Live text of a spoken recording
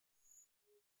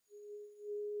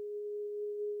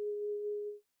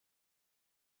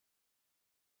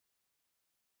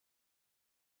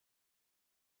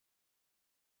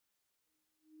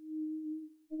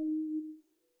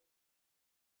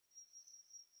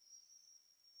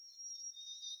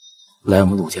来我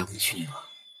们鲁家委屈你了，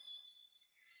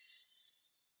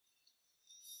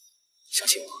相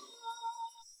信我，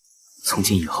从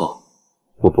今以后，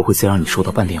我不会再让你受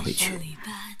到半点委屈。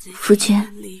夫君，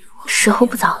时候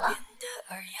不早了。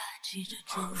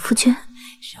夫君。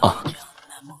啊。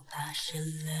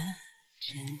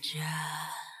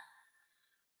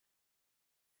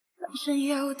闪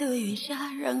耀的月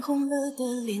下，染红了的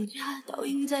脸颊，倒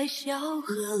映在小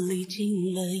河里，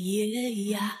进了夜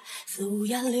呀，似乌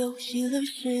鸦流洗了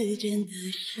时间的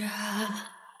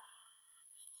沙。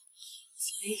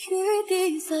岁月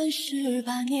第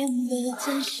38年的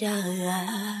残霞，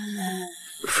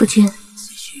夫君，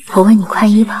我为你宽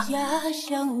衣吧。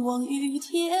相望于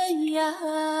天涯。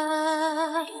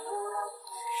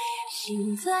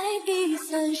心在第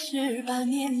38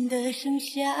年的盛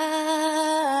夏，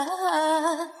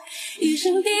一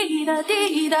声滴答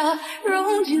滴答，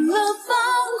融进了繁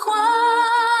华。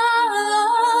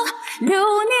流年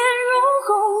如鸿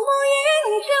蒙饮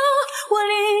酒，我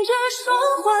拎着霜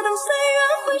花等岁月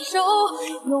回首，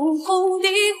用红的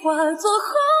化作红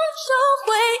烧，回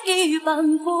忆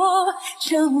斑驳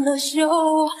成了锈。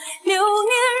流年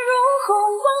如鸿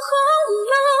往后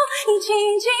流，你轻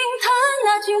轻弹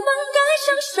那金本该相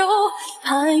守，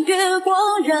盼月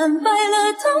光染白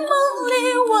了头，梦里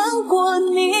吻过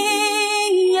你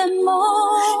眼眸。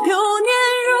流年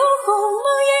如鸿蒙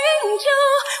饮酒，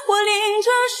我拎着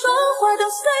霜花等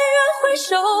岁月回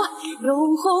首，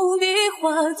用红笔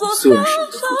化作红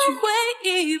烧，回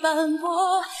忆斑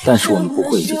驳。但是我们不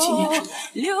会有纪念之缘。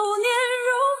流年如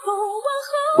鸿往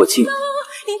后我敬你，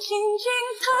你轻轻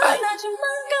弹那金本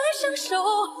该相守，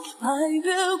盼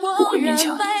月光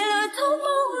染白了头，梦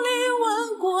里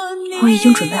吻过你我已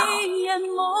经准备好了。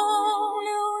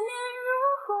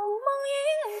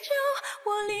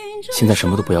现在什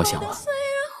么都不要想了，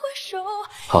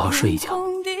好好睡一觉，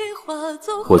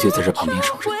我就在这旁边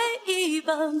守着你。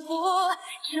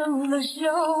成了锈，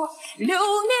流年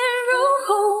如鸿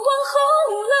往后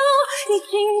流，你轻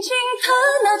轻弹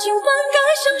那金本该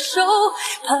相守，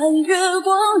盼月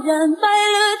光染白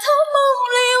了头，梦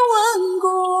里吻过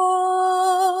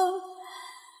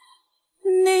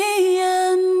你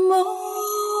眼眸。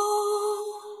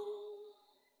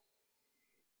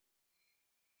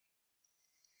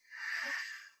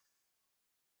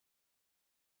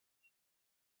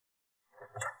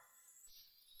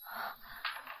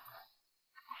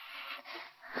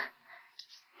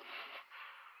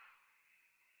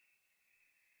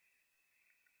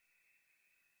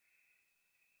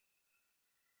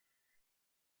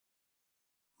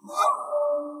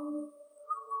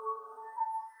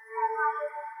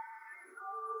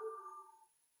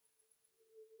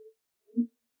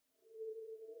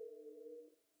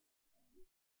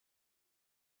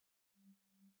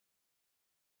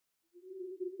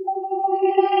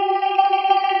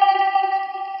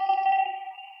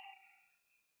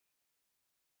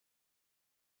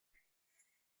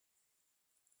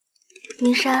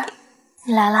明山，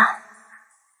你来啦。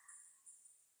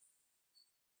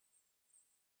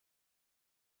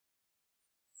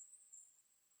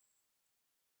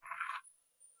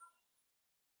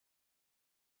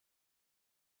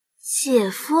姐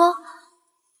夫，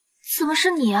怎么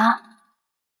是你啊？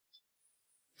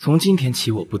从今天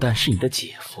起，我不但是你的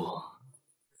姐夫，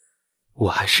我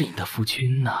还是你的夫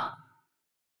君呢。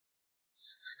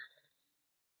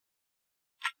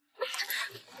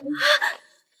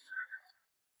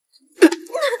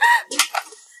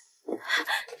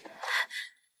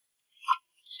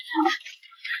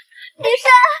明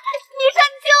山，明山，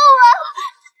救我！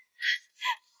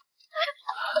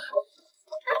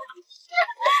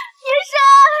明山，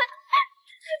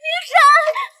明山！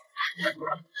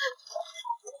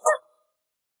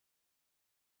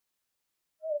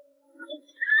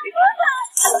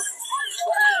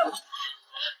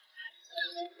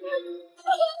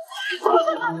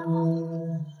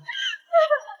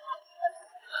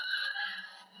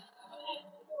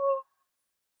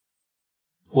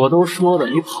我都说了，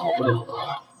你跑不了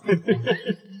了。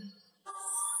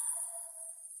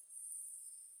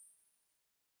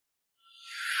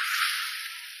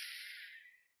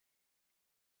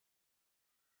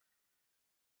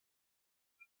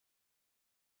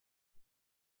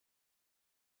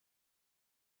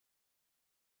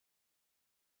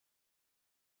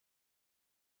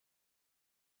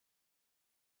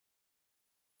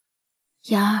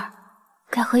妍儿，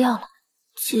该喝药了。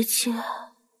姐姐，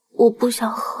我不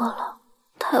想喝了，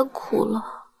太苦了。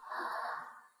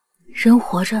人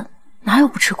活着哪有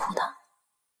不吃苦的？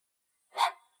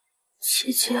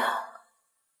姐姐，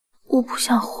我不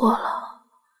想活了，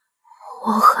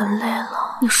我很累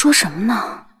了。你说什么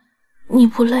呢？你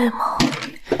不累吗？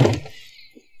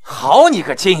好你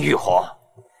个金玉红，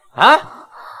啊，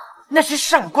那是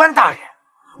上官大人，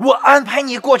我安排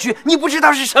你过去，你不知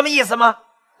道是什么意思吗？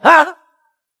啊！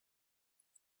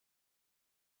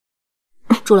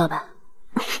朱老板，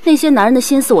那些男人的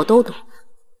心思我都懂，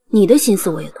你的心思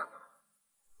我也懂，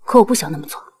可我不想那么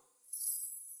做。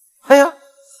哎呀，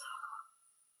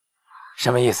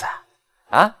什么意思啊？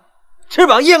啊，翅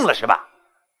膀硬了是吧？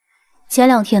前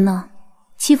2天呢，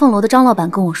七凤楼的张老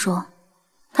板跟我说，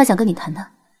他想跟你谈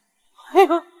谈。哎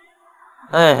呀，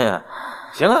哎呀，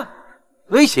行啊，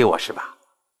威胁我是吧？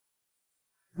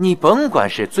你甭管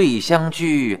是醉香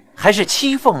居还是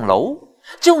七凤楼，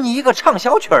就你一个唱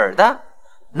小曲儿的，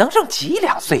能挣几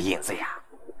两碎银子呀？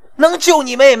能救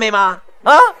你妹妹吗？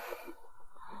啊！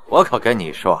我可跟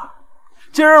你说，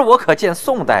今儿我可见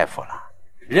宋大夫了，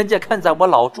人家看在我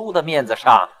老朱的面子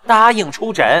上答应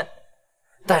出诊，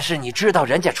但是你知道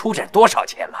人家出诊多少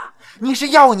钱吗？你是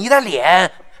要你的脸，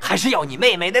还是要你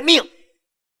妹妹的命？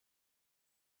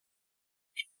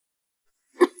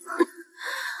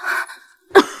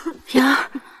妍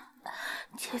儿，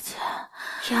姐姐，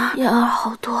妍儿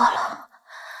好多了。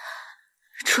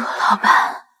朱老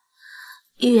板，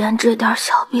医院这点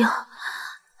小病，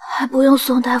还不用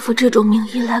宋大夫这种名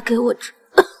医来给我治。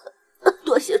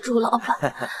多谢朱老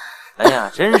板。哎呀，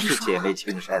真是姐妹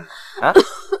情深啊！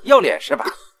要脸是吧？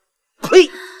呸！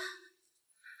快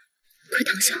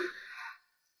躺下。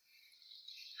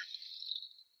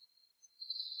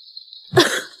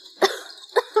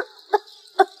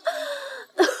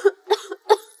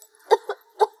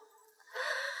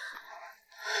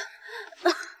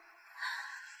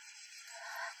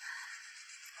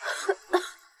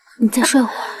你再睡会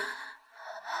儿。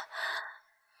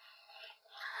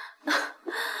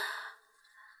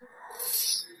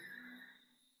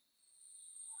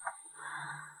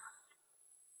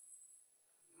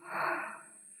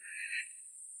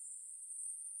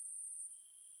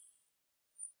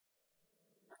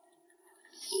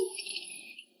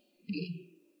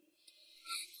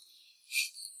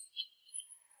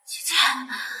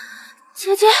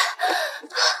姐姐，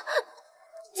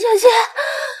姐姐。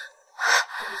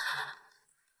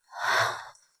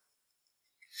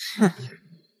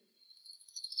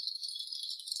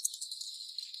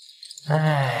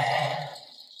哎，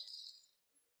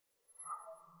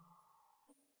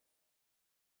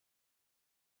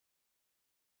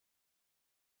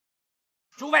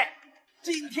诸位，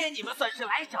今天你们算是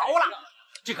来着了。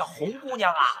这个红姑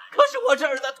娘啊，可是我这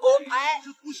儿的头牌，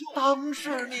当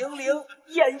世名伶，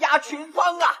艳压群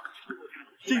芳啊。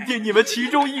今天你们其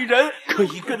中一人可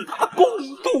以跟她共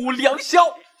度良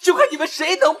宵，就看你们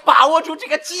谁能把握住这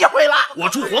个机会了。我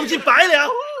出黄金100两。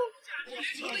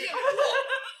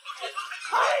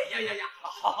哎呀，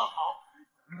好，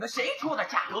你们谁出的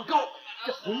价格高，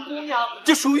这红姑娘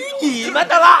就属于你们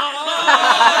的了。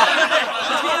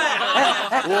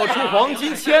我出黄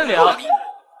金1000两。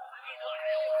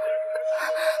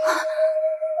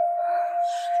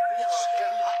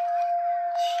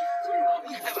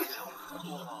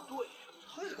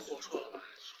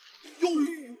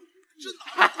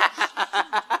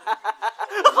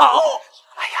好，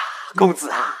哎呀，公子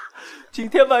啊，今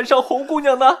天晚上红姑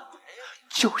娘呢，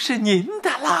就是您的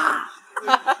啦。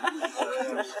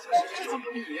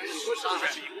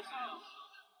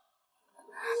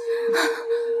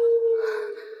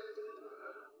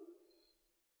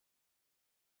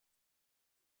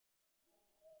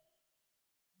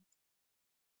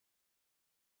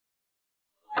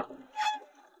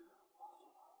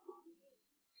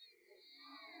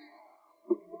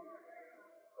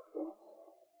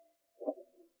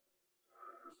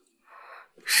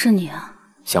是你啊！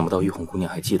想不到玉红姑娘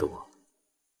还记得我。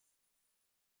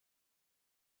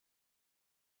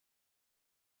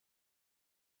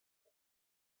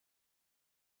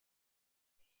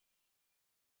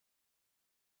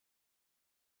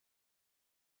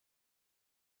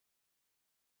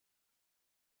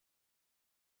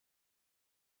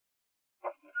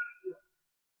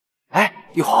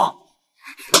哎，玉红，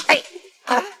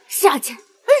下去！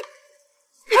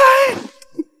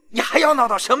你还要闹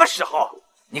到什么时候？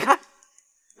你看，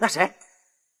那谁？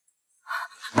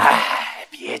哎，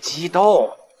别激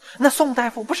动，那宋大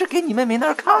夫不是给你妹妹那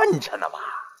儿看着呢吗？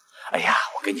哎呀，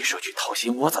我跟你说句掏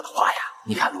心窝子的话呀，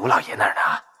你看卢老爷那儿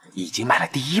呢，已经迈了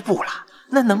第1步了，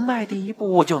那能迈第1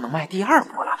步就能迈第2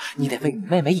步了，你得为你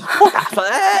妹妹以后打算。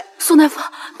哎，宋大夫，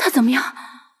他怎么样？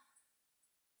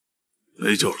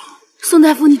没救了。宋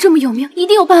大夫，你这么有名，一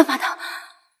定有办法的。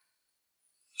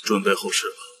准备后事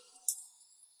吧。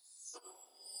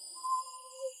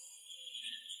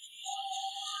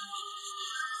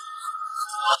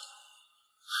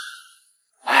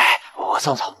哎，我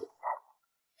送送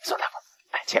宋大夫，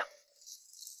哎，请。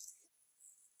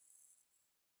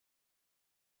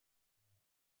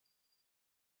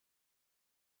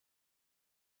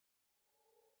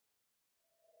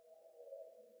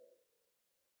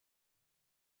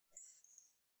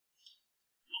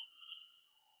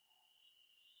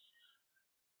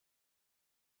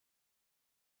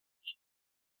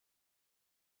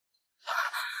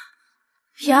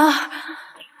妍儿，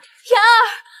妍儿，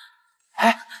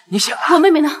哎，你醒了？我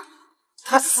妹妹呢？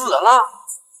她死了，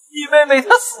你妹妹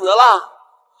她死了。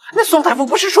那宋大夫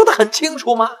不是说的很清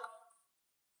楚吗？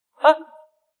啊！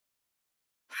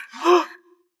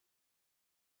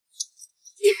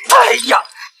哎呀！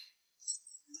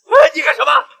你干什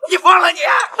么？你疯了你！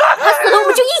他死了，我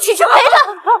们就一起去陪他。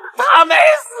他没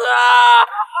死啊！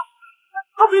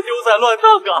他被丢在乱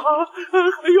葬岗，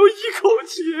还有一口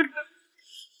气。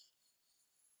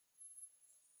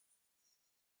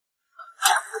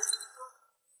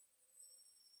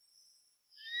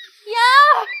妍儿，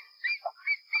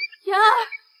妍儿，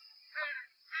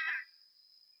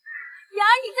妍儿，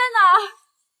你在哪儿？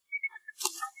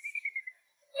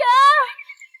妍儿，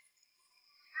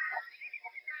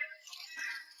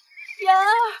妍儿，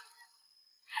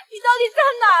你到底在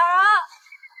哪儿啊？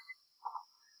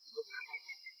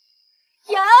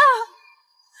妍儿，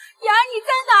妍儿，你在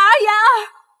哪儿？妍儿，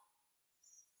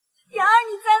妍儿，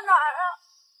你在哪儿啊？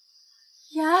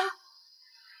妍儿，妍儿。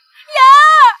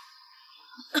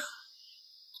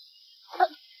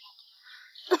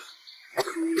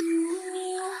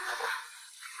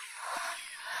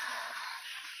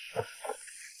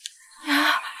妍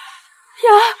儿，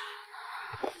妍儿，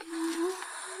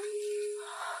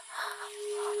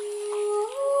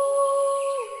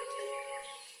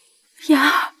妍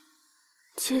儿，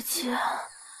姐姐，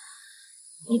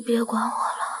你别管我了。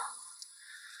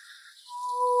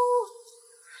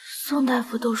宋大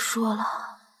夫都说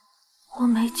了，我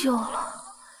没救了。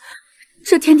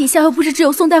这天底下又不是只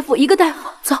有宋大夫一个大夫。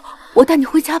走，我带你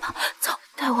回家吧。走，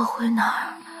带我回哪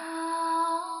儿？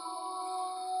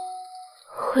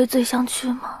回醉香区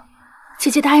吗？姐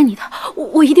姐答应你的，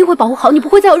我一定会保护好你，不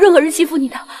会再有任何人欺负你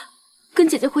的。跟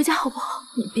姐姐回家好不好？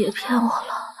你别骗我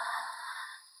了。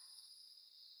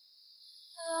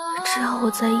只要我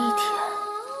在一天，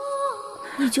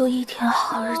你就一天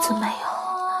好日子没有。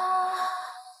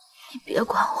你别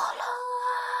管我了，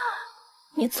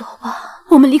你走吧，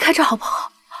我们离开这好不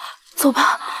好？走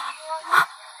吧，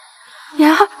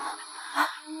妍儿。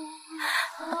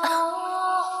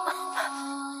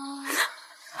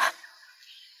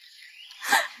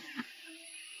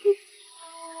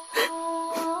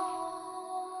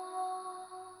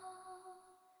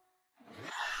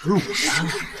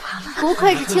不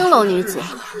愧是青楼女子，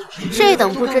这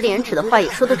等不知廉耻的话也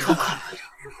说得出口。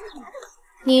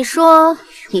你说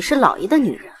你是老爷的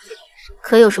女人，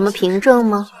可有什么凭证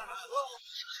吗？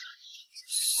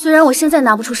虽然我现在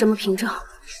拿不出什么凭证，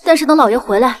但是等老爷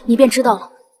回来，你便知道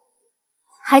了。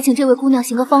还请这位姑娘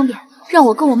行个方便，让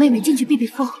我跟我妹妹进去避避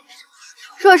风。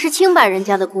若是清白人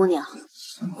家的姑娘，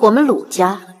我们鲁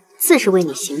家自是为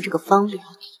你行这个方便。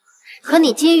可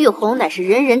你金玉红乃是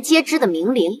人人皆知的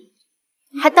名伶，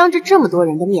还当着这么多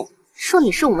人的面说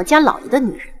你是我们家老爷的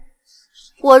女人，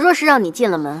我若是让你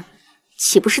进了门，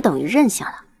岂不是等于认下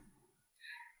了？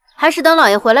还是等老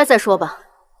爷回来再说吧。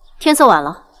天色晚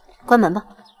了，关门吧。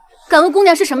敢问姑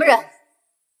娘是什么人？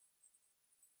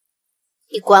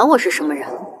你管我是什么人？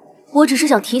我只是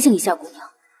想提醒一下姑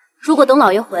娘，如果等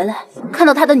老爷回来，看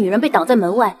到他的女人被挡在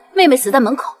门外，妹妹死在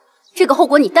门口，这个后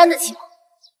果你担得起吗？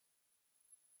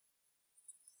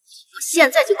我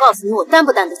现在就告诉你，我担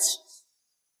不担得起。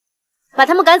把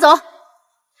他们赶走！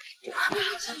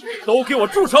都给我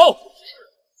住手！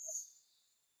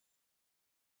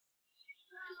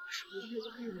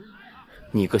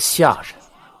你个下人，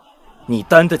你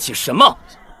担得起什么？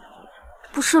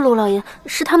不是陆老爷，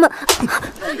是他们。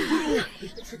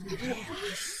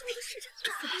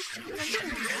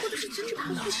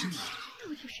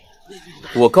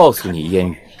我告诉你，烟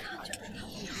雨，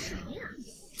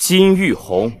金玉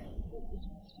红，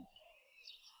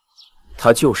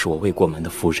她就是我未过门的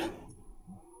夫人。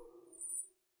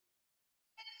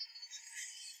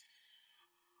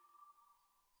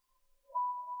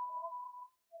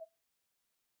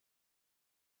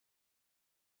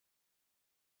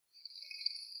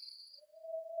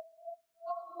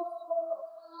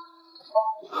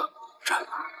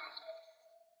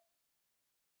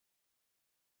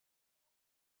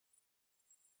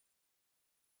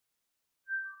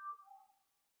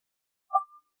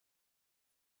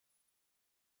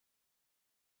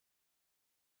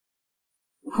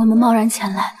我们贸然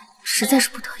前来，实在是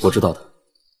不得已。我知道的，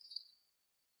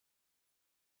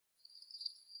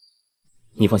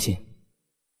你放心，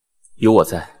有我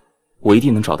在，我一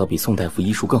定能找到比宋大夫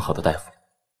医术更好的大夫。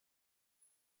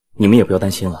你们也不要担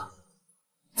心了，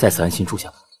在此安心住下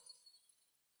吧。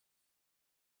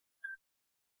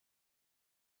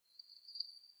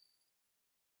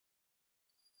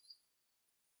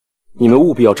你们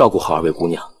务必要照顾好二位姑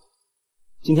娘。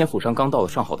今天府上刚到了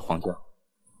上好的黄姜，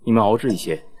你们熬制一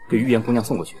些，给玉颜姑娘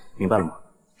送过去，明白了吗？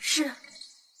是。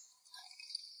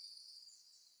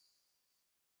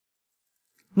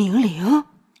明玲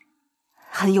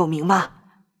很有名吗？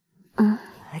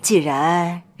既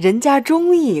然人家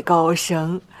忠义高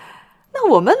升，那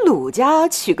我们鲁家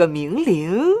娶个明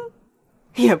玲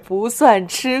也不算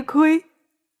吃亏，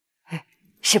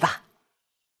是吧？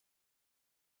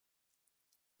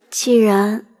既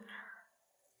然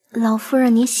老夫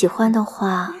人你喜欢的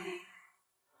话，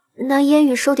那烟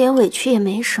雨受点委屈也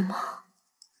没什么。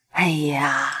哎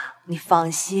呀，你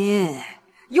放心，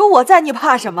有我在，你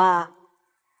怕什么？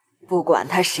不管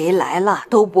他谁来了，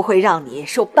都不会让你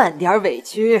受半点委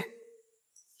屈。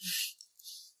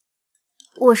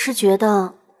我是觉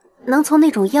得，能从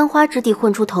那种烟花之地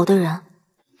混出头的人，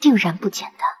定然不简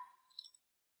单。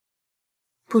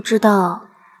不知道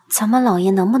咱们老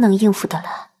爷能不能应付得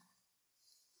来？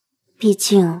毕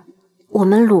竟我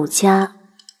们鲁家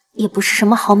也不是什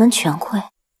么豪门权贵。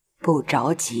不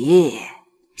着急，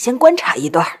先观察一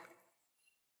段。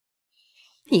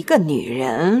一个女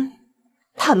人，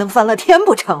她能翻了天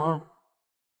不成？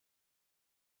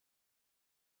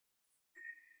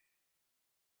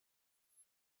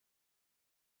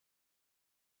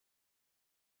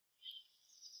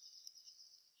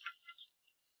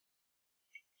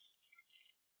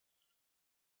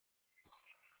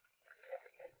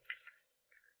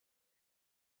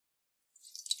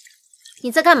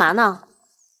你在干嘛呢？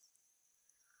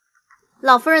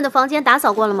老夫人的房间打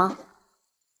扫过了吗？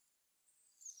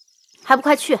还不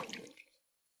快去！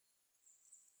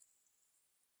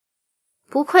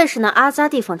不愧是那阿扎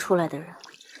地方出来的人，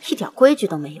一点规矩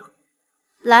都没有。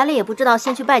来了也不知道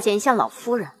先去拜见一下老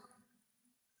夫人。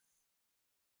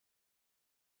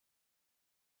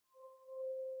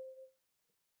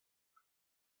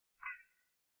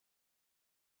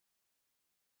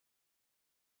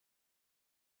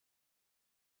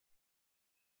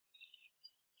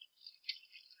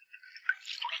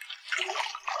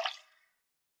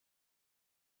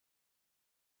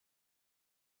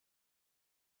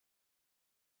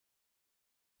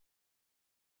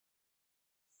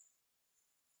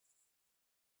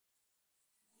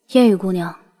烟雨姑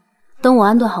娘，等我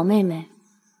安顿好妹妹，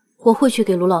我会去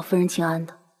给卢老夫人请安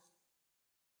的。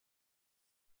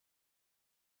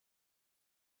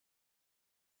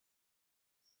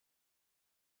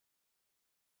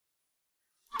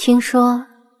听说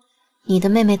你的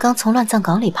妹妹刚从乱葬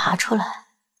岗里爬出来，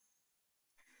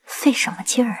费什么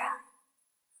劲儿啊？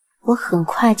我很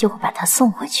快就会把她送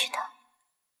回去的。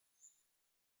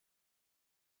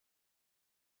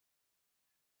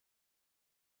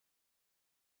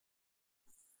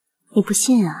你不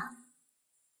信啊？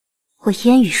我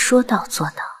烟雨说到做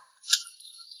到。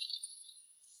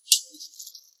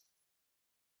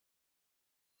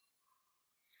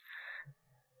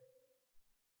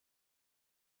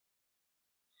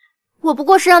我不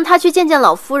过是让他去见见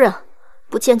老夫人，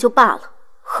不见就罢了，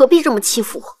何必这么欺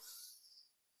负我？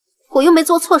我又没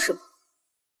做错什么。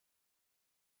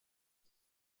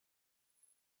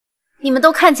你们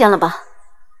都看见了吧？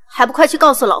还不快去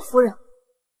告诉老夫人，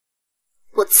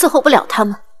我伺候不了他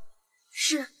们。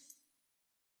是。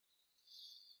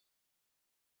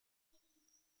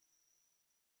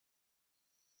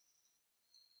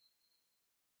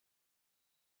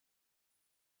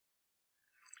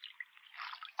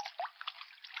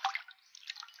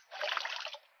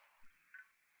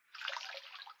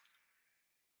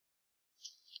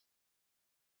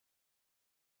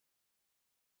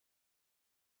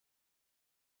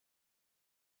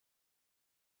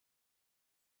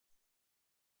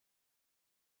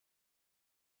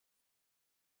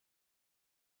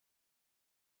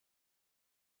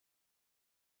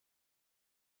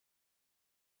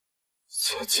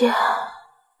姐姐，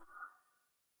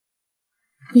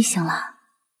你醒了？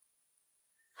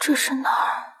这是哪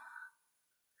儿？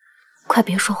快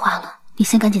别说话了，你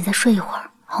先赶紧再睡一会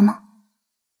儿，好吗？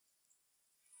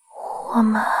我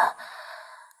们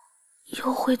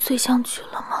又回醉香局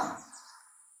了吗？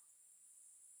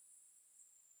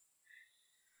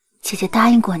姐姐答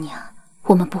应过你啊，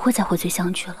我们不会再回醉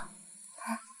香局了。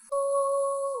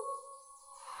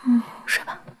睡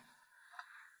吧。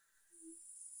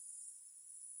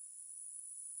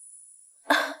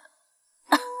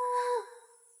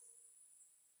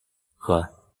何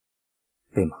安，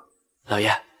累吗？老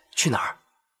爷，去哪儿？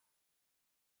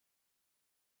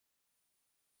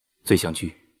醉香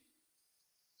居。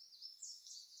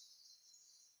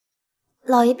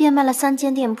老爷变卖了3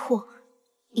间店铺，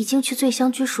已经去醉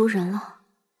香居赎人了。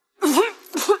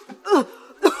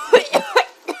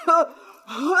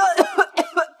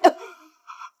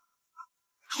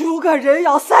赎个人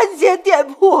要3间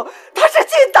店铺，他是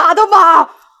劲打的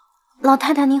吗？老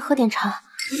太太，您喝点茶。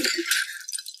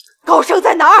高升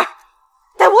在哪儿？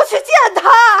带我去见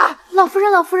他。老夫人，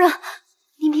老夫人，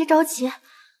您别着急，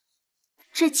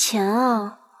这钱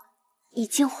啊已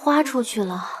经花出去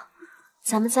了，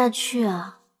咱们再去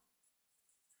啊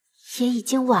也已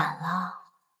经晚了。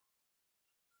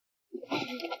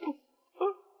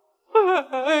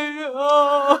哎呀，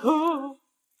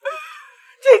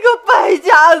这个败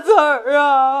家子儿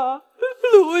啊，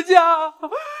卢家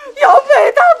要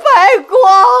被他败光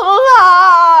了。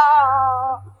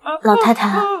老太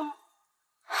太，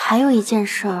还有一件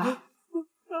事儿，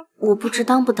我不知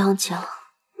当不当讲。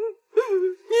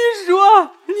你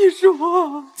说，你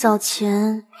说。早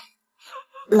前，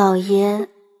老爷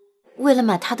为了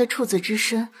买他的处子之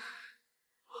身，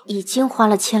已经花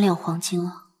了1000两黄金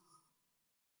了。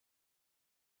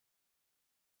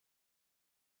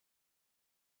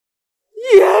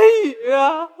言语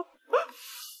啊，我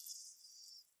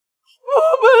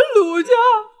们卢家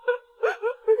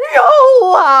要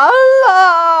完了。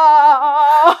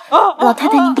老太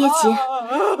太，您别急，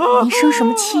您生什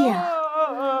么气啊？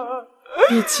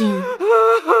毕竟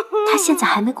他现在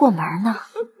还没过门呢，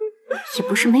也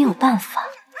不是没有办法。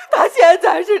他现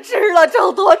在是吃了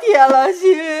秤砣铁了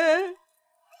心，能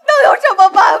有什么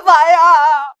办法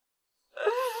呀？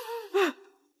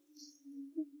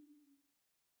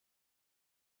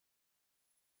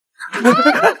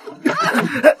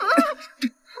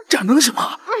这能行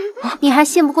吗？你还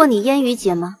信不过你烟雨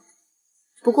姐吗？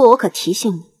不过我可提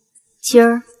醒你，今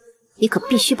儿你可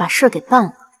必须把事儿给办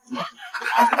了。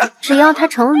只要他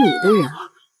成了你的人，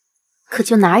可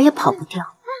就哪儿也跑不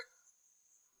掉。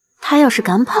他要是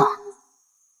敢跑，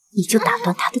你就打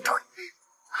断他的腿。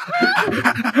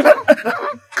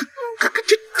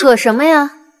可什么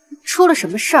呀？出了什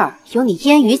么事儿，有你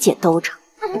烟雨姐兜着。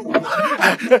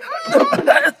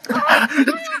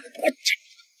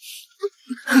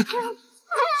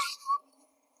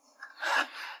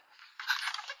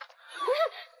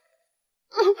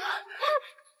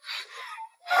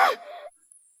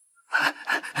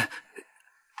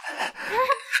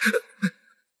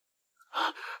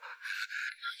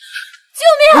救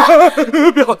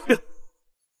命！别别！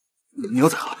你要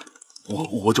再喊，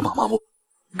我就把抹布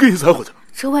给你塞回去。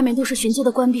这外面都是巡街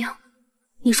的官兵，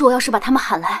你说我要是把他们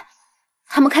喊来，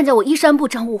他们看见我衣衫不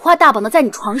整、五花大绑的在你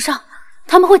床上，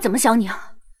他们会怎么想你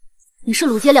啊？你是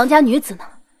鲁街良家女子呢，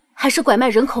还是拐卖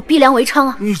人口、逼良为娼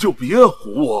啊？你就别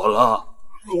唬我了，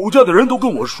鲁家的人都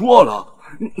跟我说了，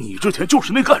你之前就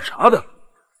是那干啥的。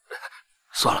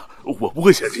算了，我不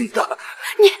会嫌弃你的。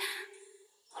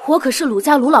我可是鲁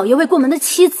家鲁老爷未过门的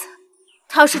妻子，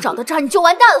他要是找到这儿，你就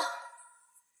完蛋了。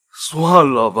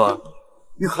算了吧，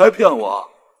你还骗我，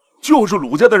就是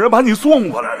鲁家的人把你送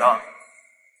过来的。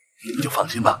你就放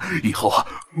心吧，以后啊，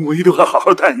我一定会好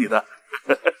好待你的。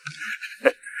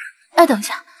哎，等一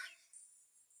下，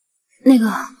那个，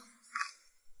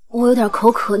我有点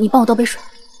口渴，你帮我倒杯水。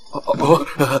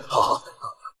好。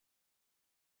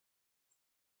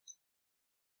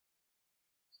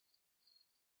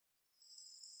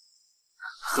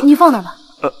你放哪吧？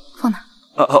放哪？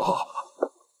好。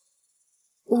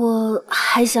我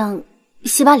还想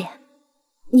洗把脸，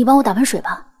你帮我打盆水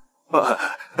吧。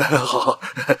好。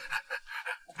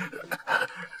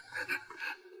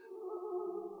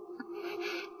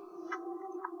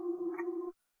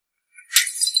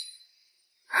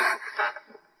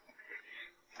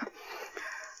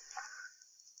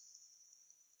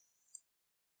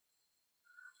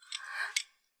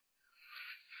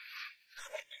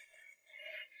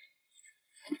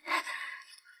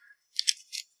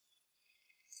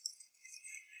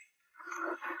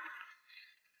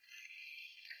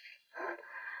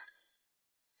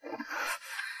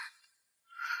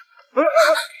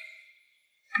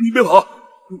你别跑，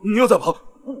你要再跑，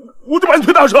我就把你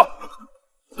腿打折。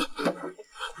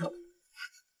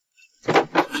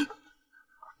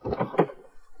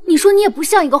你说你也不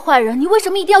像一个坏人，你为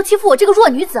什么一定要欺负我这个弱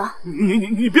女子啊？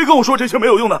你别跟我说这些没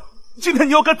有用的。今天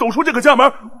你要敢走出这个家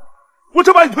门，我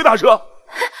真把你腿打折。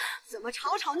怎么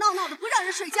吵吵闹闹的不让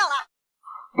人睡觉了？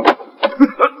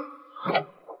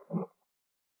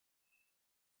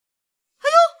哎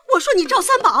呦，我说你赵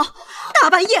三宝，大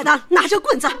半夜的拿着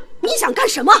棍子，你想干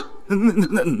什么？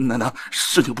奶奶，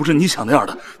事情不是你想那样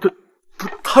的，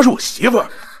她是我媳妇儿。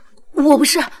我不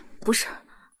是。啊！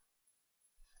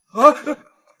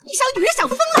你小女人想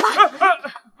疯了吧？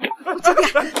我今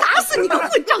天打死你个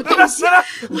混账东西！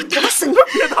我打死你！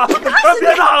别打！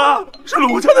别打了！是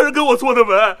鲁家的人跟我做的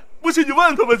媒，不信你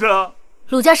问他们去。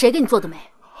鲁家谁给你做的媒？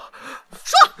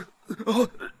说。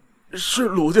是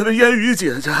鲁家的烟雨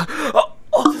姐姐。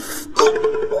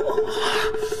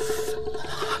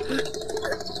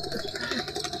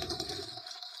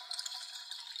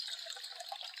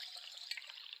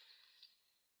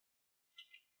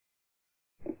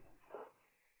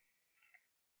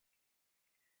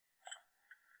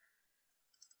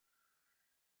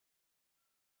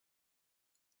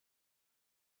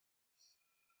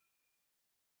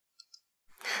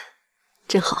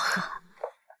真好喝。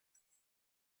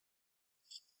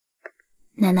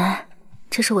奶奶，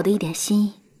这是我的一点心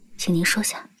意，请您收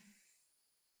下。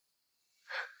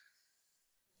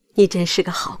你真是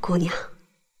个好姑娘。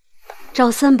赵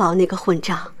三宝那个混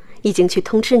账已经去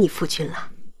通知你夫君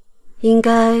了，应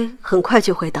该很快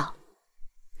就会到。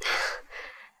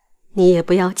你也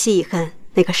不要记恨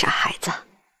那个傻孩子，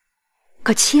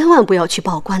可千万不要去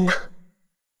报官呐，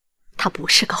他不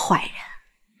是个坏人。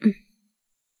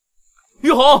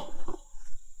玉红，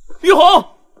玉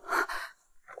红！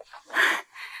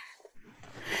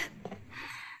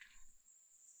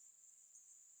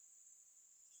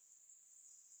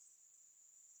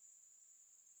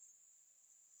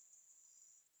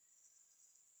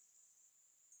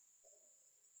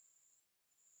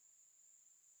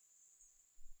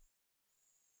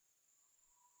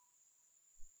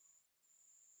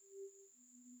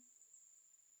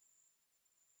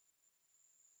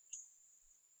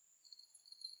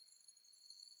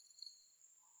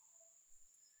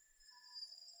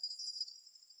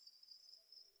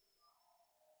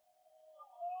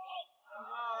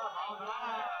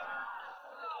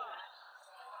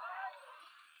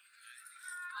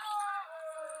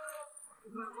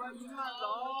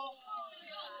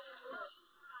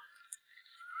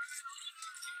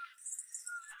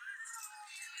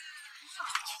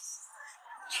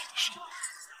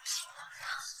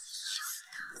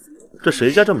这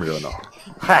谁家这么热闹？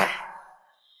嗨，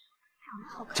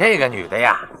这个女的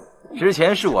呀，之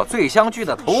前是我醉香剧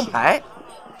的头牌，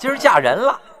今儿嫁人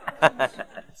了。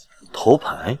头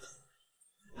牌？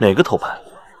哪个头牌？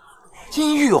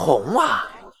金玉红啊！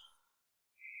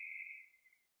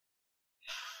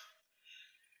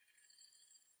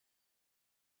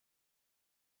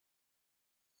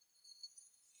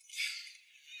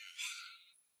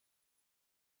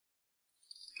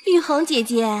玉红姐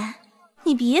姐，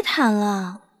你别谈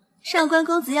了，上官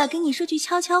公子要跟你说句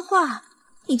悄悄话，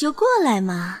你就过来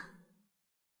嘛。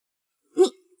你，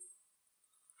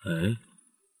哎，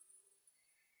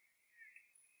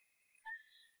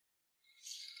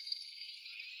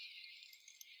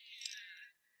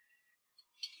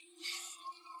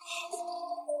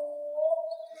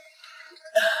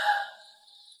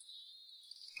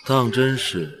当真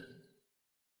是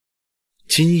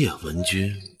今夜闻君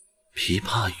琵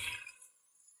琶语，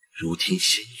如听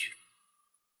仙语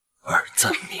耳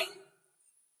暂明。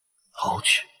好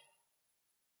曲，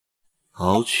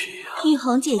好曲啊！玉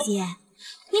红姐姐，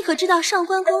你可知道上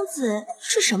官公子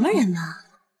是什么人吗？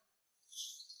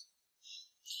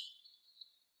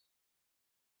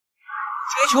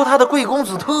追求他的贵公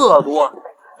子特多，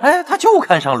哎，他就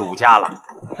看上鲁家了。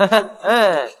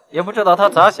哎，也不知道他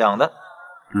咋想的。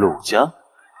鲁家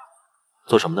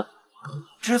做什么的？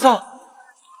织造。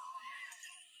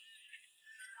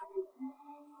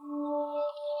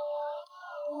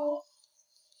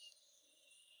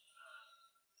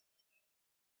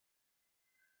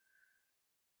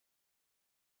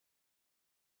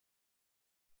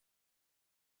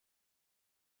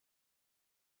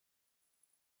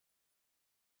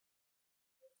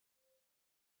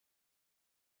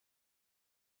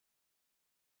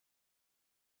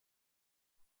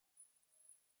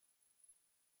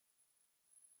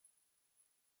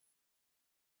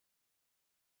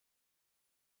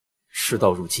事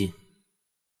到如今，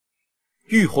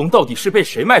玉红到底是被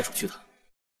谁卖出去的？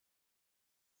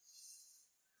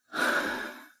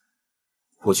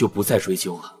我就不再追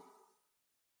究了。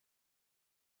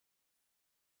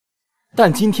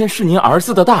但今天是您儿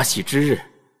子的大喜之日，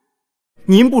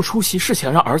您不出席是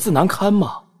想让儿子难堪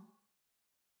吗？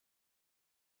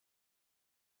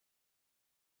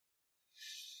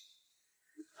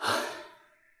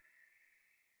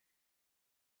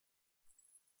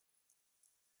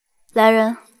来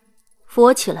人，扶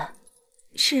我起来。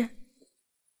是。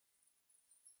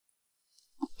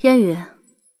烟雨，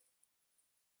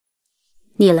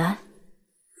你来。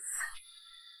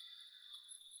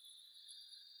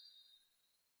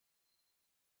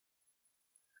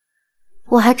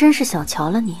我还真是小瞧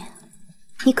了你，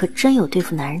你可真有对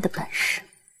付男人的本事。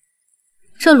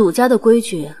这鲁家的规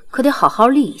矩可得好好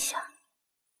立一下。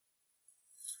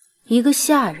一个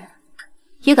下人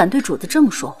也敢对主子这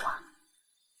么说话？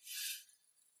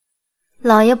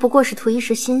老爷不过是图一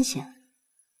时新鲜，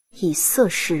以色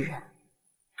示人，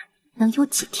能有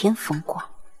几天风光？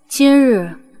今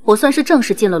日我算是正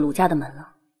式进了鲁家的门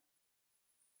了。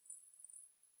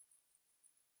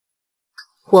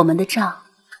我们的账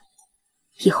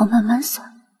以后慢慢算。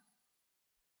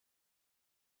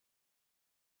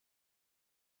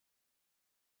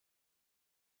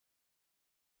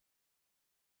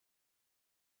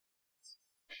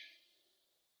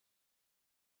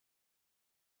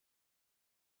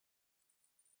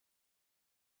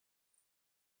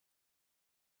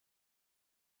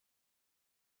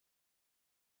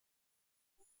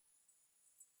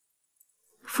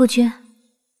夫君，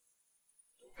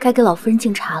该给老夫人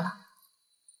敬茶了。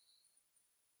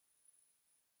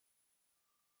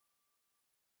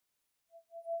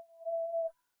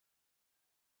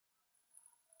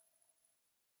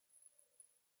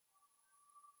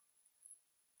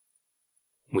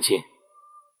母亲，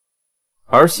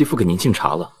儿媳妇给您敬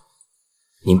茶了，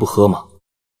您不喝吗？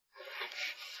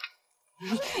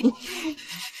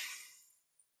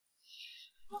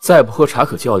再不喝茶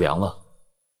可就要凉了。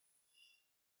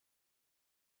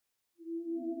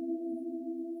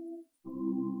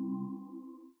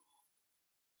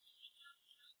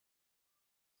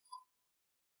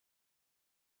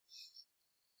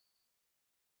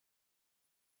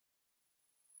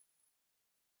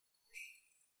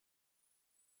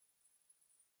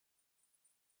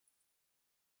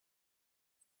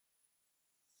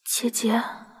姐姐，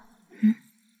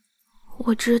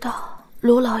我知道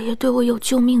卢老爷对我有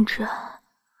救命之恩，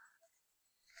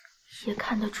也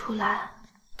看得出来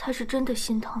他是真的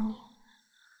心疼你。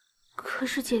可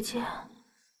是姐姐，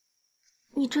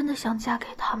你真的想嫁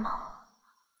给他吗？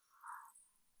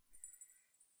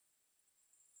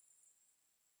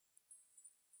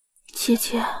姐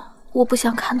姐，我不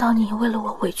想看到你为了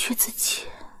我委屈自己。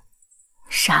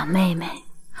傻妹妹，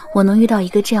我能遇到一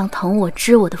个这样疼我、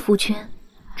知我的夫君，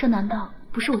这难道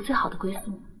不是我最好的归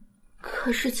宿吗？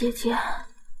可是姐姐，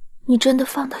你真的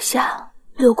放得下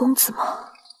六公子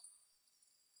吗？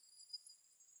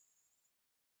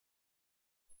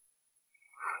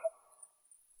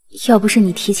要不是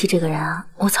你提起这个人啊，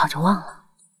我早就忘了。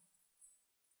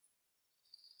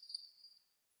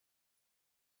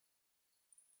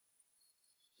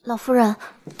老夫人，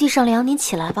地上凉，您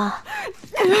起来吧。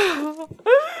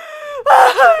哎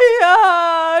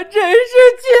呀，真是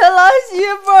娶了媳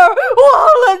妇儿忘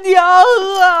了娘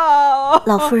啊！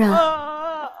老夫人，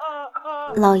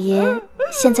老爷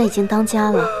现在已经当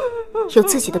家了，有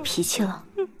自己的脾气了。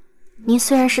您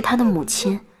虽然是他的母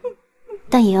亲，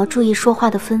但也要注意说话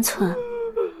的分寸。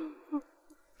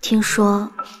听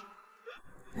说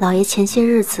老爷前些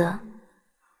日子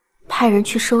派人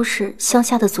去收拾乡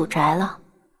下的祖宅了，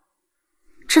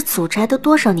这祖宅都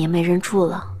多少年没人住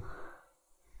了，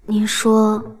您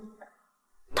说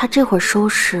他这会儿收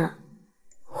拾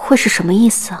会是什么意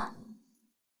思啊？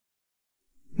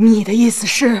你的意思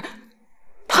是，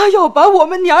他要把我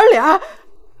们娘俩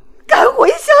赶回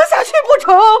乡下去不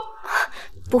成？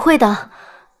不会的，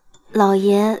老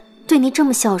爷对您这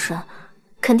么孝顺，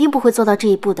肯定不会做到这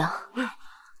一步的。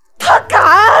他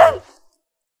敢！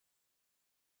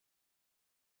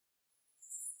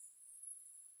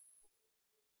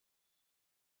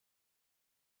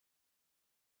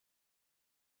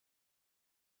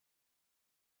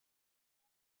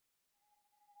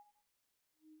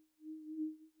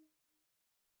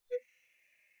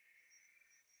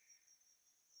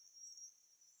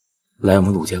来我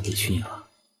们鲁家委屈你了，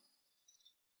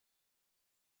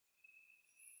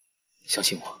相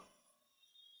信我，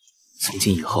从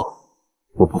今以后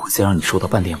我不会再让你受到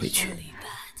半点委屈。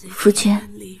夫君，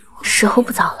时候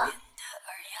不早了。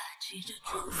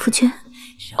夫君。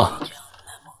啊。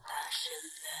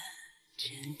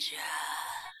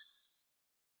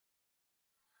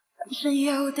闪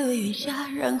耀的云霞，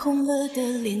染红了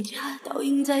的脸颊，倒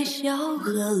映在小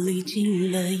河里，进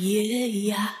了夜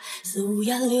呀，似乌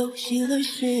鸦流洗了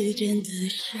时间的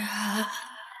沙。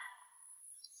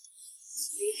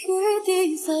岁月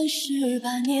第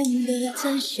38年的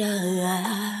残霞，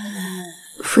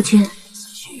夫君，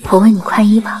我为你宽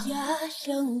衣吧。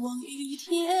相忘于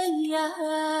天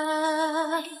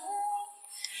涯。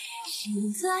现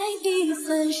在第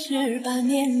38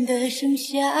年的盛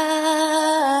夏，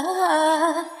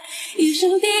一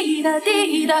声滴答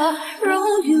滴答，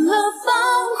融匀了芳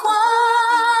华。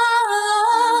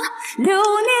流年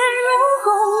如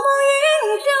鸿蒙饮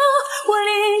酒，我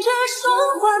拎着霜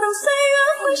花等岁月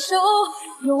回首，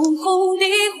用红的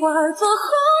花作红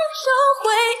手，回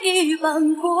忆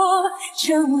斑驳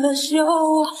成了锈。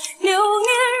流年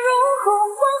如鸿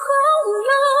往后流，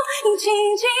静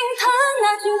静叹那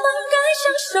君本该相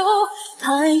守，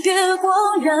盼月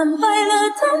光染白了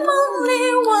他梦里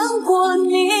吻过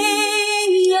你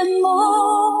眼眸。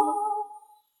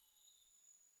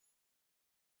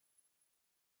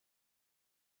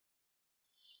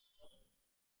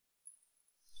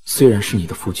虽然是你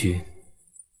的夫君，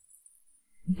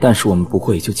但是我们不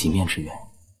过也就几面之缘。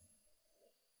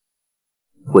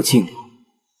我敬你，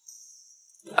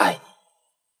爱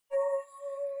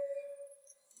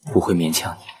你，不会勉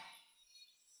强你。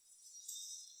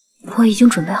我已经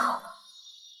准备好了。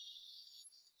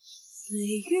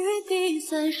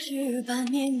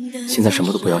现在什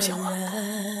么都不要想了，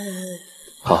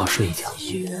好好睡一觉，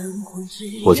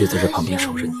我就在这旁边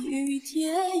守着你。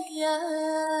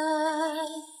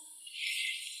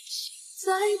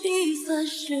在第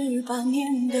38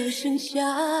年的盛夏，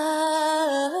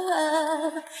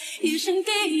一声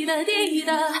滴答滴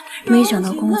答，没想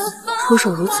到公子出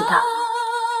手如此大。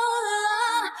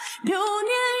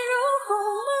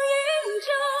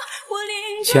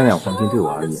千两黄金对我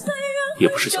而言也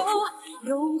不是小数，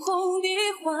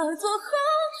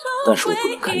但是我不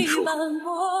能看你说话。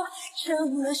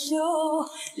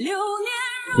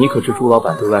你可知朱老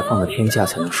板对外放了天价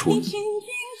才能赎你？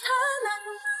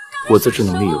我自知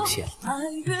能力有限，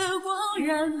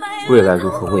未来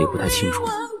如何我也不太清楚，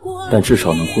但至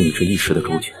少能护你这一时的周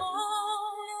全。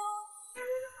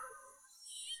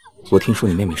我听说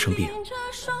你妹妹生病，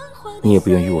你也不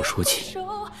愿与我说起。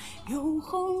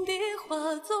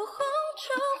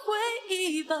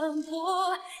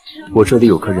我这里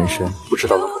有颗人参，不知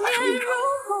道能否派上用场。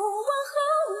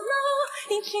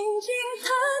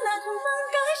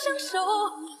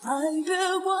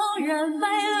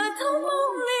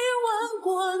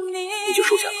你就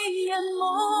收下吧。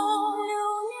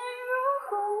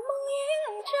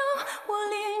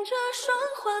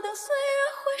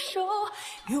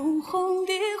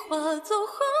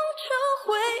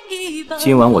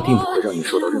今晚我定不会让你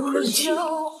受到任何人欺负。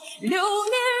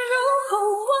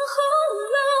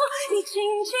你轻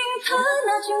轻弹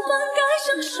那情分该相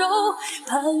守，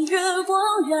盼月光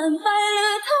染白了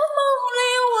他梦里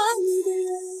吻的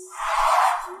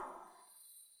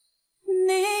你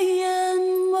眼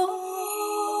眸。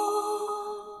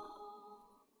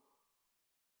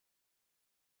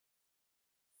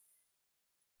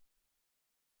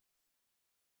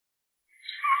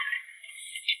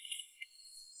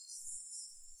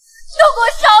又给我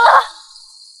烧了！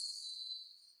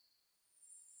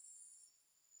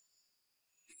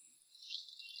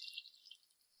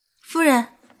夫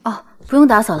人，哦，不用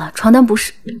打扫了，床单不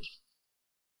是。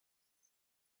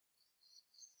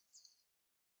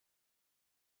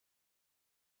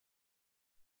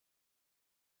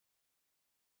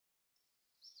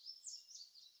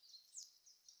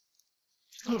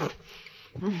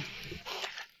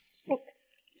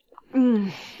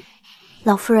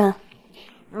老夫人，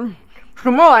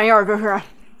什么玩意儿这是？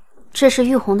这是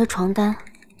玉红的床单，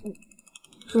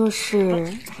若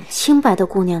是清白的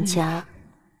姑娘家，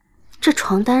这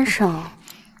床单上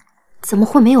怎么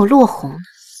会没有落红呢？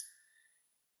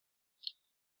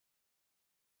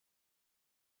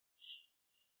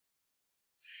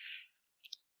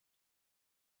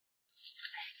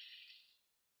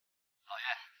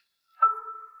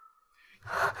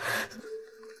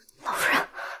老夫人，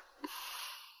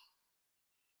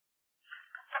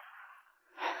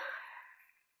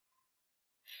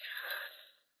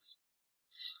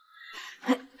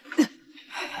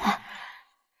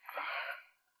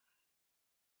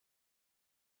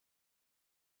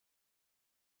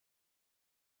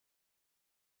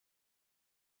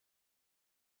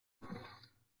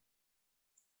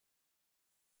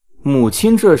母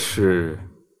亲这是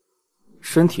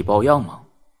身体抱恙吗？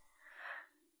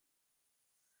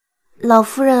老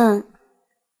夫人，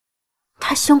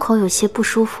她胸口有些不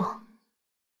舒服。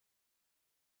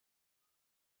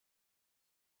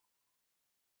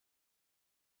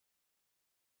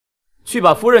去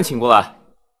把夫人请过来。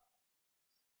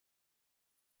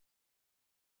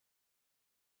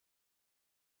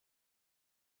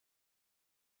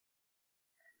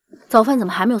早饭怎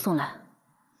么还没有送来？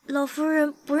老夫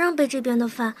人不让备这边的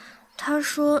饭，她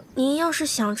说您要是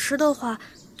想吃的话，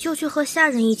就去和下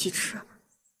人一起吃。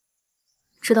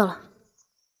知道了。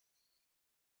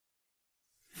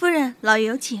夫人，老爷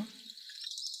有请。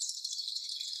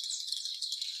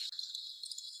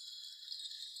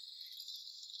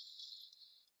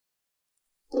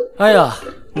哎呀，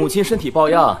母亲身体抱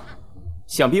恙，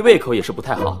想必胃口也是不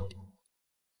太好。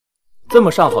这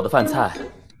么上好的饭菜，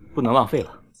不能浪费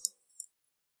了。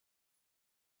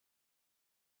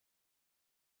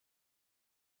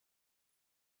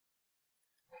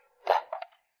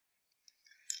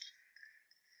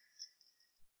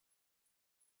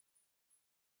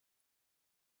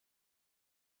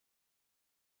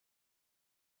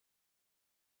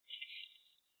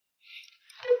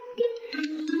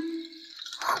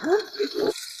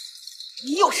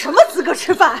你有什么资格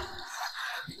吃饭？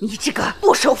你这个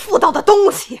不守妇道的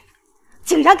东西，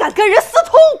竟然敢跟人私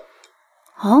通！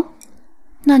哦，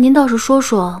那您倒是说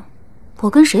说，我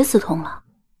跟谁私通了？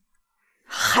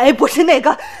还不是那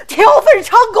个挑粪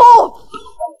长工！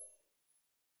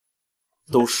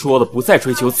都说了不再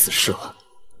追究此事了，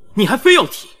你还非要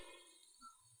提？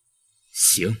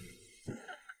行，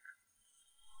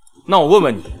那我问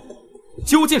问你，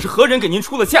究竟是何人给您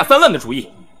出了下三滥的主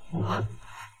意？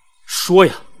说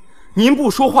呀，您不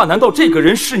说话，难道这个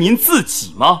人是您自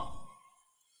己吗？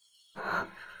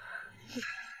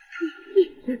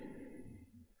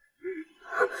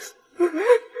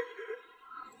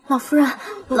老夫人，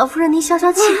老夫人，您消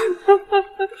消气。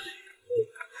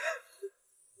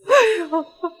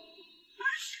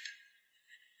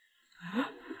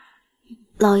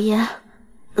老爷，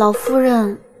老夫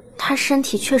人她身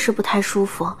体确实不太舒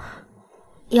服，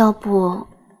要不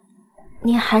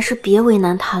您还是别为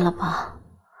难她了吧。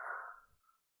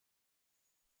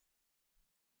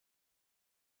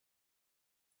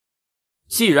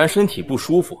既然身体不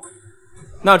舒服，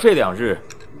那这2日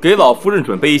给老夫人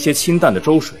准备一些清淡的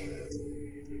粥水，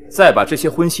再把这些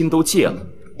荤腥都戒了。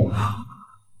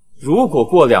如果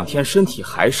过2天身体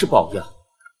还是抱恙，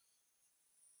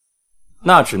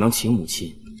那只能请母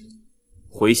亲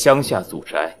回乡下祖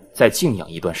宅再静养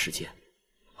一段时间。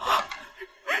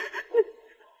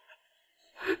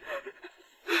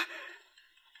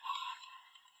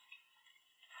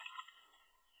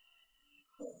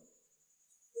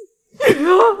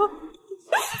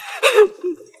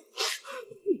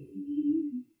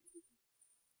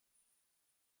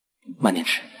慢点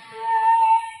吃。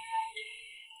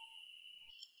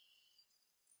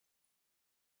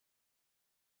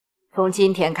从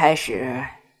今天开始，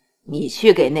你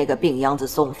去给那个病秧子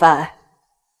送饭，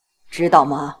知道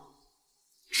吗？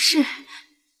是。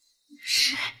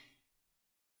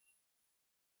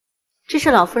这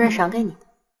是老夫人赏给你的。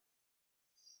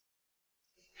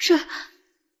这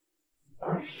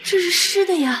是湿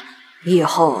的呀。以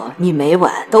后你每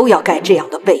晚都要盖这样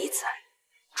的被子，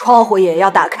窗户也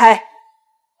要打开。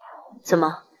怎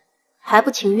么，还不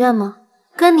情愿吗？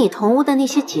跟你同屋的那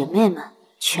些姐妹们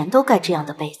全都盖这样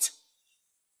的被子，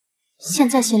现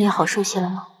在心里好受些了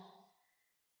吗？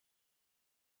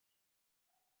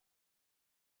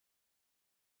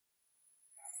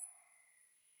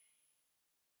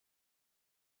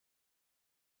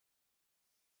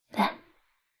来，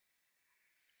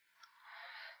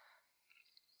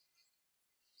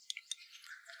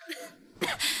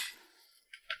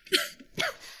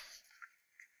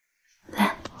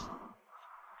来，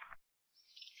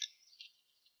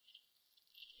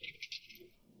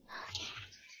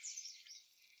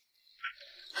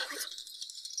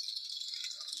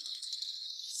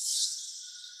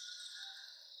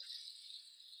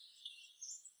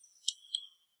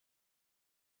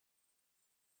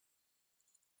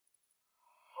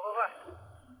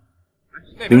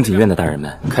领锦院的大人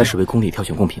们开始为宫里挑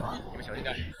选贡品了，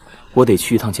我得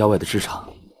去一趟郊外的织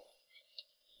厂，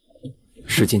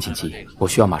时间紧急，我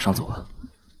需要马上走了。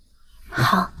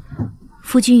好，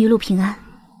夫君一路平安。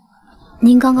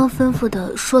您刚刚吩咐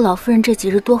的说老夫人这几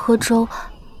日多喝粥，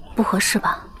不合适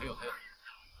吧？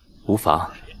无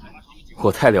妨，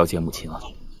我太了解母亲了，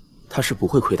她是不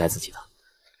会亏待自己的。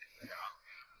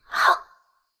好。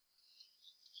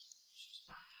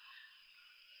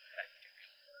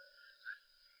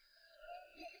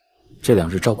这2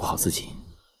日照顾好自己，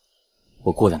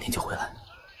我过2天就回来。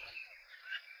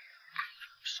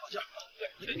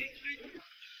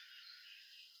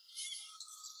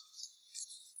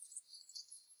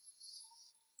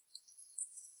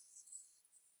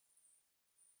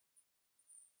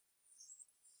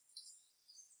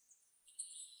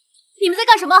你们在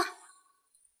干什么？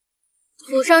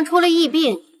府上出了疫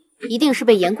病，一定是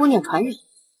被严姑娘传染。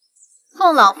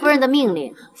奉老夫人的命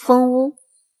令，封屋。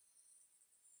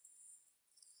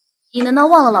你难道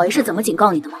忘了老爷是怎么警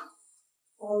告你的吗？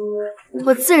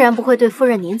我自然不会对夫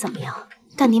人您怎么样，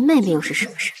但您妹妹又是什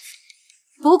么身份？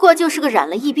不过就是个染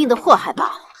了疫病的祸害罢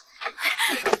了。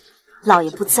老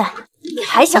爷不在，你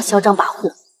还想嚣张跋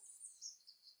扈？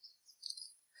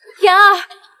妍儿，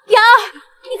妍儿，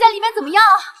你在里面怎么样？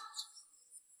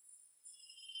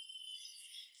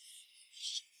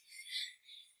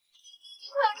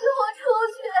快跟我出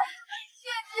去，姐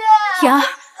姐！妍儿，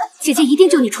姐姐一定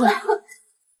救你出来。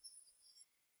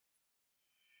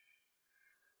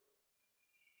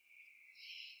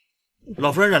老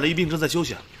夫人染了疫病，正在休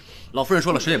息。老夫人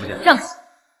说了，谁也不见。让开！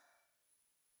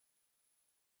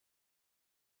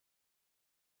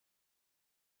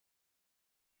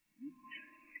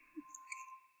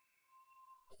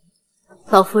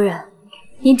老夫人，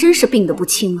您真是病得不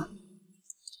轻啊！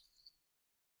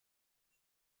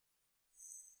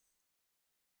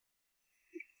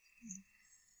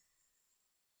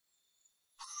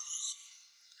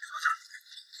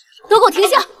都给我停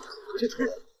下！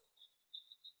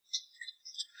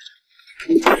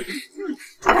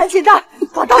赶紧的，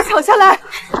把刀抢下来！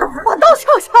把刀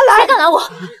抢下来！谁敢拦我？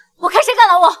我看谁敢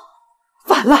拦我！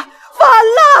反了！反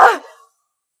了！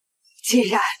既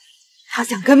然他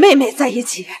想跟妹妹在一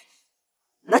起，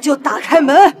那就打开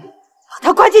门，把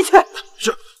他关进去。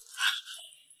是。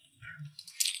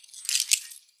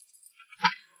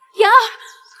妍儿，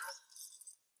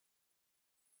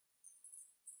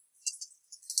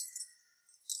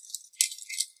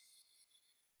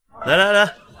来来来，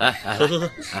来，喝，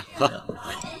喝。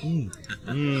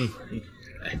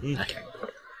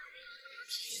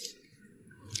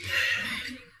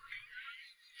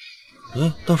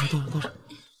倒水。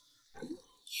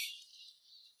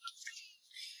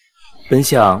本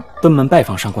想登门拜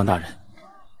访上官大人，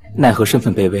奈何身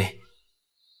份卑微，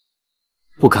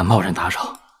不敢贸然打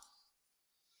扰。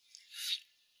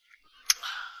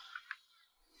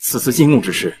此次进贡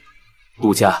之事，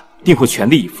陆家定会全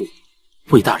力以赴，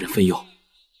为大人分忧。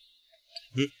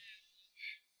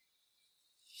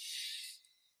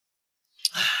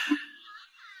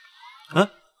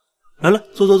来了，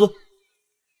坐，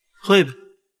喝一杯。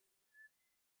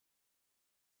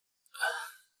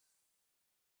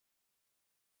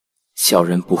小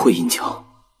人不会饮酒。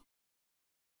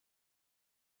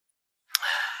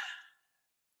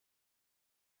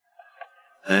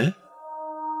哎，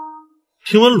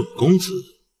听闻鲁公子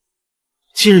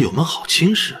近日有门好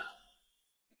亲事，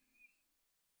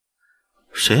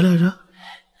谁来着？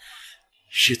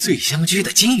是醉香居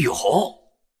的金玉红。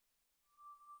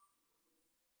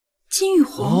金玉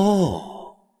红？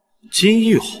哦，金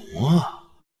玉红啊，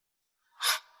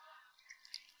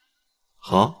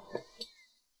好。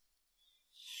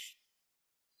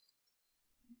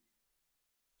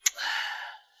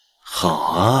好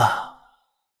啊，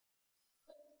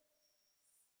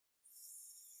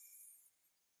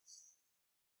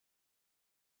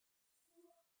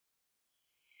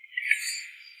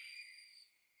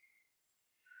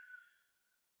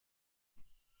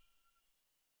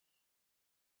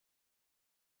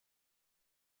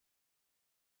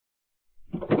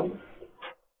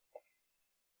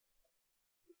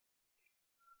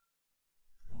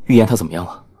预言他怎么样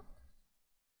了？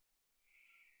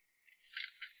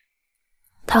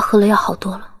他喝了药好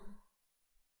多了。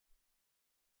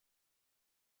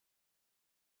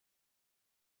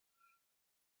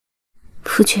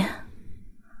夫君，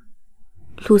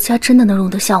鲁家真的能容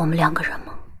得下我们2个人吗？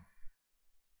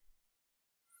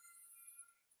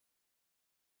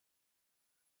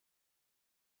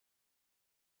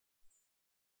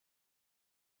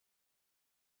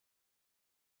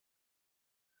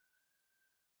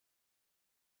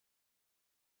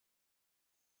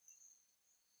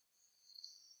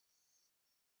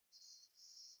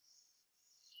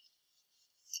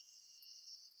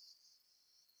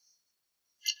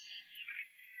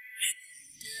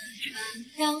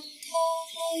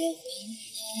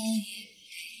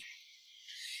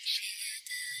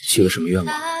许了什么愿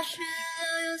望？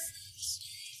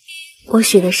我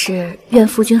许的是愿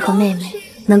夫君和妹妹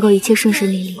能够一切顺顺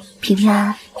利利，平平安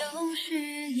安。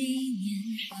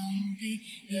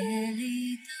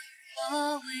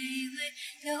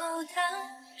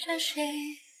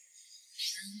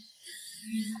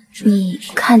你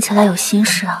看起来有心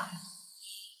事啊。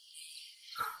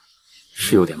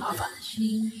是有点麻烦，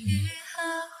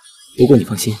不过你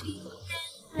放心，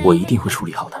我一定会处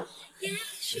理好的。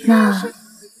那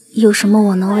有什么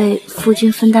我能为夫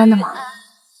君分担的吗？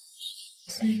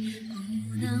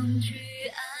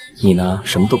你呢，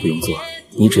什么都不用做，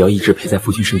你只要一直陪在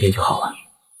夫君身边就好了。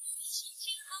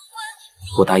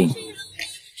我答应你，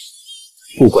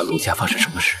不管陆家发生什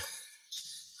么事，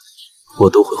我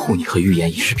都会护你和玉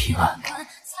颜一世平安，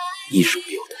衣食无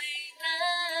忧的。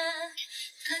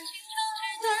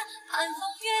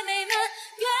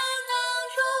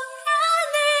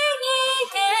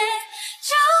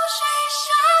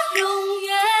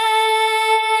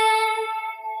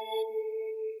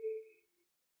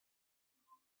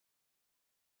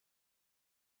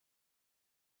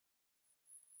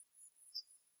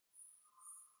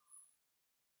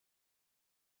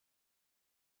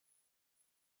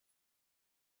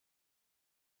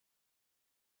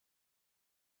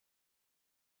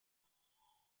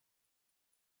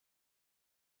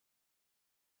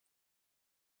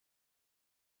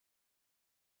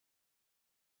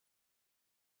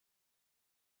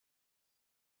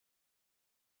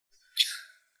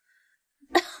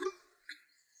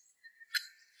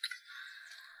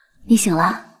你醒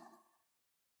了？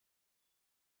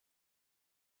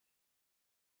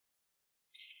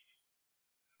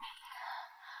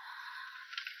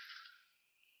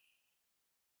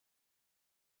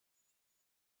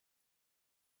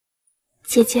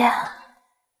姐姐，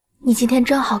你今天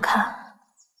真好看。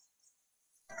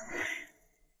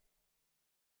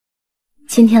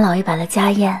今天老爷摆了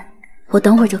家宴，我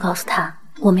等会儿就告诉他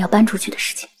我们要搬出去的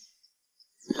事情。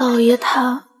老爷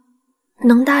他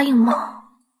能答应吗？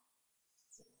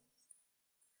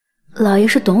老爷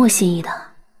是懂我心意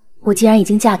的。我既然已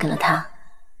经嫁给了他，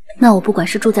那我不管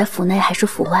是住在府内还是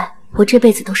府外，我这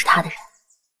辈子都是他的人。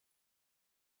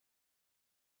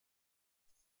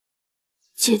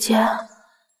姐姐，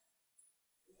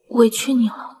委屈你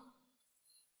了。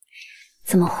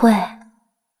怎么会？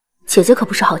姐姐可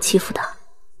不是好欺负的，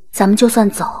咱们就算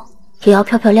走，也要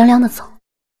漂漂亮亮的走。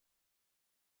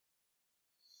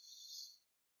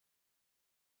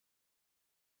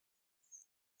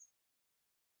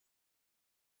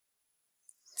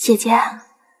姐姐，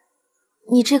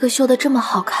你这个绣的这么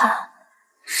好看，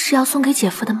是要送给姐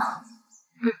夫的吗？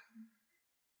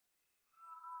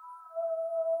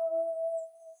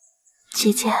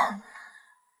姐姐，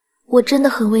我真的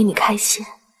很为你开心，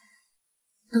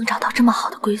能找到这么好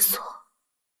的归宿。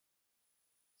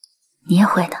你也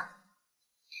会的。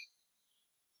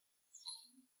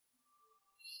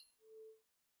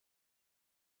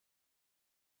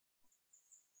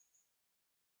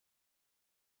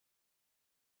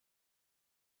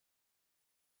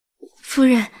夫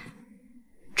人，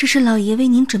这是老爷为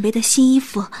您准备的新衣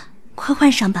服，快换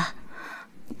上吧。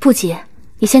不急，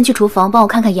你先去厨房帮我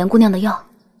看看严姑娘的药。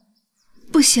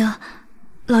不行，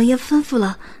老爷吩咐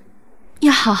了，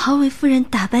要好好为夫人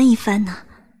打扮一番呢。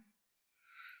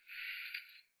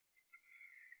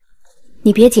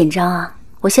你别紧张啊，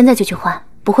我现在就去换，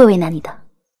不会为难你的。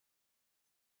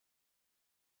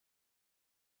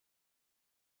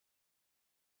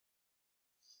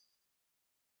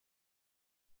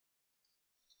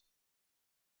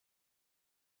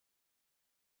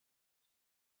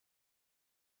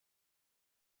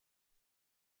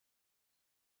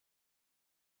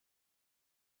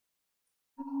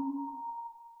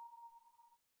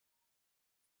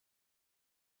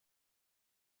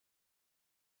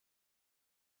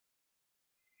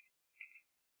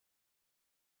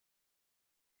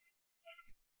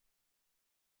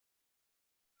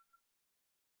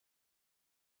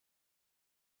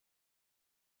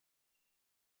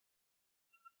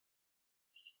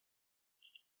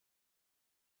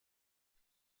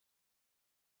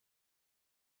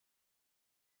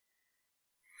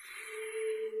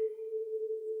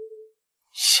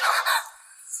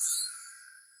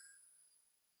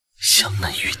香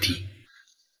嫩欲滴。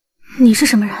你是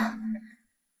什么人？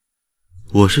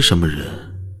我是什么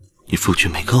人？你夫君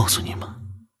没告诉你吗？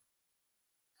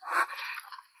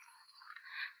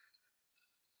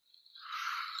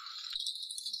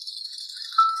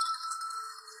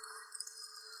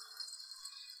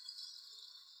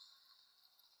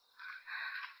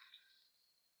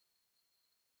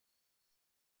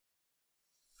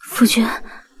夫君，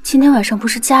今天晚上不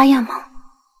是家宴吗？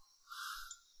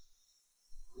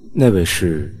那位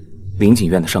是灵景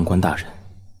院的上官大人，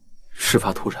事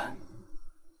发突然，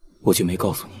我就没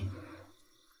告诉你。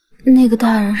那个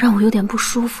大人让我有点不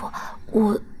舒服，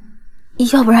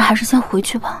要不然还是先回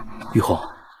去吧。玉红，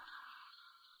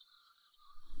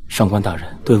上官大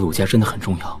人对鲁家真的很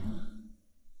重要，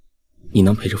你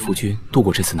能陪着夫君度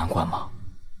过这次难关吗？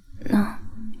那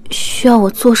需要我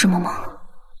做什么吗？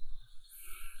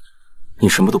你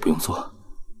什么都不用做，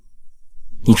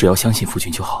你只要相信夫君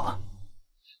就好了。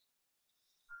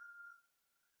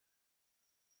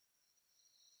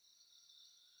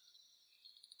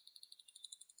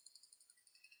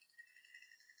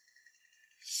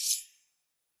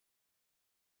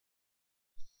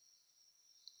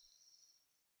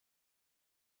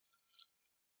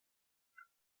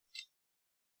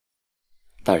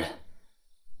大人，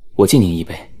我敬您一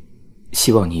杯，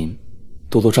希望您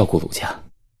多多照顾鲁家。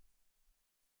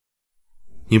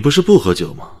你不是不喝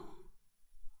酒吗？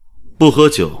不喝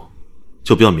酒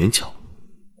就不要勉强。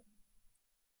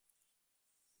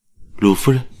鲁夫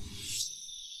人，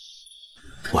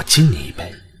我敬你一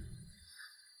杯。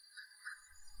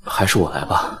还是我来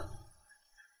吧。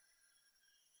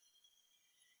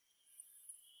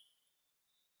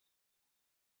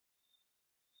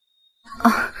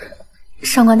啊，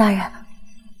上官大人，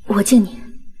我敬你。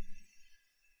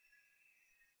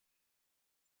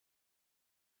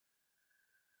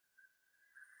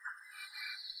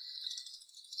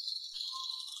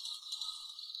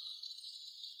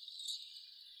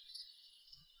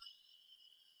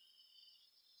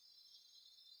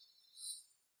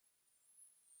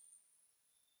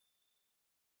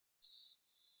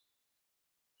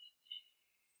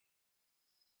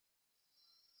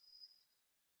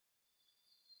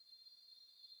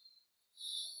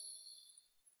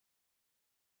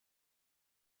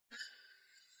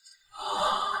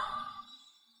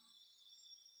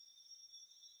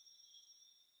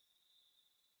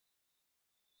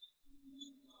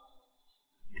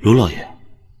卢老爷，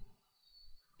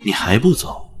还不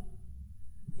走？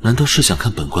难道是想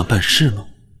看本官办事吗？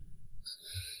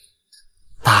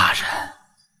大人，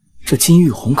这金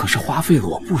玉红可是花费了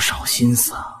我不少心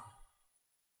思啊。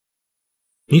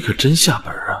你可真下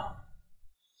本啊！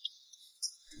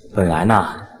本来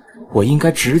呢，我应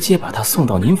该直接把她送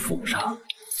到您府上，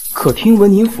可听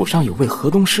闻您府上有位河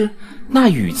东狮，那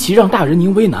与其让大人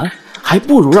您为难，还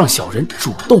不如让小人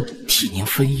主动替您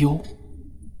分忧。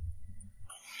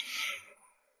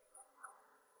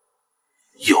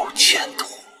有前途。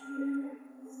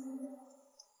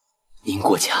您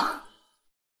过奖。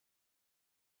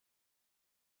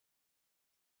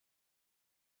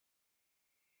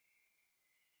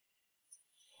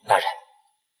大人，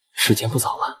时间不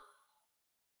早了。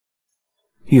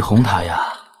玉红她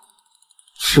呀，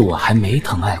是我还没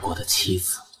疼爱过的妻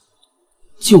子，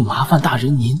就麻烦大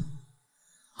人您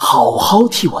好好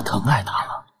替我疼爱她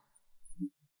了。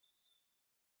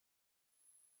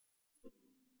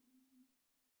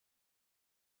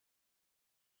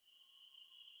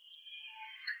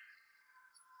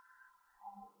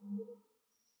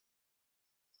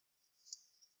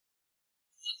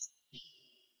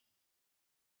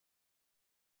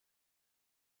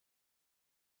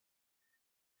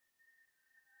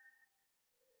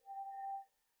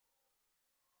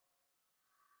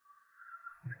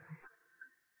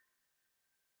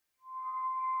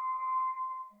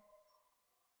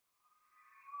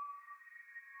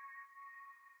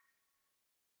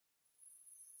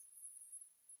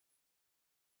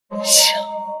想。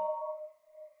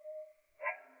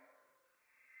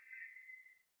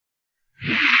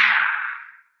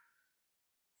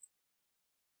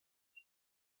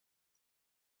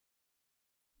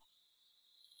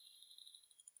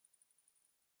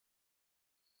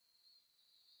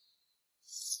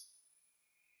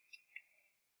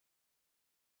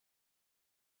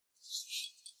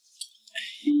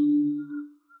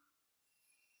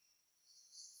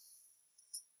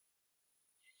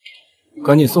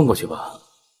赶紧送过去吧。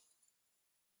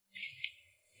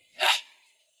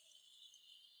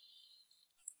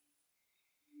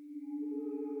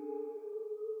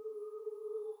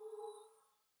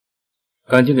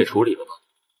赶紧给处理了吧。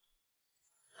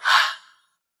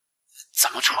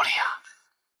怎么处理啊？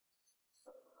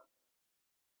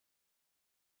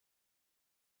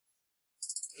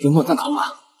经过参考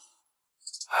吧。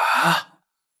啊！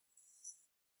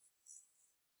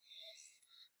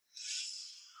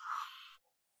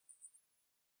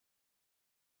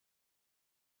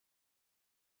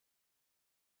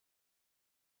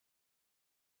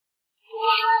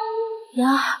妍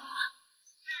儿，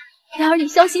妍儿，你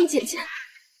相信姐姐，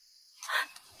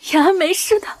妍儿没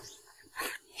事的。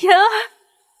妍儿，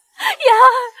妍儿，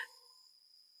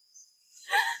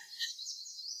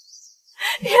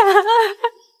妍儿。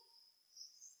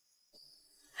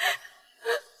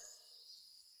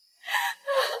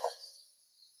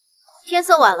天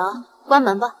色晚了，关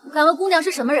门吧。敢问姑娘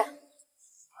是什么人？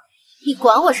你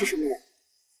管我是什么人？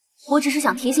我只是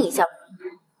想提醒一下，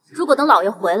如果等老爷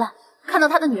回来，看到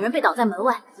他的女人被挡在门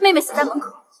外，妹妹死在门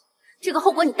口，这个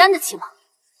后果你担得起吗？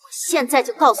我现在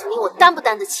就告诉你，我担不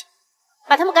担得起。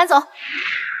把他们赶走。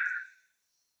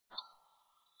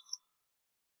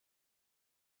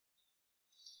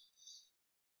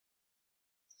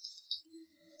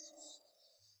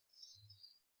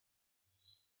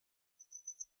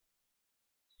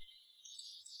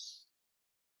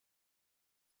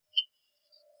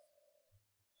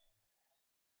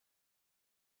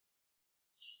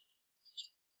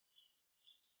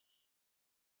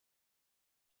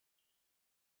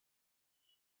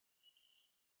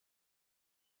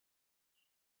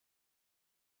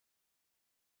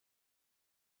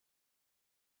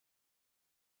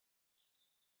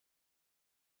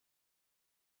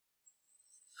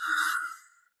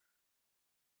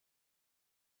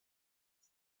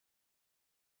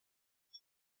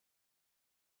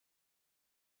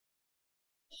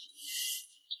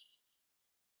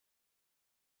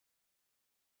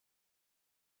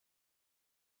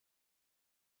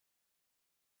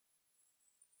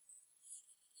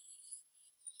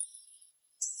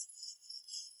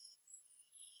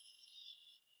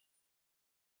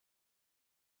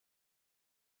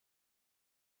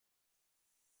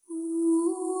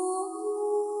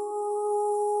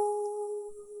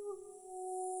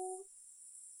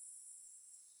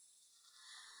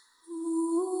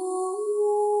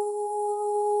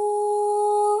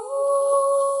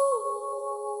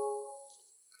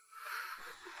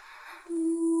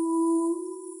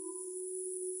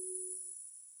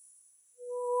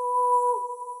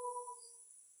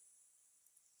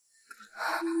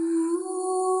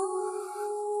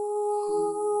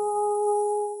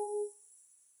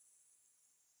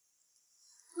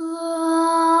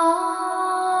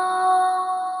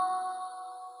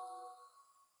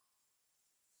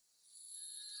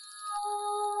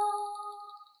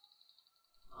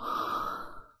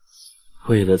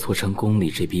为了做成宫里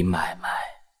这笔买卖，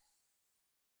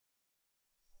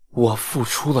我付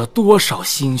出了多少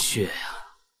心血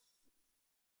呀！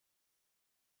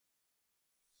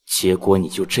结果你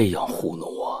就这样糊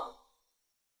弄我？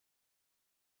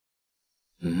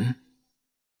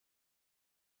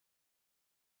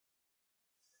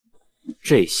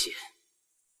这些，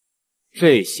还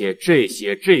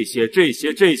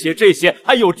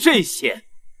有这些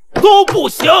都不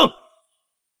行！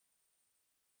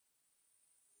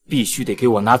必须得给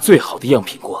我拿最好的样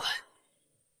品过来。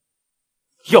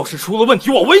要是出了问题，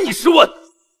我唯你是问。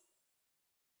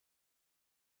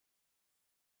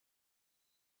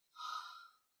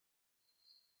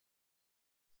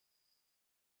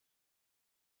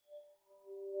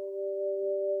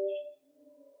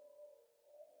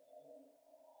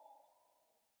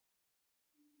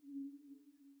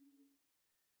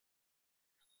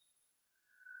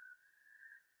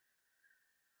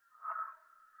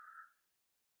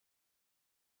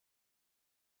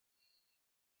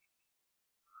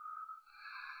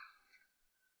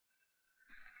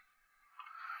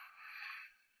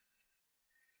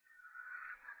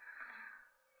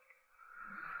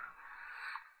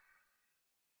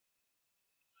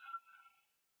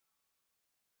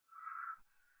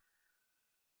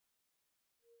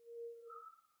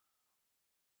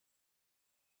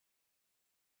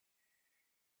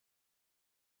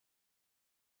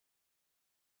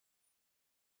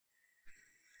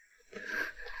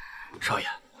少爷，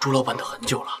朱老板等很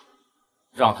久了，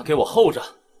让他给我候着。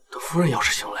等夫人要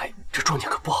是醒来，这庄稼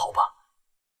可不好吧？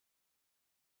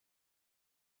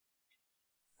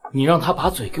你让他把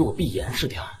嘴给我闭严实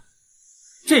点儿，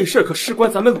这事儿可事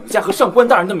关咱们鲁家和上官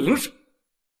大人的名声。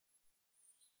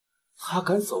他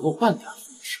敢走漏半点风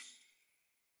声，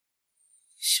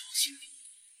小心点。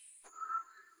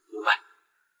明白。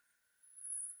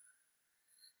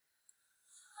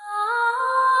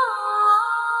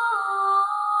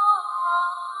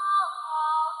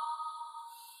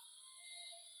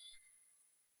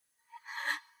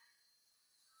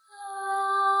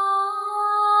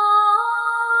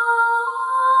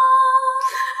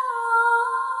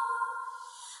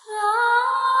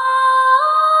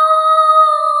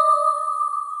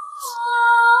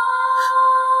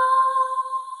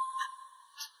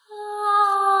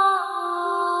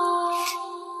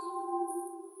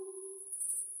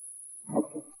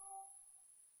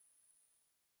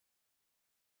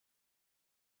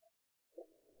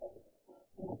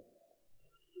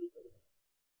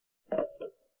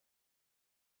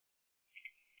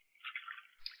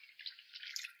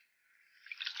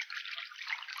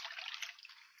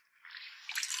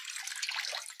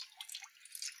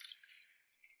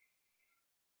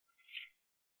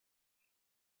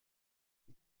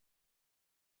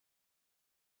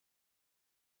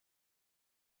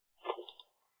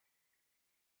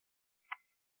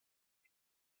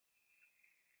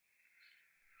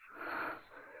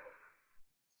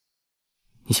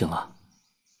你醒了？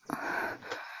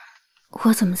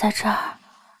我怎么在这儿？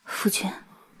夫君，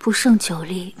不胜酒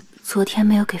力，昨天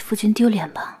没有给夫君丢脸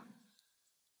吧？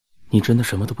你真的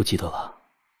什么都不记得了？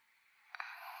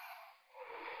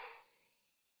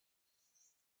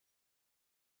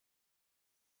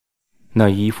那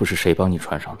衣服是谁帮你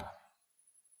穿上的？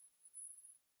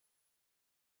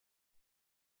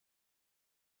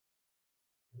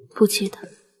不记得。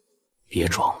别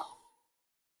装了。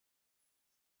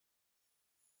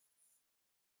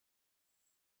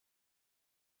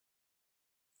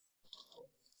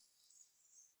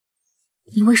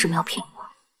你为什么要骗我？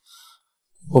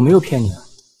我没有骗你啊，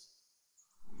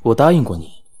我答应过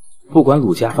你，不管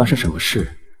鲁家发生什么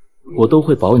事，我都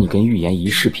会保你跟预言一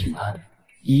世平安，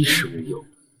衣食无忧。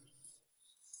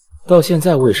到现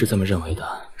在我也是这么认为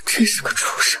的。真是个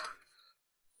畜生！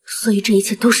所以这一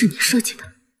切都是你设计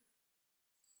的。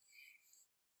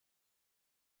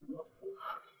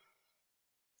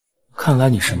看来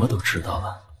你什么都知道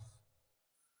了，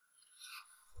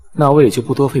那我也就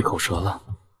不多费口舌了。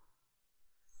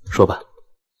说吧，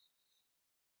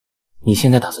你现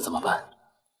在打算怎么办？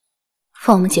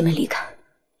放我们姐妹离开。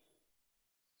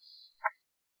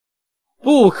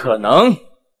不可能！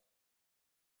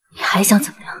你还想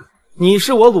怎么样？你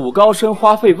是我鲁高深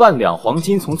花费万两黄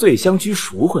金从醉香居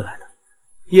赎回来的，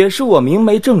也是我明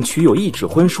媒正娶有一纸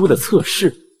婚书的侧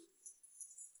室。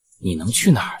你能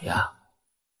去哪儿呀？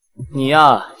你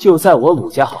呀，就在我鲁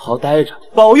家好好待着，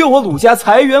保佑我鲁家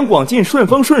财源广进，顺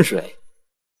风顺水，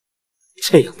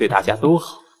这样对大家都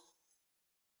好。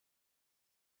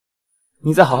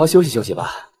你再好好休息休息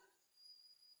吧。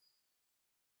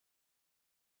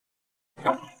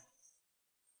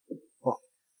哦，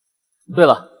对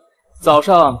了，早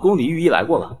上宫里御医来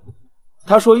过了，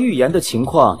他说预言的情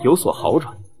况有所好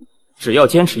转，只要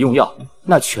坚持用药，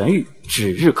那痊愈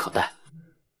指日可待。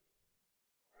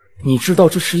你知道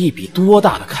这是一笔多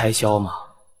大的开销吗？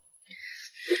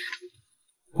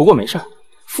不过没事儿，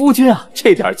夫君啊，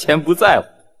这点钱不在乎。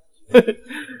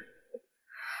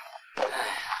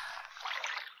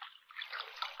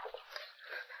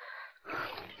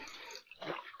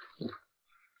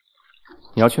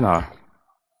你要去哪儿？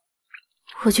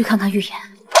我去看看预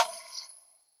言。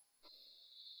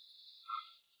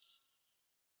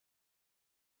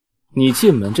你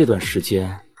进门这段时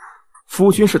间，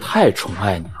夫君是太宠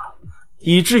爱你了，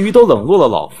以至于都冷落了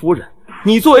老夫人。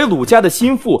你作为鲁家的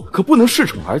心腹，可不能恃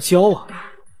宠而骄啊！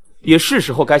也是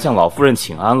时候该向老夫人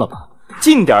请安了吧，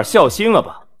尽点孝心了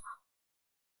吧。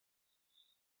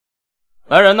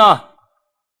来人呐！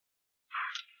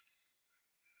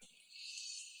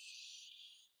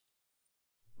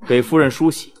给夫人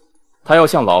梳洗，她要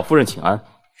向老夫人请安。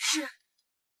是。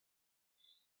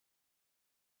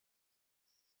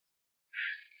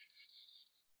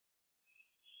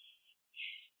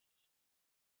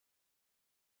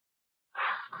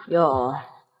哟，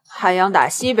太阳打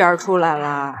西边出来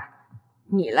了，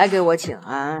你来给我请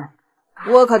安，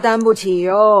我可担不起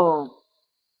哟。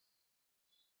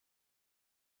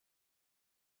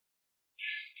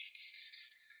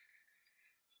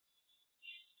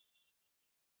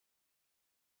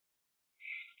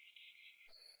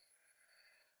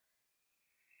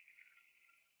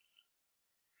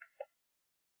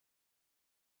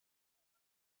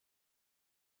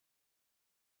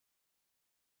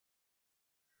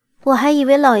我还以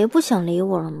为老爷不想理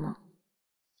我了呢。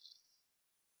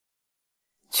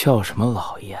叫什么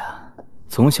老爷啊？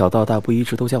从小到大不一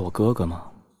直都叫我哥哥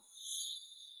吗？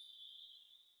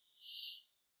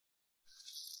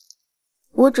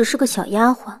我只是个小丫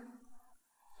鬟，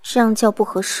这样叫不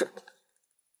合适。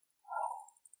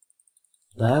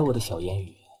来，我的小烟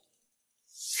雨，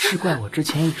是怪我之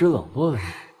前一直冷落了你。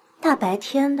大白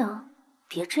天的，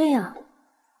别这样，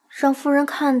让夫人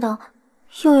看到，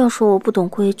又要说我不懂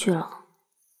规矩了。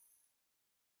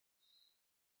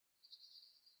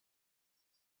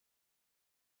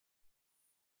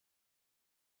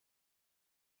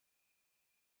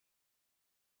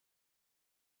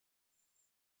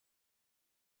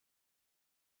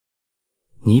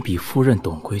你比夫人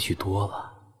懂规矩多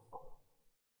了。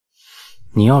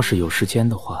你要是有时间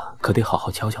的话，可得好好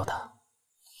教教她。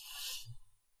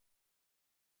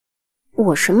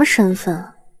我什么身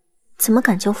份？怎么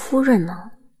敢叫夫人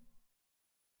呢？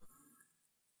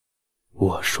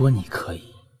我说你可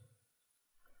以，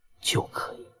就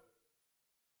可以。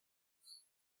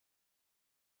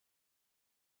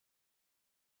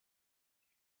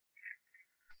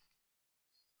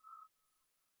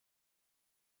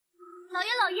老爷，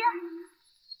老爷，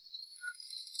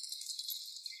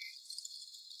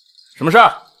什么事儿？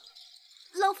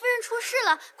老夫人出事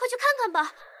了，快去看看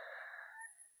吧。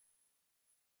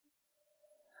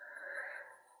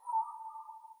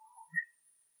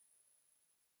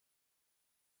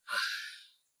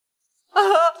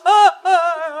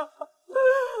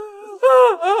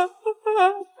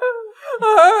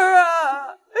儿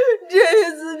啊，这一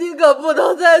次你可不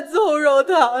能再纵容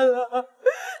他了。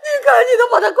你看你都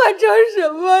把他惯成什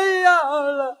么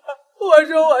样了？我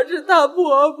说我是她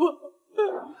婆婆，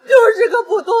就是个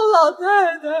普通老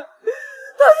太太，她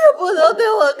也不能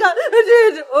对我干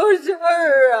这种事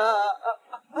儿啊！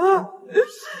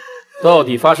到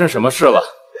底发生什么事了？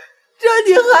这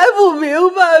你还不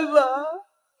明白吗？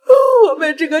我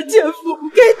被这个奸夫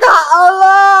给打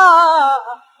了。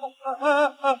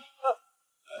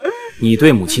你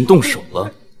对母亲动手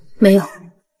了？没有，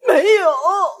没有。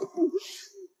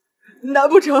难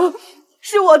不成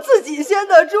是我自己掀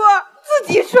的桌，自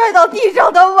己摔到地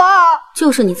上的吗？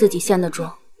就是你自己掀的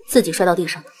桌，自己摔到地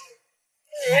上的。你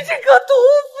这个毒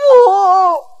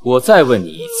妇！我再问你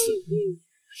一次，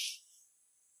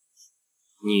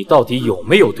你到底有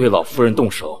没有对老夫人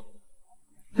动手？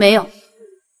没有。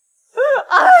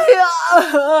哎呀，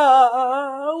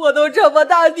我都这么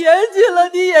大年纪了，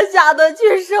你也下得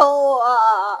去手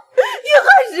啊？你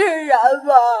还是人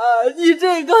吗？你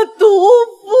这个毒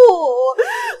妇，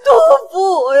毒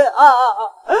妇呀！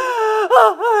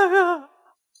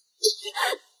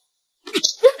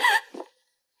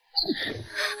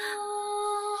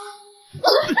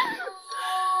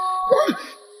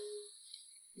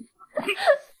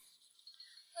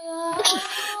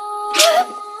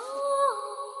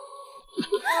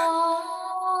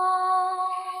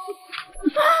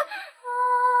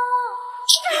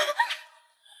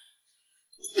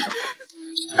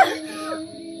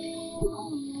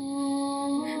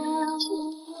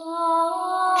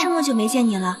这么久没见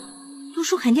你了，读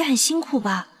书肯定很辛苦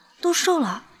吧？都瘦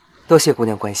了。多谢姑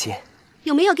娘关心。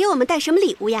有没有给我们带什么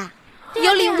礼物呀？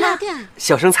有礼物了。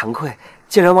小生惭愧，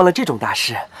竟然忘了这种大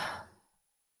事。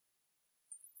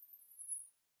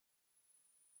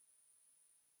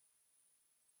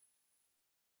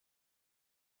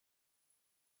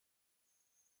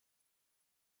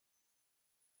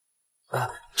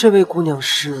这位姑娘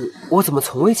我怎么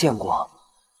从未见过？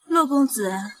洛公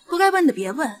子，不该问的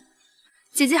别问。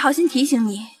姐姐好心提醒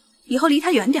你，以后离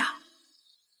她远点儿。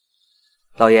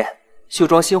老爷，绣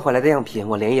庄新回来的样品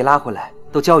我连夜拉回来，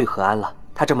都交与何安了，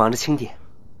他正忙着清点。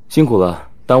辛苦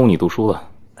了，耽误你读书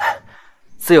了。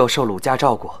自有受鲁家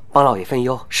照顾，帮老爷分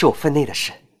忧是我分内的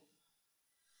事。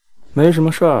没什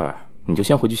么事儿，你就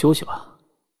先回去休息吧。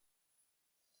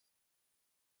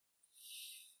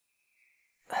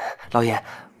老爷，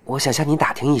我想向您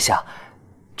打听一下，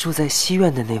住在西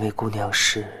院的那位姑娘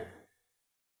是？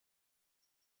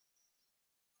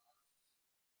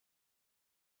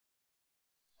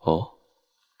哦，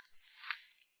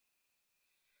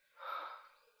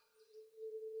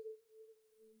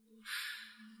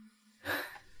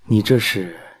你这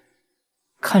是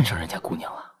看上人家姑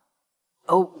娘了？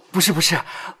哦，不是，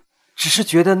只是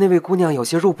觉得那位姑娘有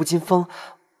些弱不禁风，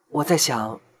我在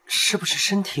想，是不是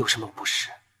身体有什么不适？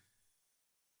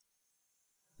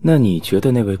那你觉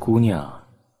得那位姑娘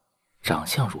长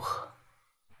相如何？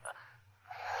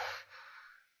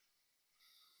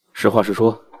实话实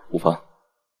说，无妨。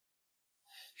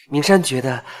明山觉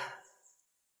得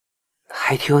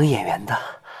还挺有眼缘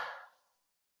的。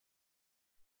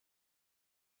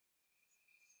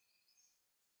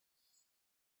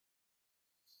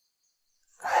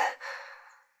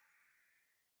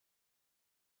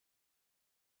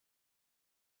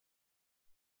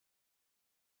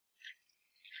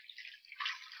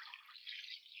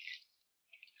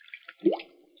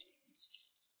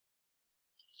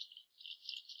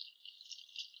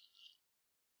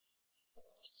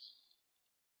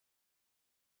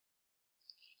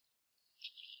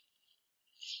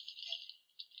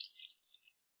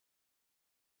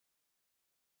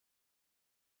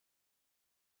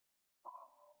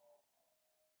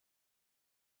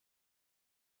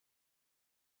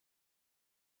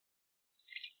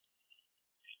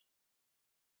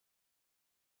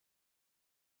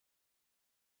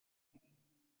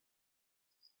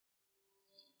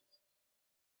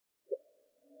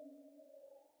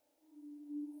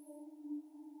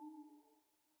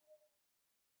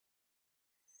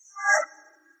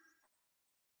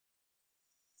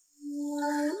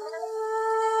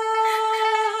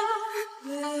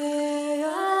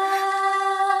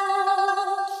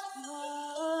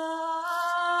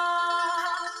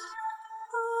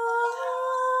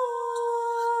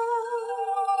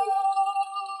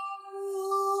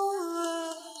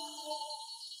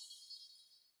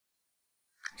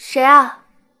谁啊？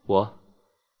我。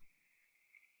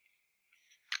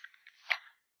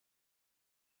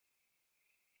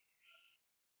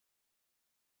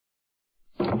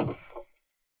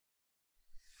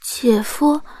姐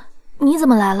夫，你怎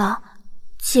么来了？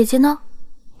姐姐呢？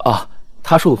啊，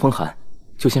她受了风寒，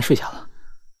就先睡下了。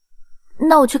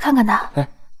那我去看看她。哎，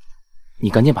你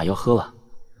赶紧把药喝了，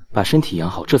把身体养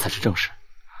好，这才是正事。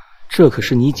这可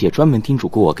是你姐专门叮嘱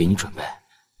过我给你准备，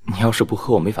你要是不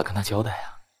喝，我没法跟她交代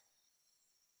啊。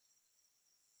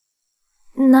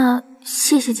那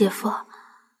谢谢姐夫。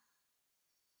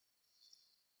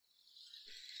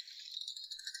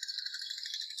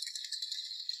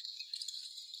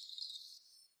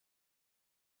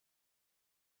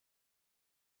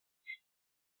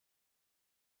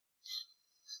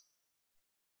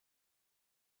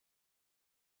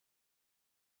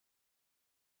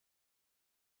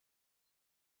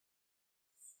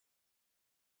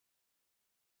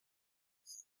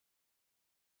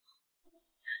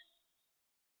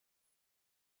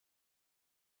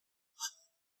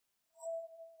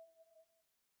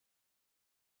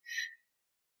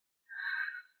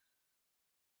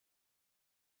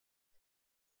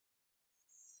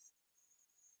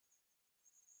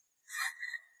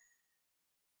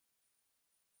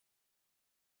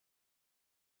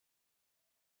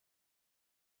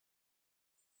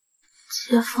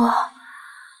姐夫，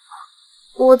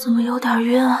我怎么有点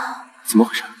晕啊？怎么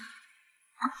回事？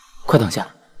快躺下，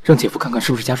让姐夫看看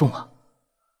是不是加重了。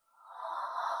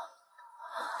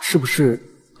是不是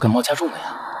感冒加重了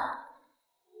呀？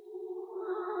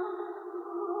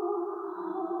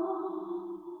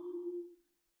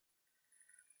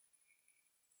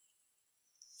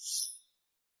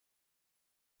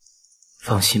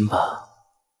放心吧，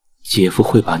姐夫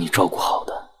会把你照顾好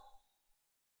的。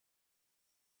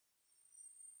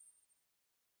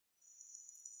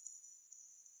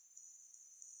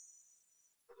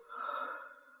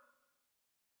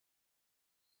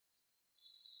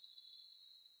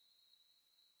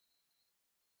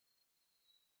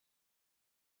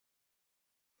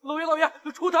老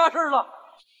爷，出大事了！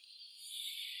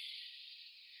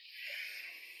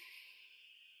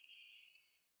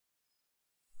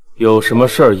有什么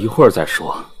事儿一会儿再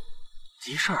说。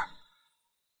急事儿？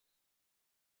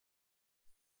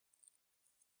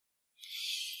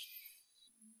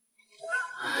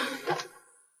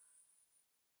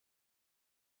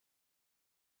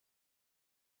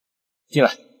进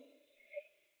来。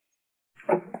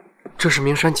这是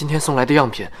明山今天送来的样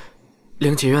品，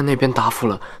灵锦院那边答复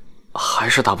了，还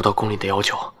是达不到宫里的要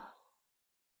求。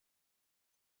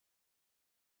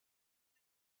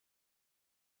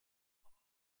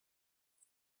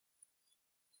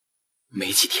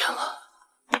没几天了，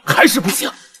还是不行，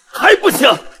还不行，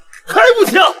还不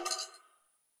行！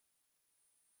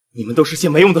你们都是些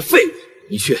没用的废物！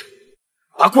你去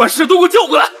把管事都给我叫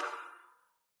过来！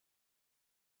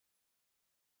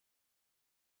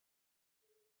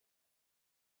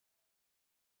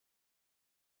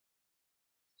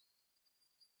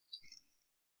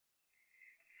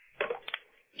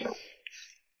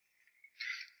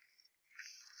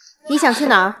你想去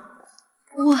哪儿？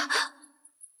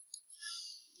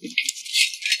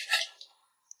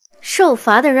受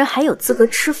罚的人还有资格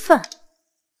吃饭？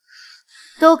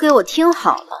都给我听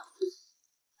好了，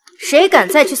谁敢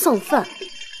再去送饭，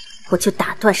我就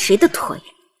打断谁的腿。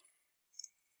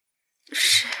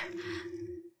是。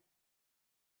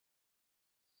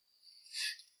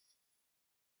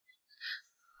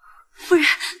夫人，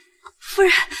夫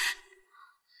人。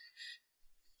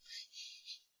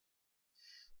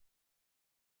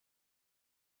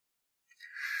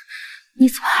你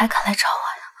怎么还敢来找我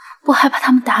呀？不害怕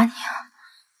他们打你啊？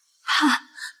怕，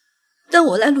但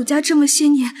我来鲁家这么些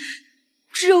年，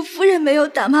只有夫人没有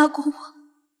打骂过我。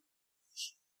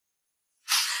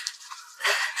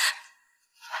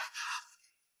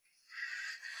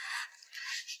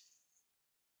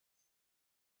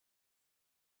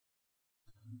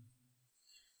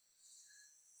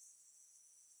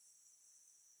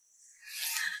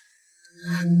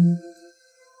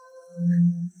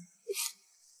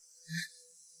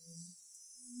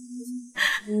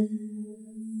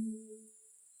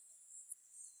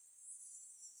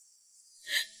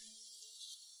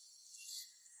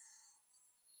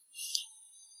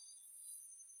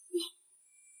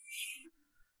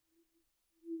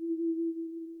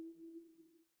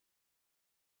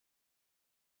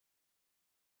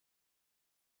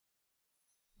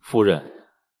夫人，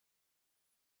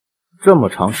这么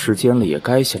长时间了，也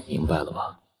该想明白了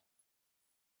吧？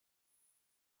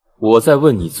我再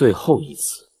问你最后一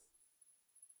次，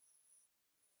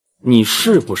你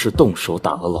是不是动手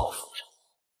打了老夫人？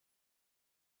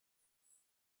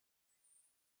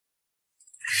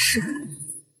是。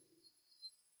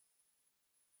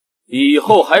以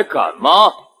后还敢吗？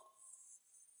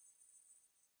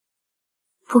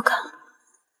不敢。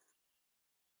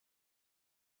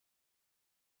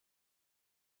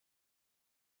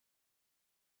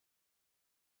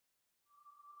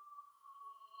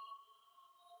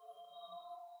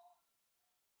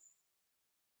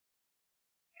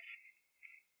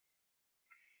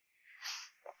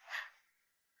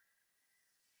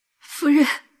夫人，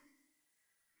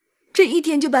这一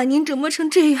天就把您折磨成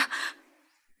这样，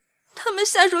他们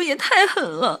下手也太狠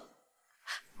了。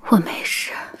我没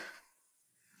事。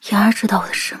妍儿知道我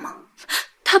的事吗？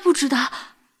她不知道。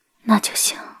那就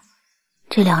行。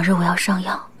这2日我要上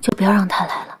药，就不要让她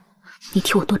来了。你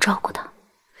替我多照顾她。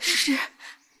是。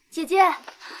姐姐，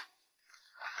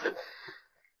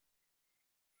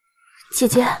姐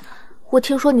姐，我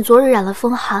听说你昨日染了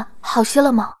风寒，好些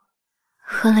了吗？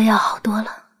喝了药好多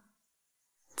了。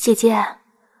姐姐，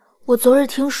我昨日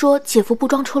听说姐夫布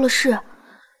庄出了事，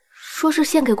说是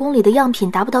献给宫里的样品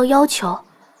达不到要求，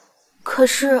可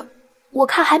是我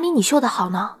看还没你绣的好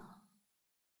呢。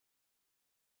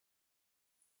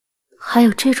还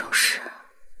有这种事？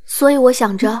所以我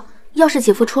想着，要是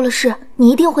姐夫出了事，你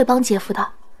一定会帮姐夫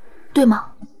的，对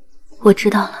吗？我知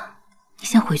道了，你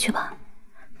先回去吧。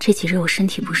这几日我身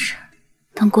体不适，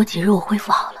等过几日我恢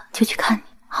复好了就去看你，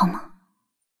好吗？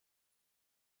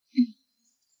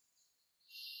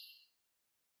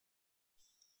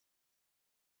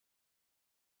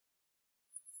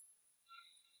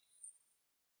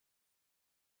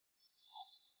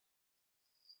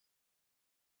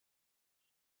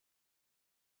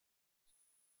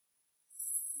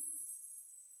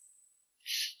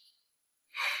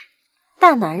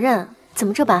大男人怎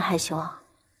么这般害羞啊？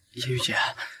叶玉姐，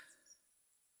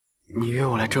你约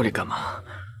我来这里干嘛？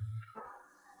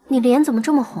你脸怎么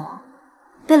这么红？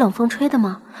被冷风吹的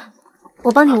吗？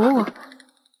我帮你捂捂。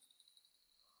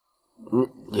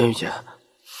叶玉姐，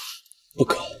不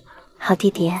可。好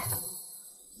弟弟，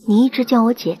你一直叫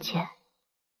我姐姐，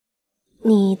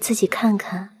你自己看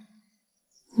看，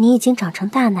你已经长成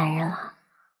大男人了。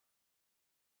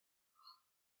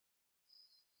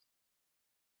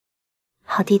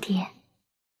好弟弟，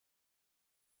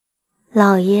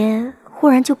老爷忽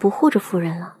然就不护着夫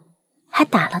人了，还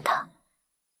打了她，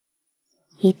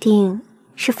一定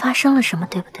是发生了什么，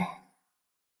对不对？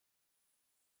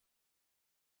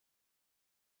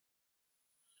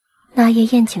那夜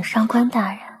宴请上官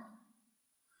大人，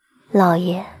老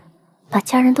爷把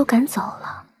家人都赶走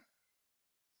了，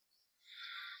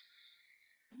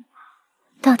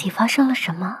到底发生了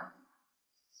什么？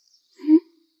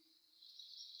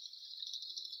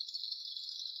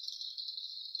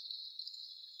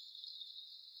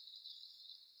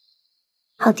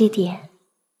好弟弟，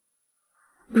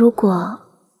如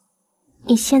果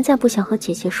你现在不想和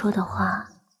姐姐说的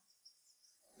话，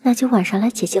那就晚上来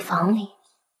姐姐房里，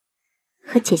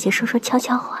和姐姐说说悄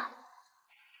悄话。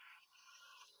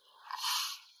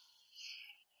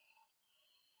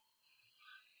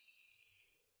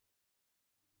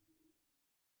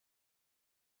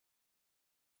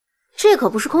这可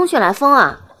不是空穴来风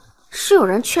啊，是有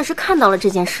人确实看到了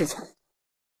这件事情。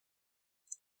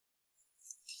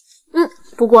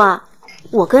不过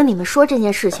我跟你们说这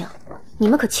件事情，你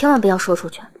们可千万不要说出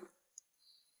去。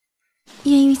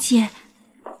烟雨姐，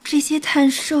这些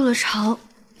炭受了潮，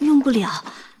用不了，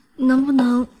能不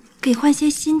能给换些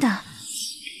新的？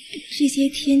这些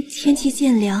天气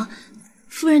渐凉，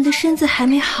夫人的身子还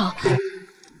没好，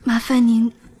麻烦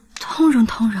您通融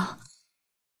通融。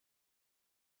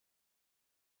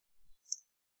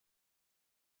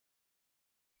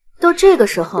都这个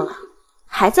时候了，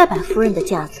还在摆夫人的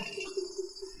架子，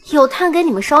有炭给你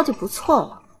们烧就不错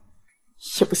了，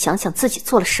也不想想自己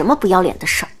做了什么不要脸的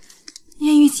事儿。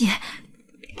烟雨姐，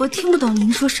我听不懂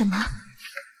您说什么。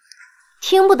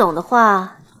听不懂的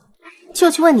话，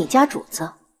就去问你家主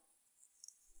子。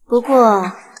不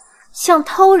过，像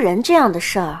偷人这样的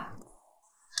事儿，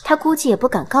他估计也不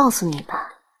敢告诉你吧。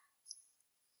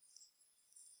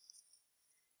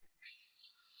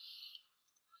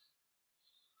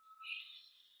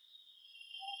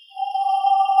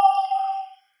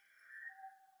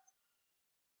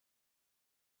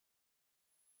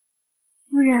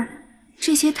夫人，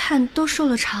这些炭都受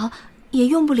了潮，也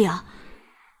用不了，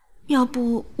要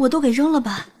不我都给扔了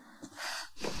吧？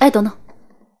哎，等等，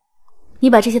你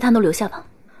把这些炭都留下吧。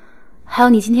还有，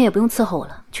你今天也不用伺候我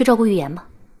了，去照顾玉妍吧。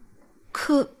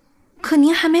可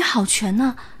您还没好全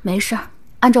呢。没事儿，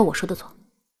按照我说的做。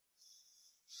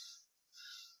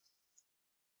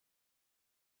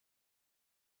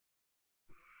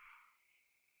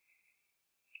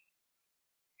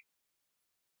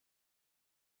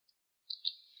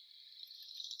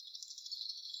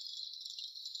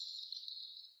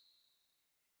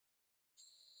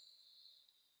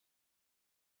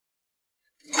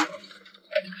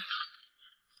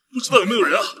不知道有没有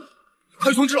人啊？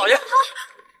快通知老爷！救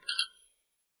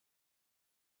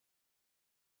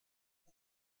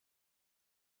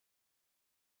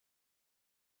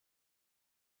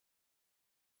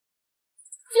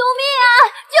命啊！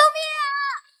救命啊！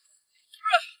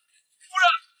夫人！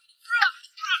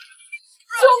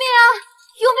救命啊！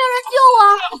有没有人救我？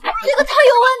这个炭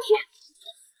有问题，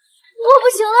我不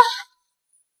行了！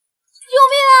救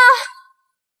命啊！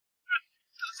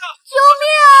救命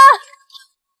啊！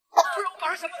不然我马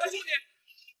上想办法救你。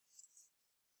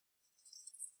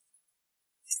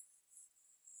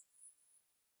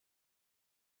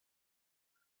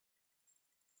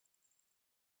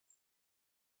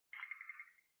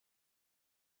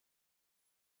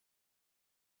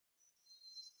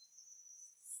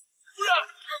夫人，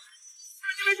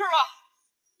你没事吧？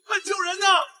快救人呐！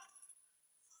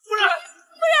夫人，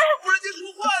夫人，您出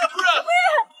坏了！夫人，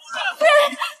夫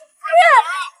人。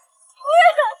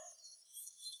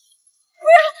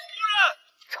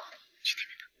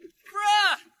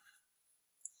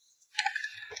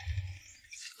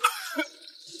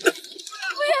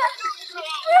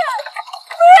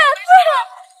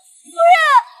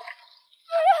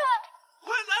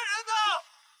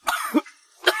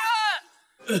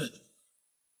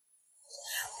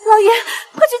老爷，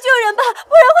快去救人吧，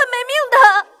不然会没命的！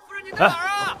夫人，你在哪儿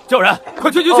啊？救人，快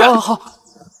去！好。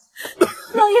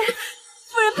老爷，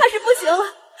夫人怕是不行了，都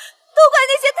怪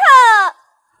那些炭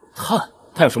啊！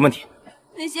炭有什么问题？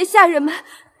那些下人们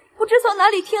不知从哪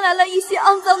里听来了一些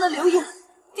肮脏的流言，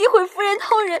诋毁夫人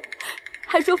偷人，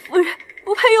还说夫人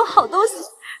不配用好东西，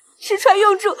吃穿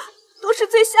用住都是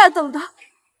最下等的。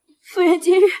夫人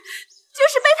今日就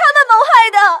是被他们谋害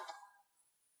的。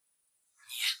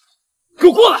给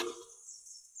我过来！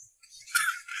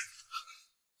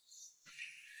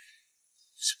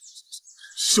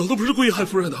小的不是故意害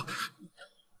夫人的，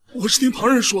我是听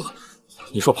旁人说的。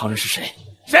你说旁人是谁？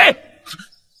谁？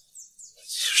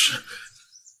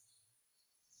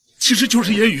其实就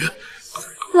是言语。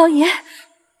老爷，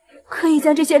可以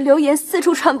将这些流言四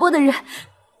处传播的人，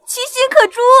其心可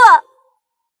诛啊！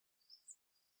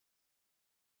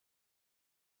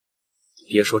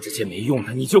别说这些没用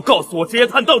的，你就告诉我这些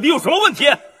炭到底有什么问题？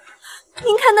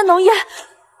您看那浓烟，都是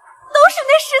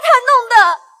那石炭弄的。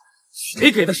谁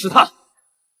给的石炭？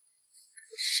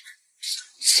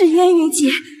是烟云姐。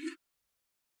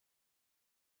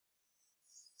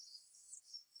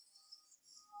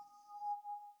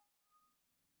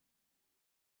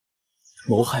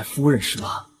谋害夫人是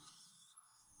吧？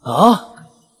啊！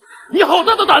你好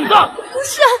大的胆子！不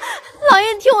是，老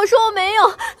爷，你听我说，我没有，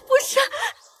不是，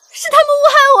是他们诬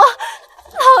害我，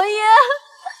老爷。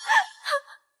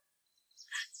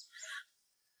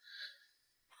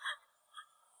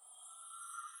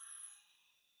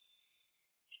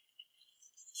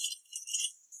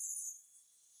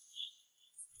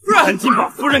赶紧把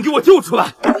夫人给我救出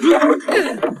来！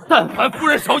但凡夫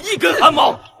人少一根汗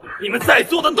毛，你们在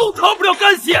座的都逃不了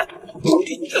干系！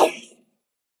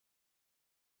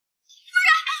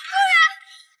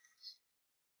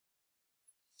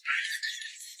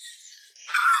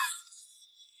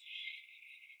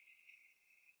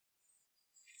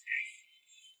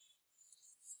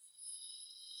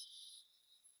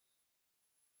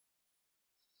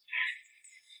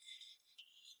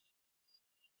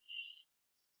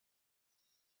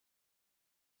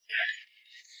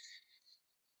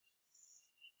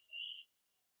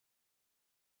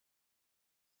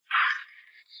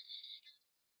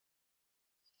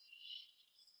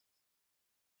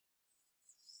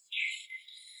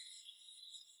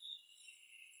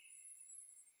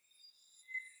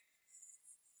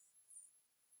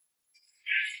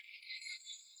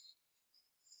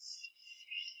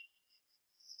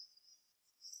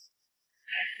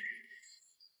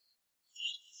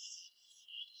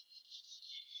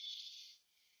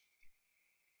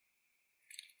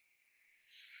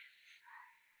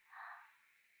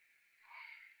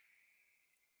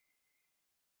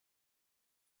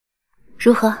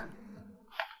如何？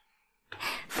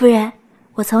夫人，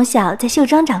我从小在绣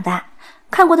庄长大，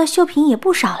看过的绣品也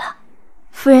不少了。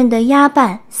夫人的压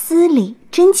瓣、丝理、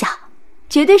针脚，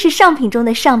绝对是上品中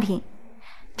的上品。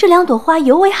这两朵花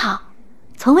尤为好，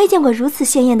从未见过如此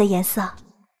鲜艳的颜色。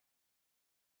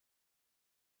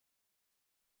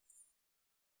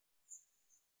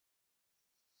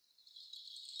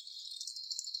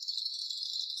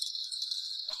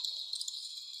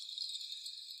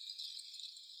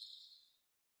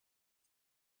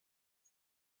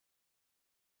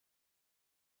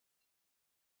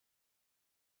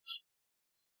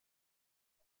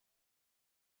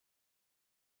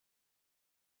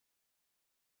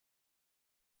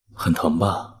很疼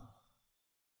吧？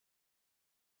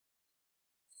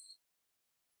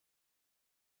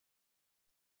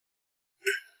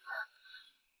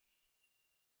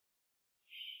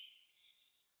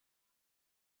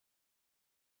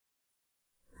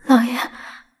老爷，你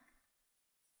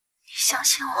相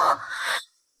信我，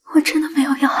我真的没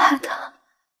有要害他。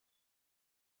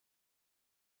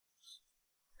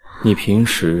你平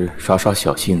时耍耍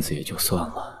小性子也就算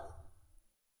了，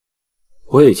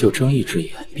我也就睁一只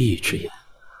眼闭一只眼。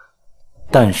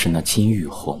但是那金玉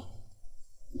红，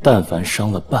但凡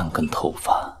伤了半根头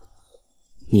发，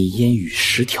你烟雨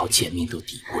10条贱命都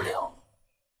抵不了。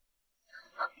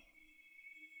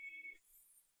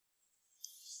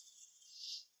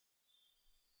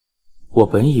我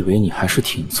本以为你还是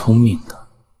挺聪明的，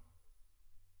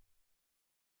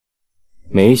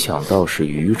没想到是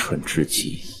愚蠢至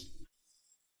极。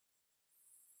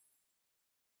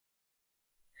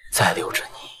再留着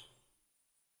你，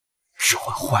只会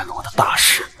坏了我的大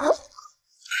事。老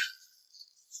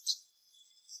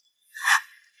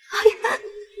爷，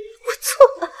我错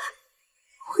了，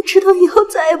我知道以后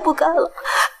再也不敢了。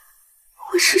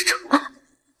我是蠢，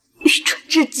愚蠢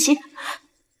至极。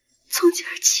从今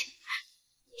儿起，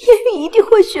烟雨一定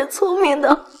会学聪明的。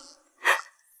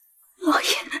老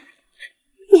爷，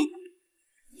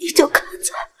你就看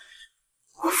在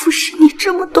我服侍你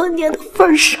这么多年的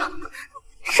份上，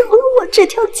饶了我这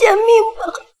条贱命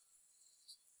吧。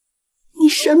你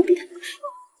身边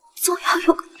总要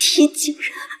有个提及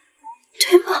人，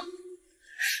对吗？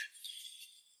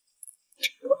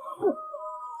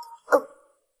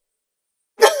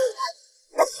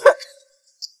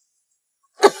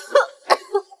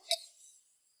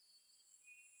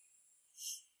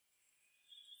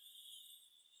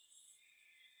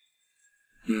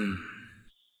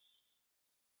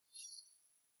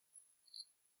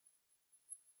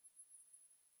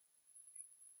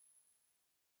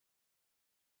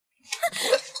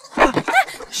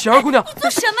雪儿姑娘，你做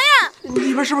什么呀？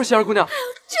里边是不是雪儿姑娘？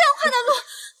这样宽的路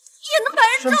也能把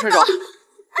人撞到。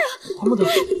哎呀，黄木头，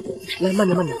来慢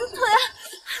点慢点。我的腿啊！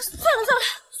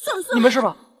算了，你没事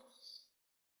吧？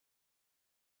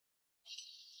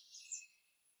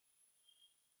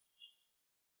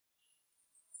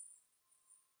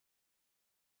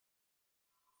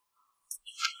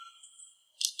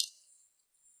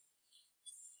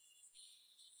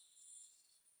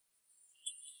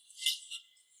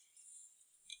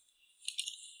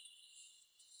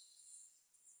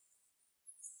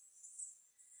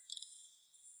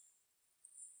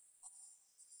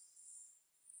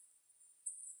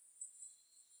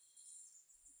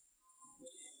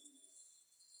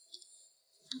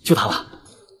就他了。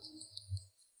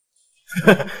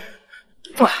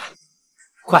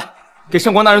快，给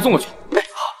上官大人送过去。哎，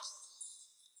好。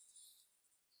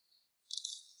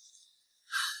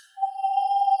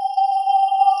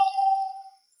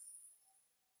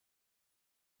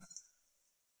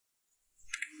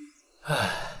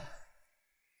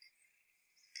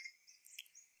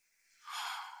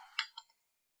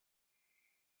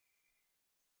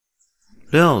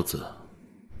料子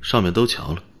上面都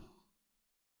瞧了。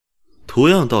图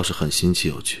样倒是很新奇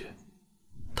有趣，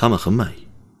他们很满意，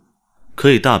可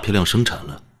以大批量生产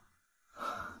了。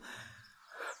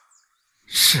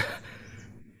是。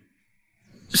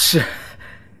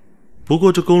不过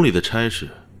这宫里的差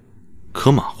事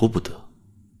可马虎不得。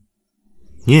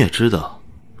你也知道，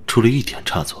出了一点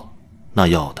差错，那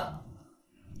要的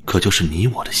可就是你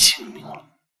我的性命了。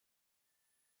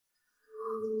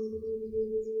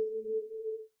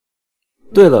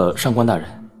对了，上官大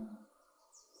人。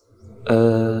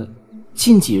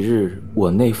近几日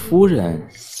我内夫人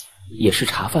也是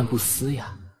茶饭不思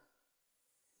呀，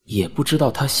也不知道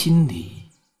她心里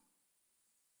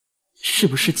是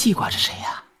不是记挂着谁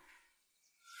呀？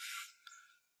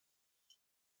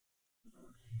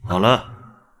好了，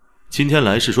今天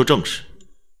来是说正事。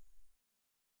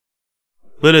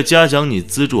为了嘉奖你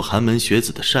资助寒门学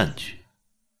子的善举，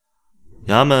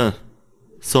衙门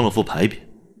送了副牌匾。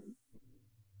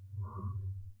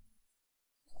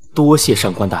多谢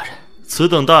上官大人。此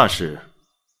等大事，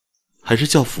还是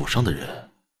叫府上的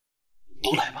人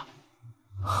都来吧。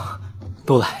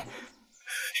都来，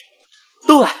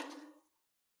都来。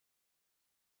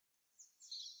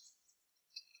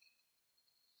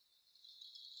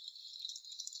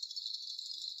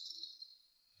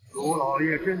卢老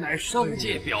爷真乃商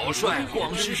界表率，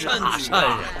广施大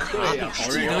善人，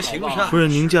积德行善。夫人，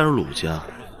您嫁入鲁家，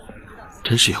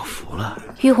真是有福了。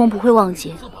玉红不会忘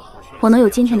记，我能有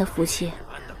今天的福气，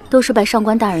都是拜上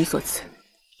官大人所赐。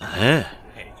哎，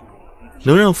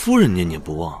能让夫人念念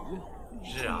不忘，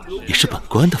也是本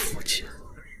官的福气。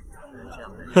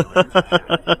哈哈哈哈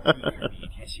哈哈！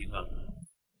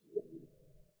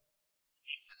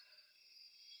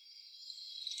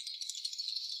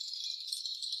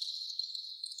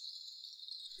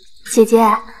姐姐，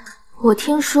我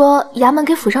听说衙门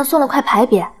给府上送了块牌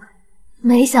匾，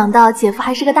没想到姐夫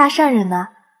还是个大善人呢。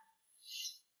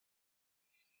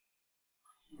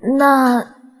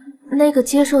那个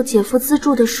接受姐夫资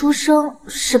助的书生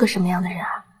是个什么样的人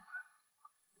啊？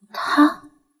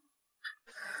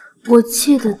我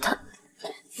记得他……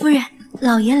夫人，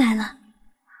老爷来了。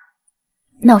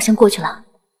那我先过去了，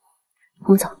我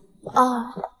们走。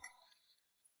哦。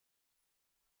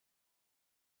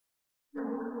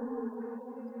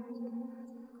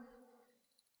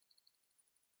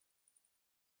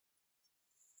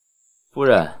夫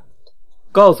人，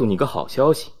告诉你个好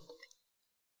消息，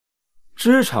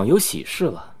织厂有喜事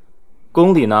了，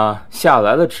宫里呢下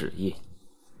来了旨意，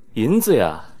银子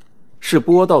呀是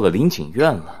拨到了林景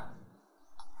院了。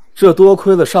这多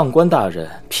亏了上官大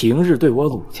人平日对我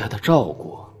鲁家的照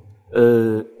顾。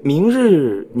明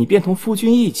日你便同夫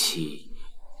君一起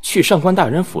去上官大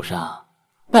人府上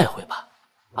拜会吧。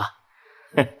啊，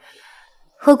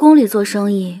和宫里做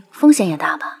生意风险也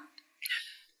大吧？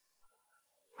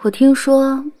我听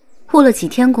说误了几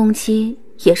天工期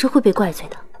也是会被怪罪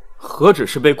的。何止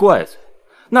是被怪罪，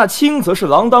那轻则是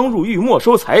锒铛入狱没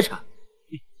收财产，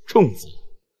重则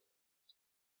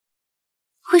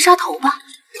会杀头吧？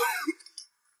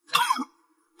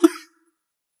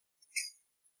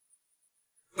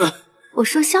我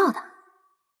说笑的。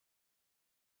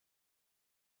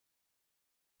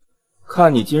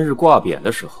看你今日挂匾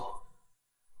的时候，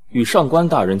与上官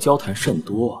大人交谈甚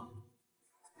多。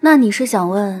那你是想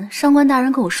问上官大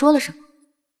人跟我说了什么？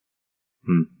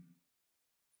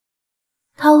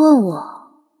他问我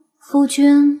夫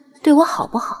君对我好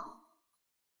不好。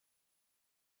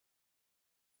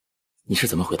你是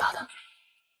怎么回答的？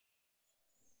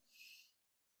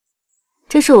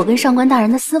这是我跟上官大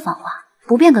人的私房话，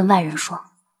不便跟外人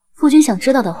说。夫君想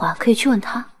知道的话，可以去问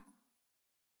他。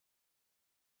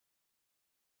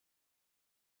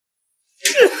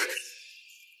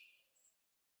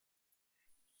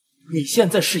你现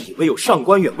在是以为有上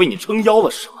官远为你撑腰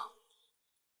了是吗？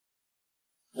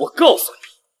我告诉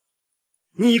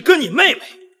你，你跟你妹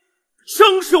妹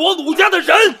生是我鲁家的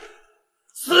人，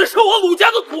死是我鲁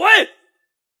家的鬼。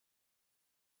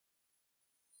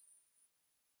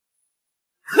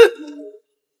哼！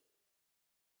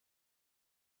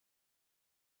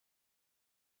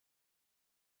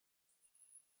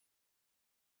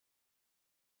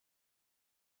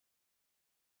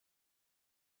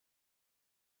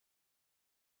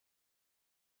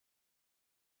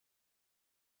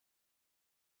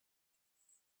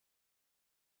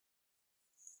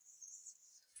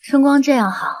春光这样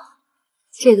好，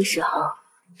这个时候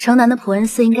城南的普恩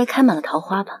寺应该开满了桃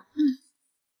花吧？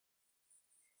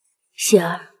喜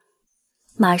儿，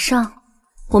马上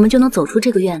我们就能走出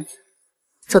这个院子，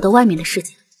走到外面的世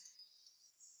界。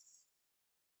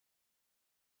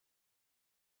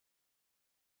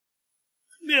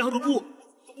那样的布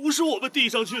不是我们递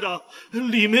上去的，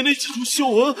里面那几处绣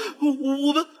纹，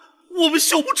我们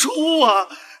绣不出啊！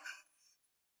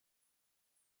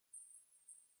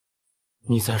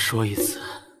你再说一次，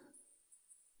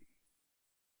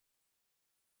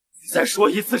再说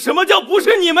一次，什么叫不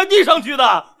是你们递上去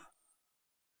的？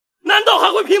难道还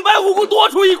会平白无故多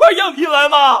出一块样品来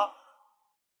吗？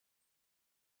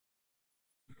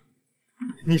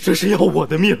你这是要我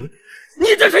的命，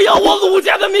你这是要我鲁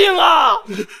家的命啊！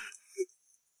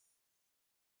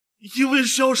因为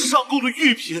是要上供的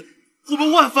御品，我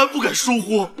们万万不敢疏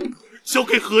忽。交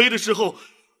给荷叶的时候，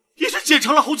也是检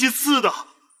查了好几次的。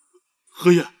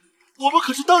荷叶，我们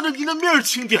可是当着您的面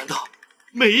清点的，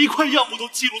每一块样物都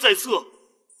记录在册。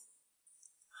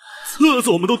册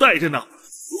子我们都带着呢，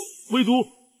唯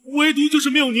独就是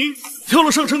没有您挑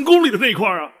了上成宫里的那块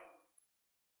啊。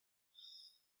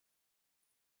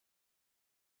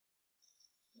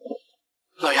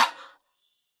老爷，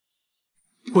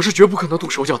我是绝不可能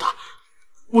动手脚的。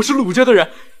我是鲁家的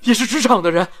人，也是职场的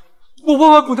人，我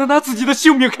万万不能拿自己的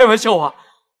性命开玩笑啊！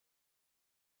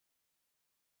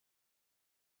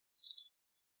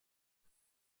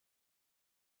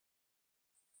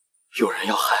有人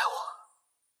要害我，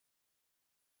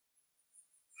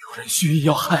有人蓄意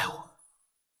要害我，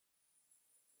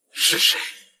是谁？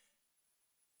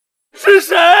是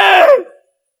谁？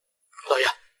老爷，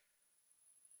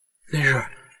那日我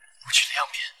取了样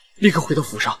品，立刻回到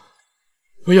府上。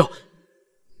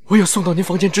我要送到您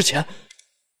房间之前，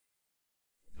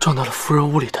撞到了夫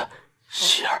人屋里的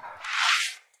喜儿。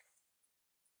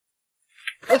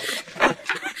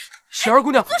喜儿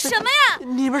姑娘，做什么呀？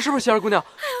你们是不是喜儿姑娘？哎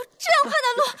呦，这样快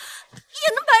的路也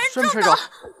能把人撞睡着？到，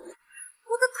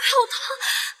我的腿好疼。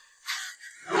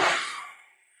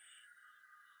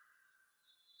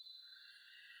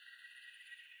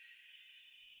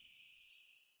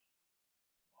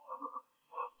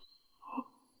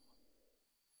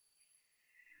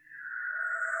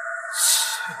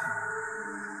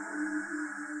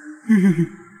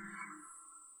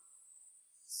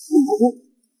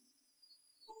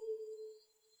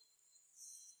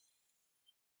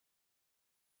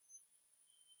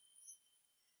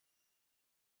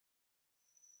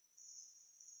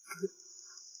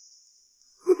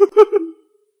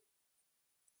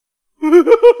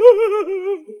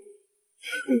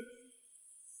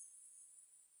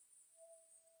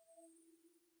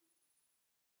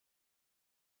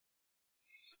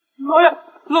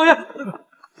老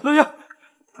爷，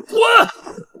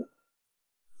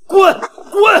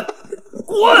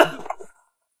滚！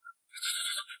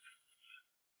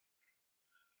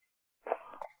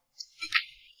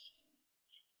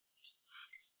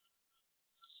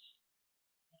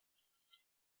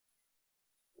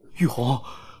玉红，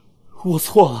我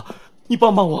错了，你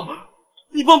帮帮我，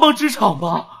你帮帮职场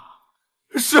吧。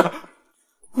是，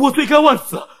我罪该万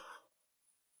死。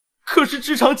可是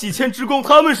职场几千职工，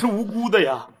他们是无辜的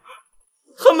呀，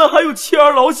他们还有妻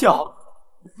儿老小。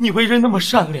你为人那么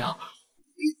善良，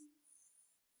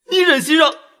你忍心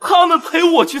让他们陪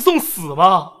我去送死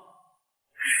吗？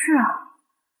是啊，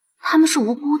他们是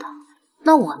无辜的，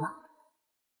那我呢？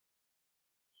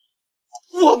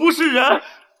我不是人，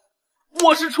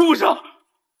我是畜生，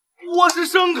我是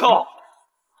牲口，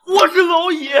我是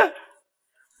蝼蚁。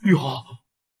玉红，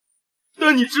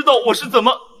但你知道我是怎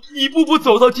么一步步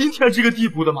走到今天这个地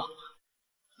步的吗？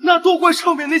那都怪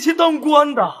上面那些当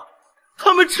官的，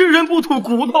他们吃人不吐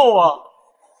骨头啊！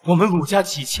我们鲁家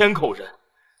几千口人，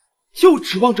就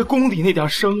指望着宫里那点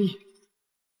生意。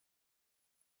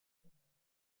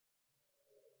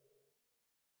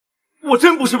我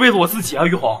真不是为了我自己啊，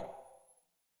玉红，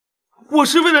我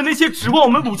是为了那些指望我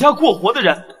们鲁家过活的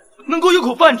人能够有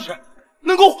口饭吃，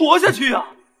能够活下去啊！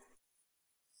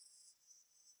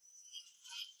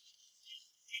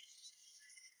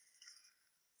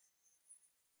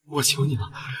我求你了，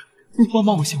你帮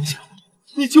帮我行不行？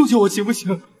你救救我行不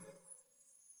行？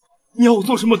你要我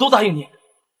做什么都答应你。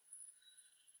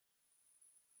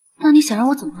那你想让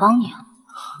我怎么帮你啊？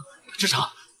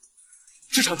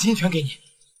职场经营权给你，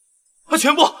啊，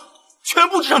全部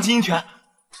职场经营权。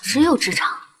只有职场？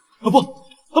啊不，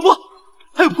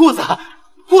还有铺子，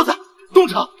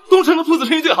东城的铺子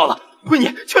生意最好了，归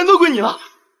你，全都归你了。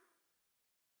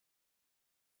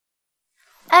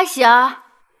哎，喜儿，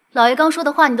老爷刚说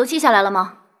的话你都记下来了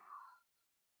吗？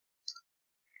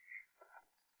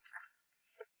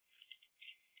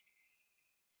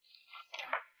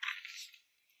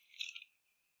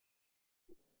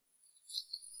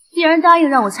既然答应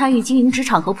让我参与经营职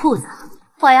场和铺子，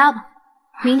画押吧。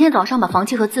明天早上把房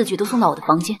契和字据都送到我的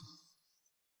房间。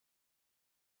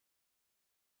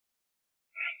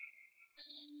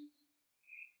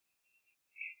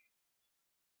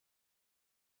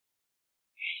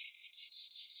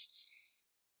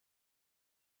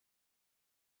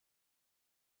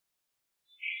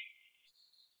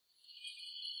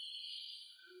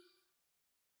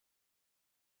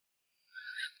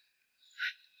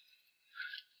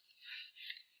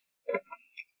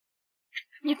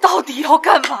你到底要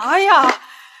干嘛呀？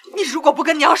你如果不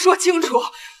跟娘说清楚，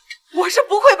我是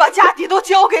不会把家底都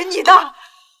交给你的。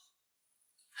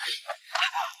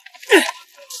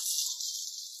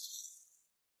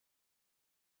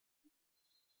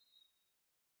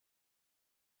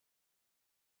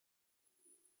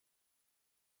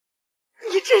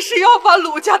你这是要把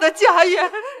鲁家的家业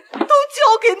都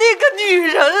交给那个女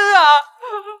人啊！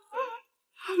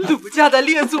鲁家的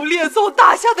列祖列宗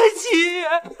打下的基业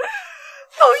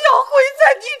都要毁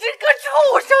在你这个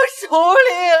畜生手里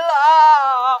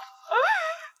了！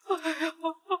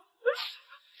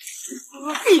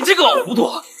你这个老糊涂！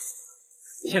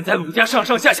现在鲁家上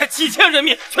上下下几千人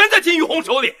命全在金玉红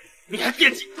手里，你还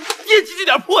惦记这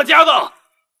点破家当？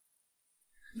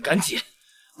赶紧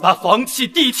把房契、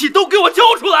地契都给我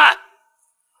交出来！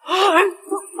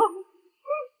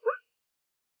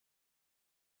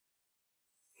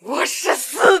我是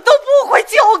死都不会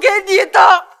交给你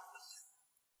的！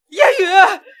言语，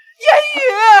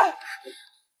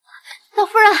老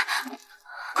夫人，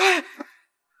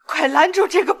快拦住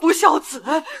这个不孝子！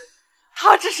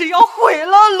他这是要毁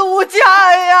了鲁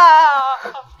家呀！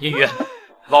言语，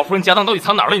老夫人家当到底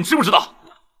藏哪儿了？你知不知道？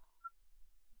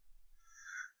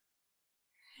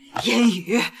言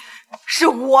语是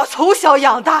我从小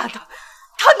养大的，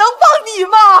他能帮你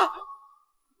吗？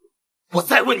我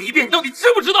再问你一遍，你到底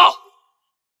知不知道？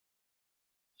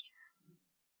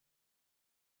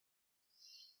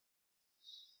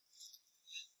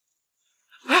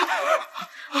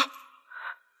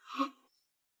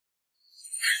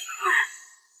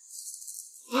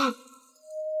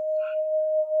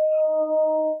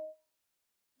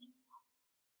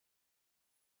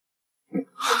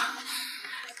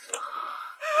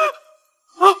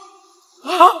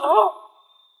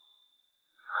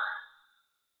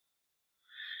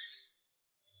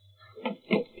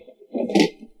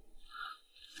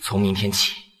从明天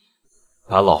起，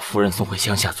把老夫人送回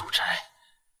乡下祖宅，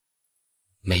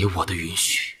没我的允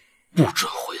许，不准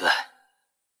回来。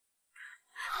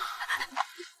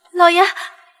老爷，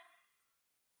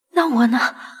那我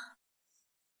呢？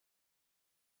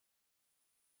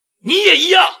你也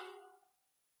一样。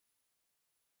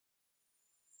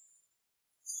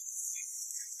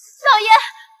老爷，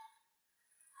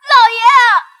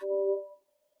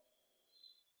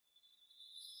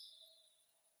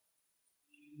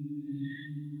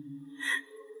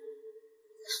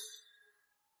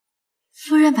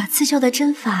夫人把刺绣的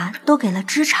针法都给了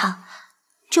织场，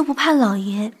就不怕老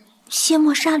爷卸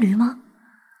磨杀驴吗？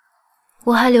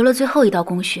我还留了最后一道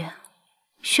工序，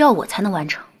需要我才能完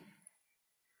成。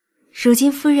如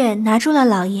今夫人拿住了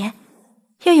老爷，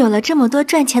又有了这么多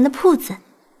赚钱的铺子，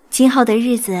今后的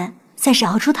日子算是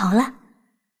熬出头了。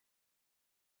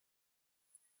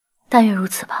但愿如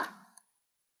此吧。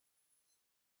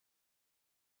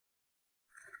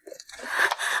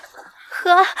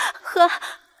和，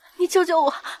你救救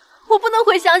我！我不能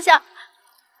回乡下。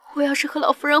我要是和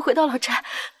老夫人回到老宅，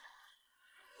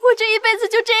我这一辈子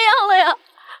就这样了呀。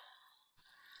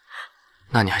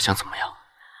那你还想怎么样？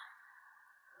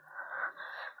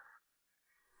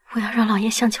我要让老爷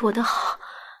想起我的好。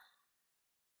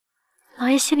老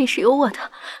爷心里是有我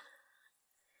的，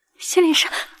心里是……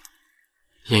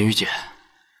言语姐，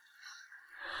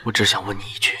我只想问你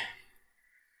一句，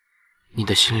你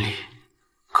的心里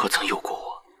可曾有过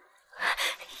我？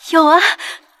有啊，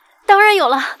当然有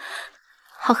了。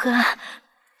好和啊，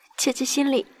姐姐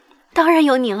心里当然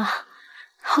有你了。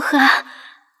好和啊，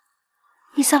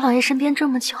你在老爷身边这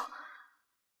么久，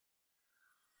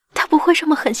他不会这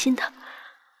么狠心的，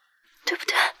对不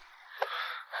对？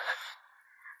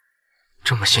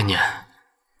这么些年，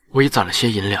我也攒了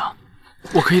些银两，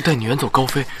我可以带你远走高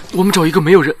飞。我们找一个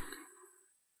没有人……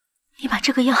你把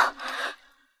这个药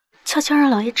悄悄让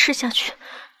老爷吃下去，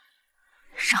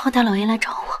然后带老爷来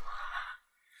找我。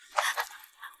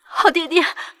好爹爹，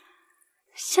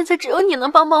现在只有你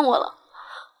能帮帮我了。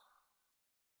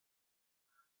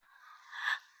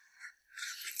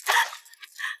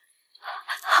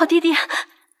好爹爹，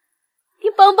你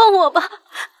帮帮我吧！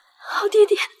好爹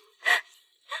爹，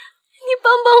你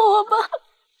帮帮我吧！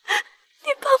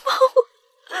你帮帮我！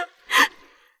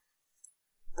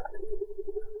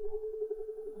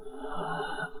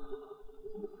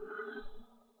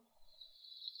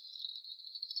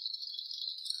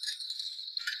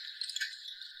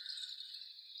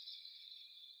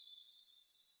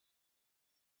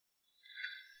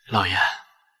老爷，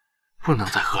不能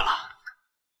再喝了。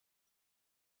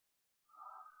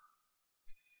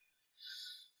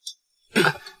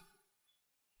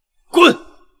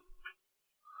滚！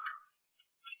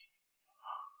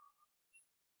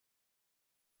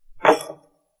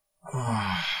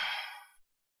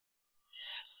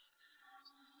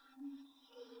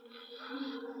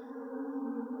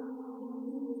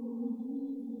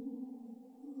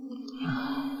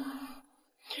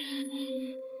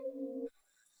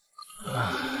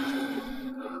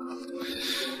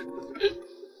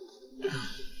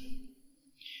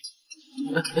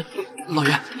老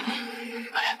爷，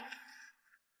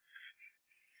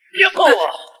别碰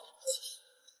我！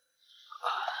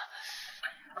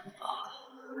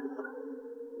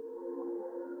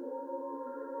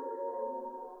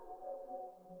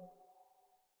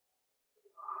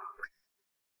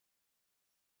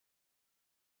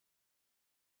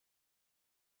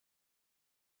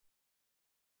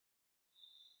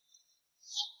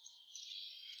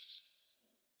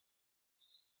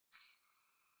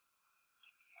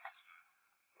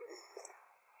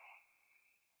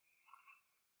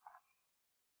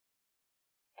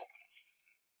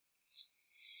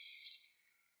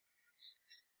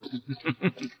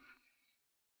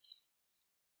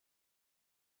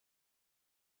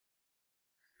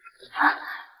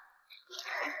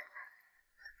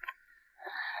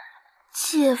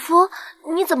姐夫，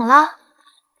你怎么了？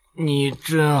你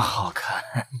真好看。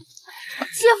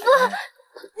姐夫，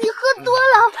你喝多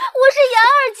了，我是妍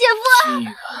儿，姐夫。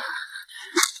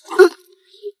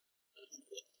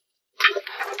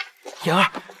妍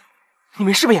儿，你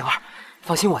没事吧？妍儿，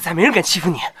放心，我在，没人敢欺负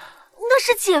你。那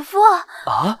是姐夫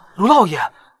啊，卢老爷，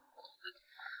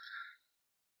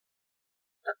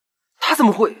他怎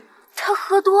么会？他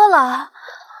喝多了。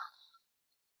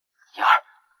妍儿，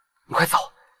你快走，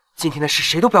今天的事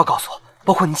谁都不要告诉我，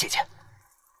包括你姐姐。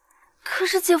可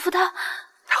是姐夫他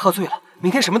喝醉了，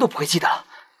明天什么都不会记得了。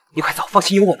你快走，放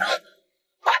心，有我呢。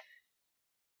快！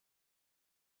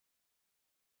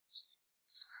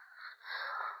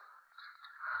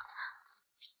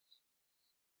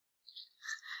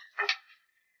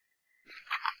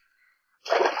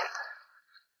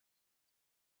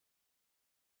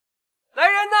来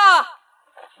人呐！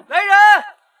来人！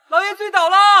老爷醉倒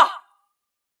了！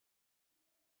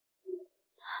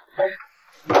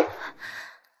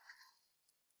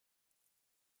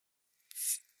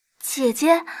姐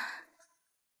姐，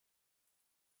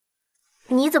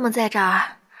你怎么在这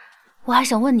儿？我还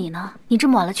想问你呢，你这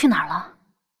么晚了去哪儿了？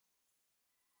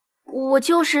我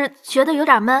就是觉得有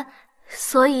点闷，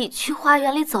所以去花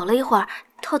园里走了一会儿，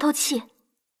透透气。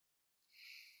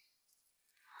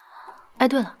哎，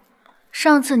对了，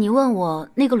上次你问我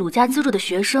那个鲁家资助的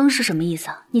学生是什么意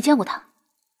思？你见过他？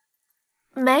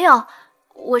没有，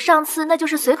我上次那就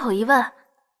是随口一问。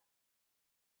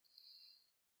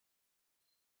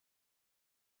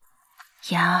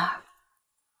妍儿，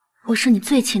我是你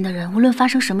最亲的人，无论发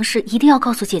生什么事，一定要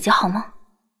告诉姐姐，好吗？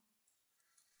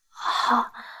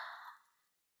好，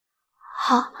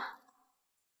好。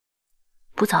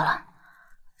不早了，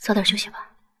早点休息吧。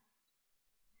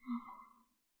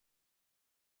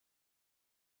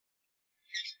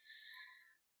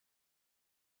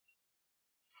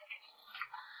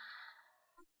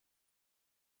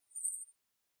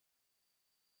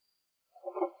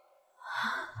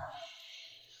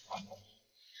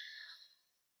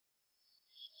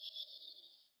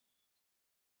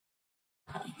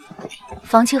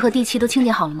房契和地契都清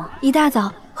点好了吗？一大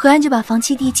早，何安就把房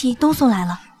契、地契都送来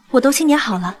了，我都清点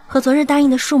好了，和昨日答应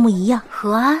的数目一样。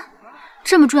何安，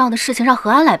这么重要的事情让何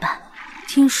安来办。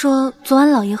听说昨晚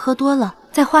老爷喝多了，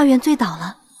在花园醉倒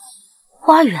了。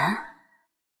花园？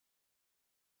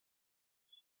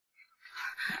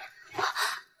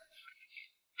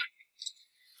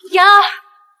妍儿，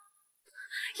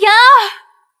妍儿，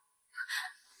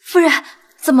夫人，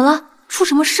怎么了？出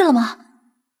什么事了吗？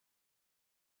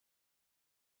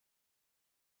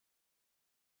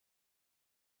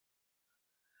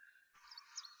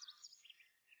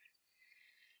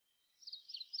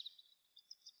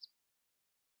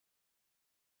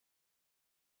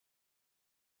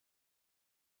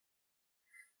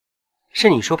是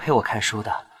你说陪我看书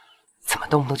的，怎么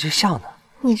动不动就笑呢？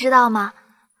你知道吗？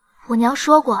我娘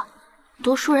说过，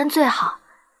读书人最好。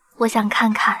我想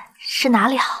看看是哪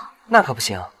里好。那可不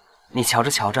行，你瞧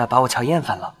着瞧着把我瞧厌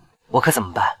烦了，我可怎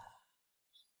么办？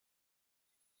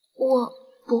我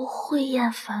不会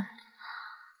厌烦。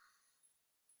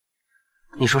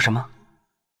你说什么？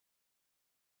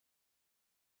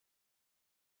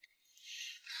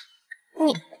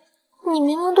你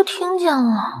明明都听见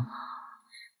了。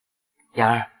妍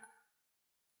儿，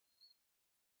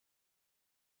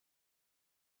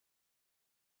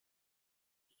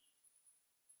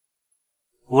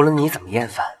无论你怎么厌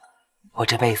烦，我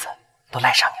这辈子都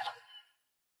赖上你了。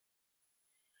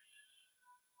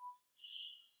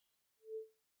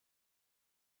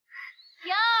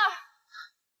妍儿，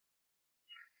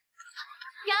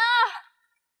妍儿，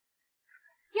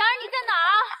妍儿，你在哪儿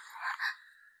啊？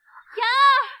妍儿。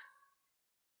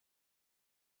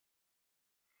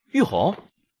玉红，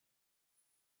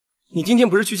你今天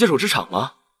不是去接手职场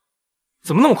吗？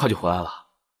怎么那么快就回来了？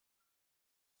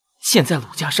现在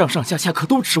鲁家上上下下可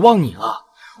都指望你了，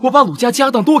我把鲁家家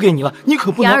当都给你了，你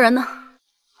可不能……妍儿人呢？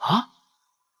啊？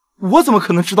我怎么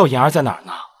可能知道妍儿在哪儿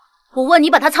呢？我问你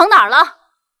把她藏哪儿了？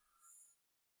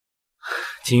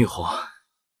金玉红，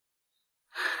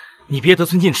你别得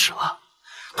寸进尺了，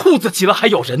兔子急了还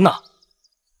咬人呢，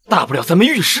大不了咱们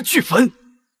玉石俱焚。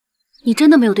你真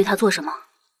的没有对她做什么？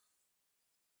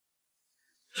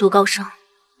陆高升，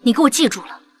你给我记住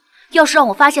了，要是让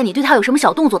我发现你对他有什么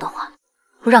小动作的话，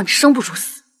我让你生不如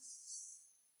死。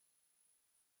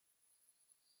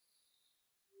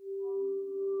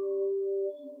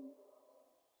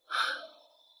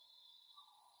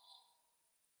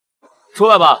出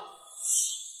来吧。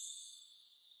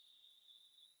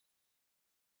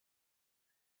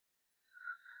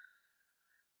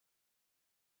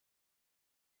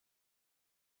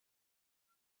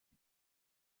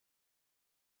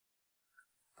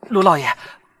陆老爷，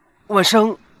晚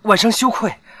生羞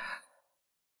愧。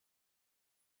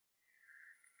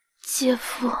姐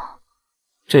夫，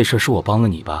这事是我帮了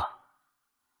你吧？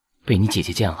被你姐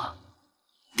姐见了，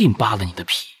定扒了你的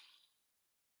皮。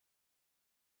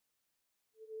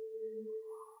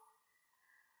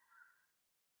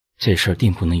这事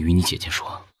定不能与你姐姐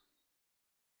说。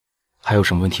还有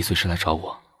什么问题随时来找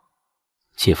我，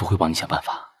姐夫会帮你想办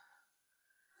法。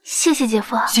谢谢姐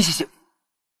夫。谢谢。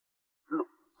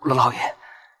陆老爷，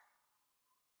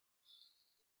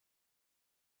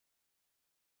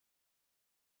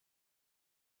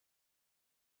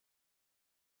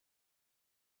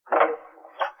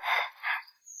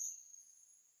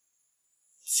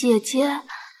姐姐，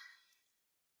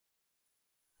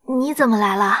你怎么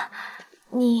来了？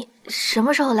你什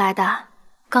么时候来的？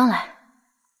刚来。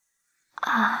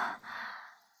啊，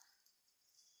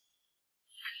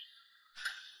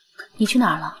你去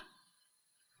哪儿了？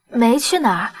没去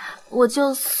哪儿，我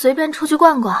就随便出去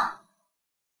逛逛。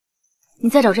你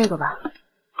再找这个吧。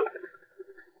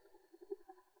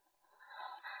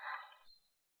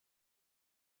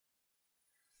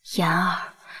妍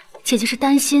儿，姐姐是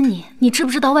担心你，你知不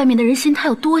知道外面的人心态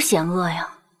有多险恶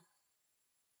呀？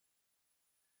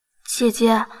姐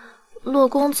姐，洛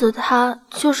公子他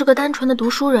就是个单纯的读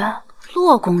书人。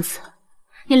洛公子，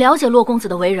你了解洛公子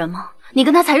的为人吗？你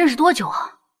跟他才认识多久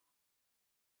啊？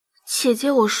姐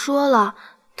姐，我说了，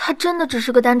他真的只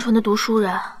是个单纯的读书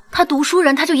人。他读书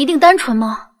人，他就一定单纯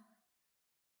吗？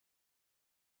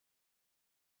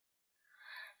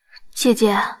姐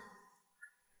姐，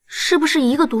是不是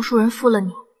一个读书人负了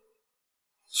你，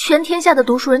全天下的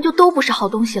读书人就都不是好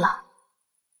东西了？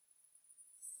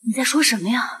你在说什么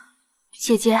呀？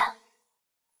姐姐，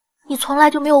你从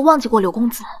来就没有忘记过柳公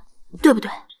子，对不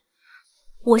对？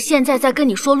我现在在跟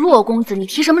你说洛公子，你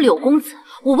提什么柳公子？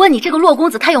我问你，这个洛公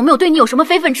子他有没有对你有什么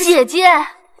非分之想？姐姐，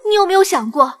你有没有想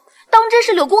过，当真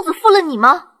是柳公子负了你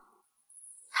吗？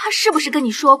他是不是跟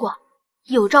你说过，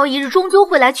有朝一日终究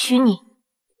会来娶你？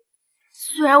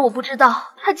虽然我不知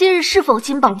道他今日是否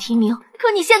金榜题名，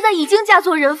可你现在已经嫁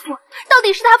作人妇，到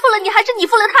底是他负了你，还是你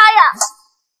负了他呀？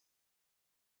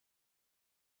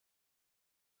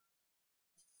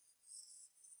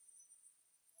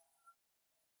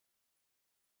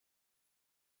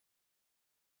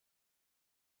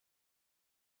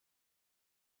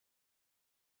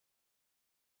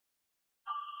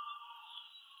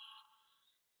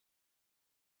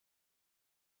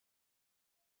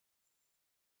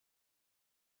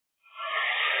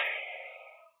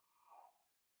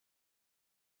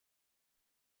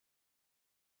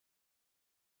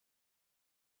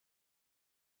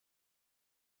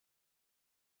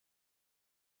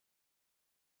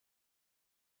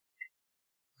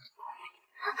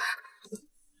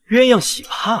鸳鸯喜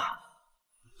帕，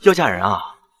要嫁人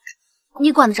啊？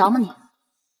你管得着吗你？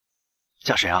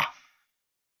嫁谁啊？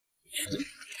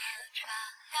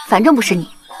反正不是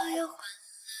你。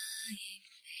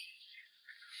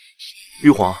玉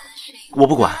皇，我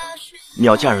不管，你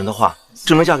要嫁人的话，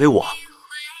只能嫁给我。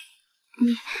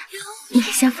你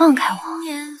先放开我。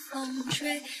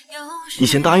你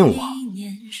先答应我。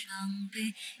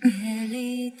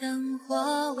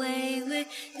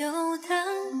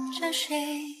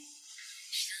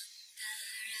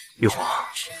玉皇，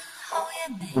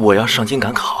我要上京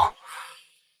赶考。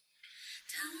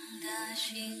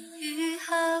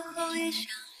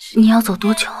你要走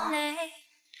多久？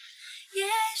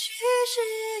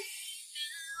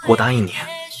我答应你，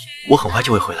我很快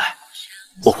就会回来。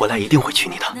我回来一定会娶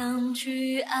你的。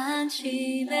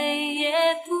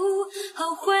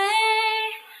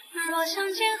若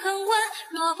相见恨晚，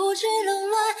若不知冷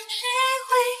暖，谁会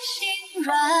心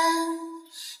软？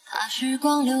怕时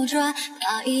光流转，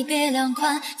怕一别两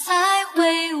宽，才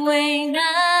会为难。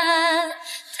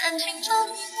谈情长雨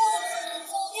短，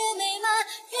风也美满，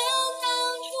愿当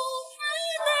初最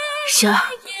美。喜儿，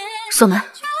锁门。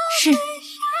是。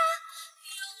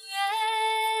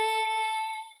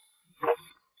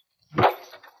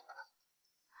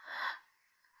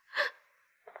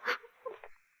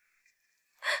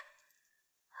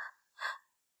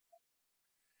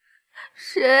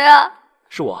谁啊？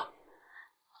是我，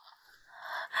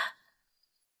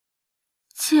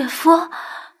姐夫。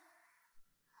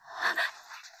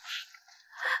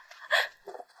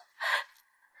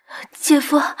姐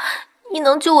夫，你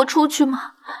能救我出去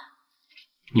吗？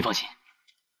你放心，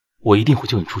我一定会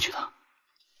救你出去的，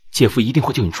姐夫一定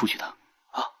会救你出去的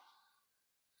啊。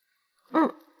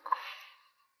嗯。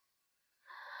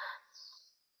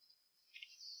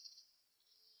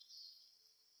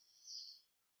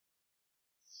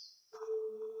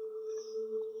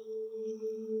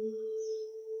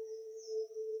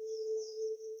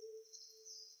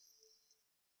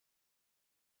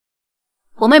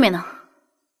我妹妹呢？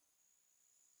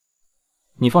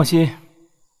你放心，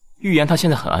预言她现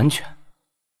在很安全。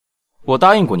我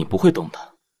答应过你不会动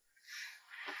的。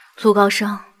陆高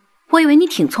升，我以为你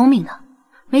挺聪明的，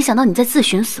没想到你在自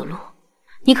寻死路。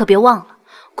你可别忘了，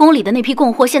宫里的那批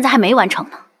供货现在还没完成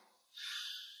呢。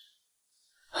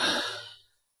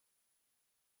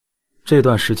这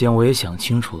段时间我也想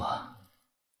清楚了，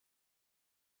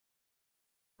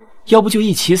要不就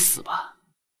一起死吧。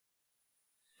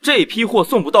这批货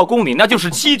送不到宫里，那就是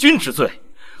欺君之罪，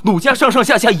鲁家上上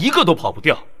下下一个都跑不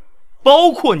掉，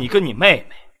包括你跟你妹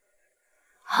妹。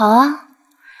好啊，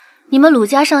你们鲁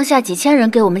家上下几千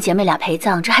人给我们姐妹俩陪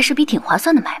葬，这还是笔挺划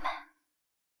算的买卖。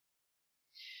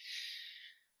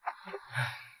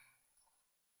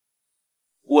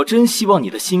我真希望你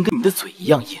的心跟你的嘴一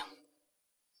样硬。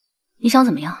你想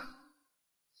怎么样？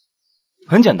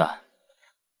很简单，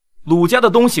鲁家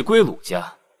的东西归鲁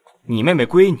家，你妹妹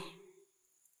归你。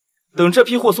等这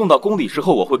批货送到宫里之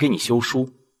后，我会给你修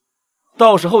书，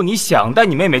到时候你想带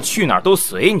你妹妹去哪儿都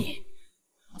随你。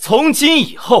从今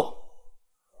以后，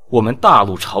我们大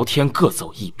路朝天，各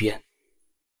走一边。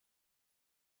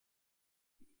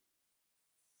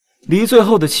离最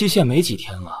后的期限没几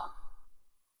天了，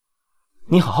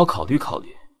你好好考虑考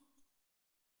虑。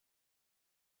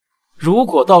如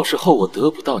果到时候我得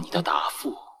不到你的答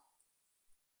复，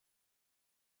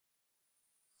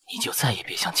你就再也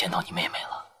别想见到你妹妹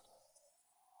了。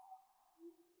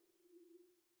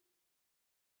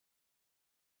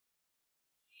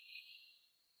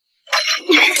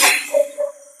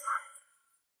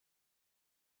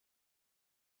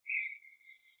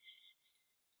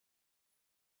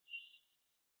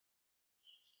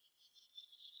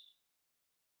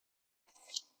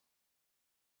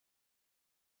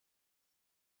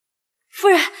夫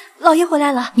人，老爷回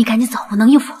来了，你赶紧走，我能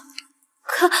应付。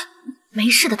可没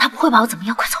事的，他不会把我怎么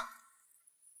样，快走。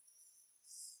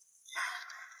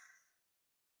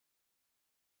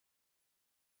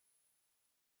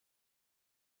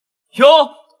哟，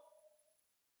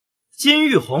金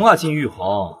玉红啊，金玉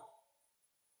红，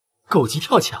狗急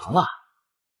跳墙了！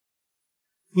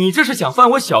你这是想翻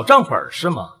我小账本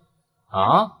是吗？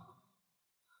啊？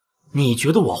你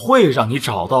觉得我会让你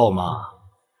找到吗？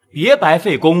别白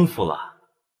费功夫了，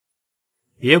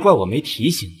别怪我没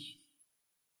提醒你，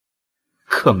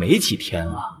可没几天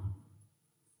了。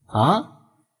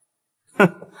啊？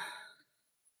哼！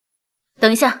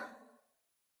等一下。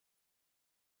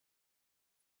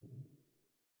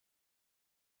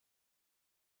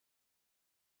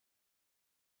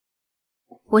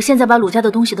我现在把鲁家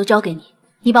的东西都交给你，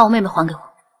你把我妹妹还给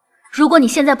我。如果你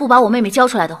现在不把我妹妹交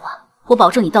出来的话，我保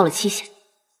证你到了期限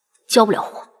交不了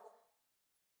货。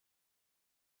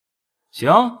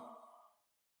行，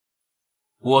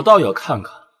我倒要看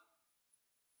看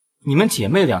你们姐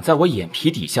妹俩在我眼皮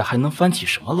底下还能翻起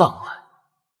什么浪来。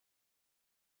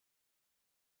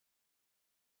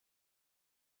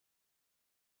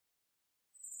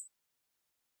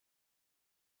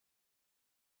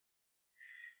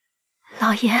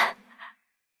老爷，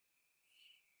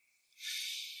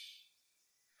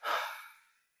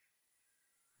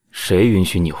谁允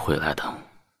许你回来的？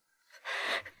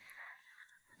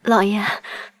老爷，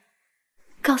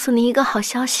告诉您一个好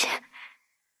消息，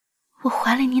我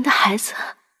怀了您的孩子。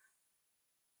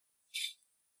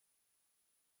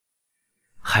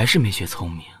还是没学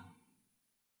聪明，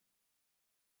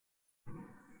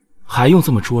还用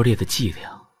这么拙劣的伎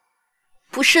俩？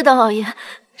不是的，老爷，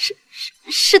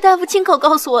是大夫亲口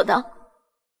告诉我的。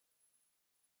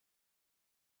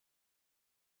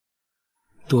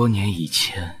多年以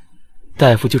前，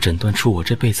大夫就诊断出我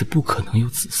这辈子不可能有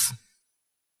子嗣。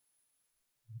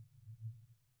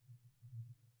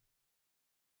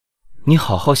你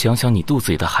好好想想，你肚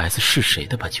子里的孩子是谁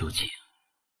的吧，究竟？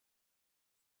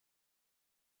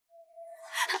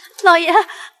老爷，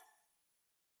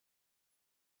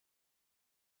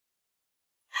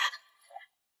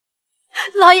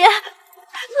老爷，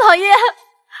老爷，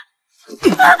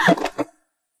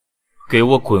给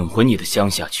我滚回你的乡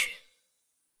下去，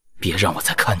别让我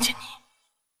再看见你。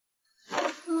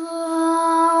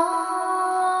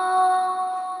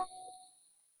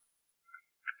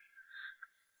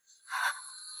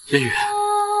言语，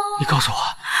你告诉我，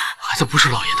孩子不是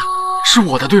老爷的，是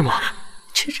我的，对吗？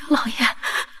局长老爷，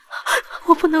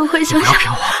我不能回乡下。不要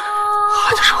骗我，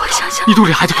孩子是我的，你肚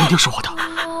里孩子肯定是我的。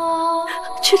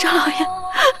局长老爷，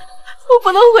我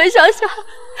不能回乡下。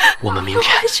我们明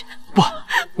天不，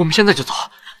我们现在就走。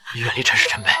远离尘世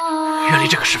尘悲，远离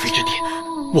这个是非之地。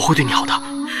我会对你好的，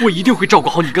我一定会照顾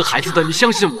好你跟孩子的，你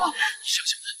相信我，你相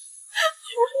信我，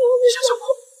你相信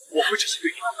我，我会这些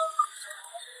对你。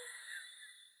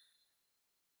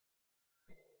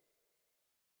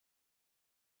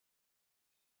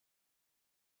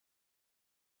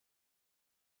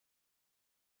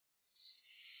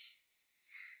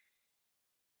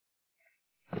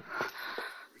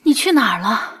你去哪儿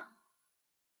了？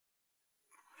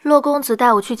洛公子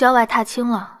带我去郊外踏青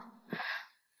了。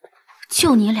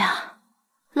就你俩，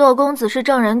洛公子是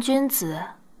正人君子，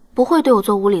不会对我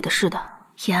做无礼的事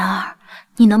的。言儿，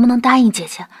你能不能答应姐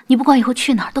姐，你不管以后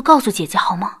去哪儿都告诉姐姐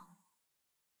好吗？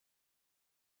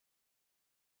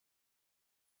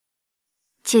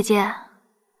姐姐，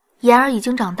言儿已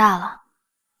经长大了，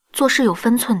做事有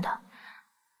分寸的，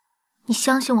你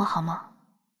相信我好吗？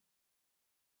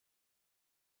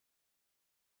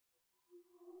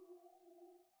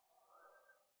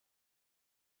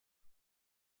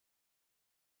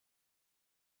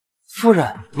夫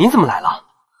人，您怎么来了？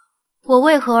我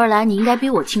为何而来，你应该比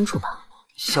我清楚吧？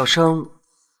小生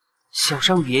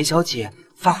与言小姐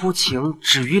发乎情，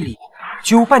止于礼，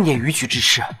绝无半点逾矩之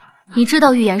事。你知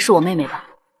道玉言是我妹妹吧？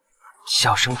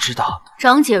小生知道。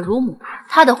长姐如母，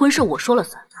她的婚事我说了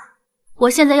算。我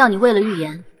现在要你为了玉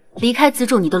言离开资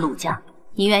助你的鲁家，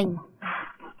你愿意吗？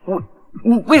我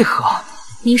为何？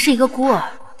你是一个孤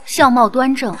儿，相貌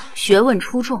端正，学问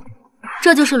出众。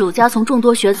这就是鲁家从众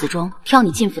多学子中挑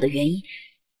你进府的原因。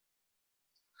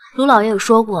鲁老爷有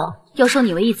说过要收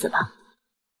你为义子吧？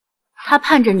他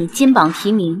盼着你金榜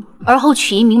题名，而后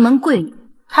娶一名门贵女，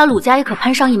他鲁家也可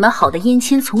攀上一门好的姻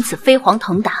亲，从此飞黄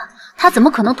腾达。他怎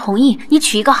么可能同意你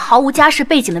娶一个毫无家世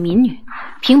背景的民女，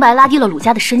平白拉低了鲁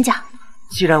家的身价？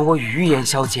既然我与玉言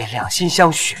小姐两心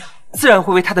相许，自然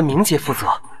会为她的名节负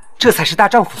责，这才是大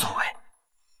丈夫所为。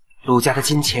鲁家的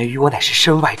金钱与我乃是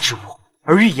身外之物，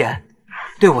而玉言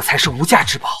对我才是无价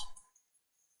之宝。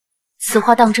此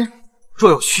话当真？若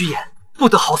有虚言，不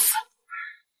得好死。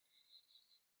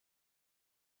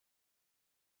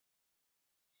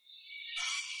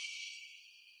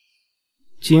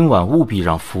今晚务必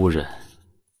让夫人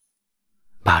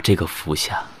把这个服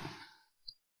下。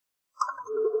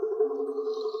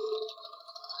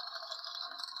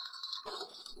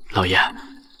老爷，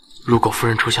如果夫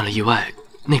人出现了意外，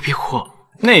那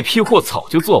批货早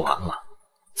就做完了，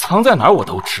藏在哪儿我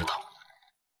都知道，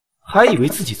还以为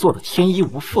自己做的天衣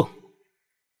无缝。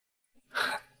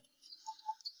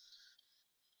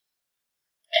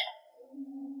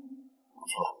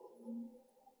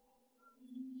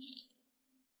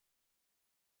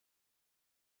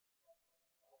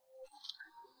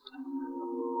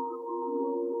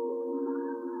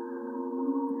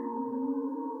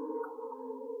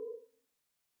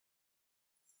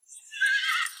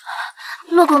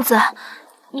洛公子，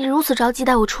你如此着急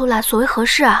带我出来，所为何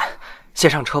事啊？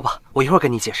先上车吧，我一会儿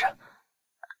跟你解释。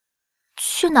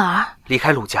去哪儿？离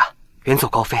开鲁家，远走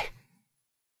高飞。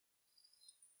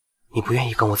你不愿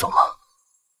意跟我走吗？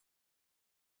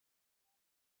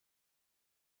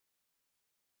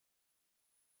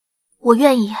我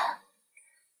愿意，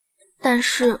但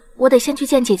是我得先去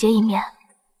见姐姐一面，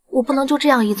我不能就这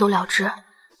样一走了之，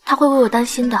她会为我担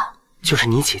心的。就是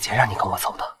你姐姐让你跟我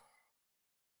走的。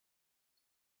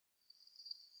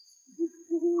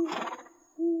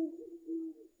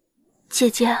姐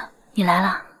姐，你来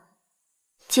了。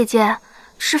姐姐，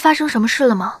是发生什么事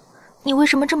了吗？你为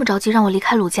什么这么着急让我离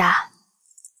开鲁家？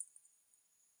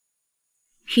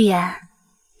玉言，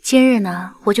今日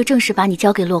呢，我就正式把你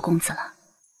交给洛公子了，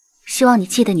希望你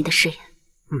记得你的誓言。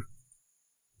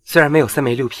虽然没有3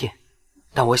媒6聘，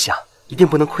但我想一定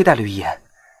不能亏待了玉言。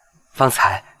方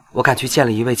才我赶去见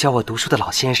了一位教我读书的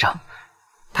老先生，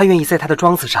他愿意在他的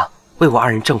庄子上为我2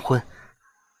人证婚。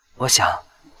我想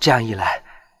这样一来，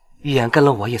玉言跟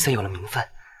了我也算有了名分。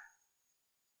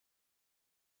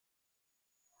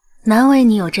难为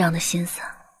你有这样的心思。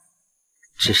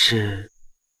只是……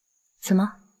怎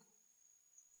么？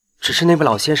只是那位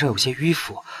老先生有些迂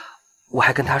腐，我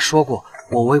还跟他说过，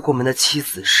我未过门的妻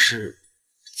子是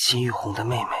金玉红的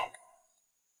妹妹。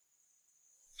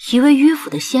一位迂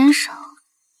腐的先生，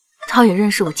倒也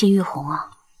认识我金玉红啊。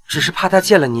只是怕他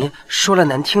见了您说了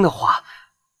难听的话，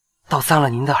倒脏了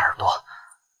您的耳朵。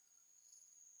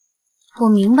我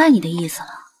明白你的意思了，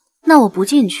那我不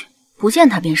进去，不见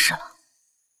他便是了。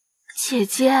姐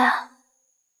姐，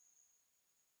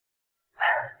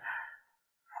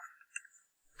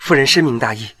夫人深明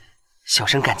大义，小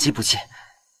生感激不尽。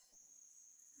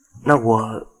那我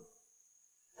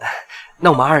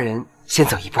们2人先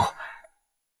走一步。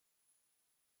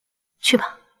去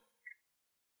吧，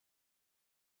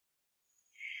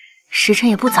时辰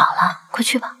也不早了，快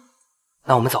去吧。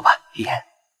那我们走吧，玉言。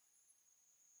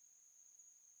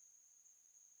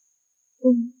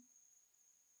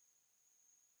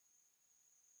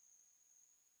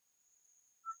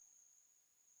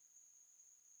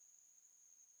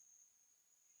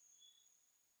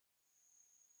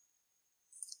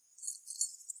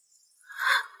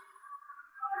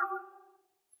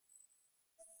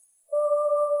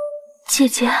姐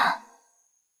姐，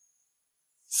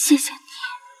谢谢你。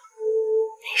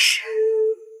没事。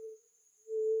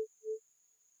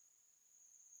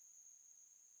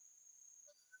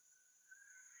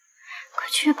快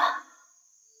去吧。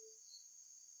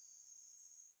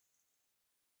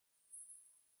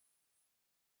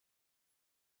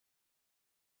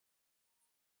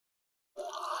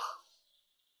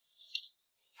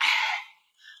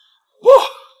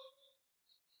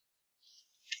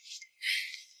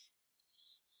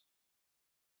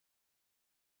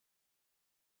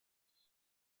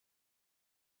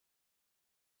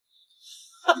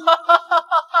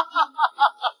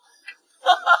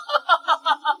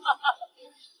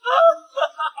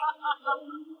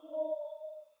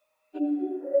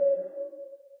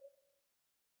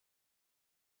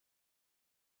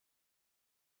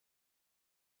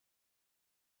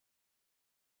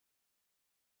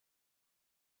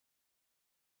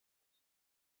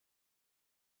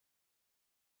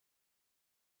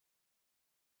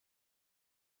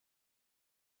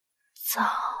早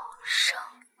生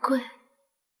贵。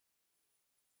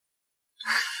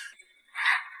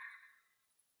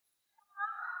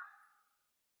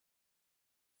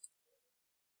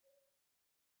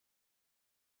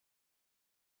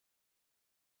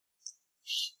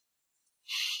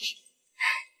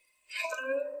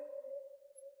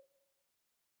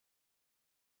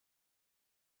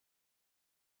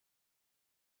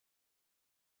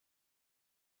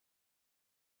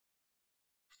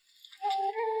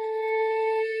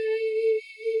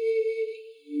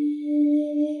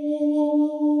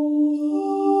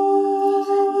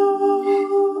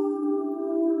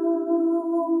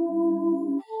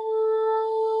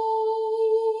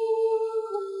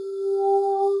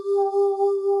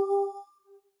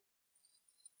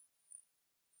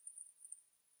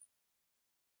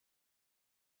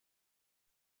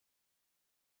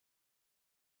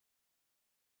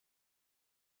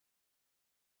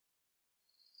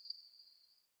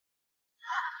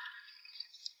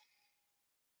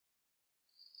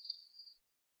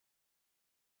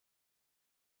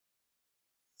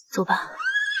走吧。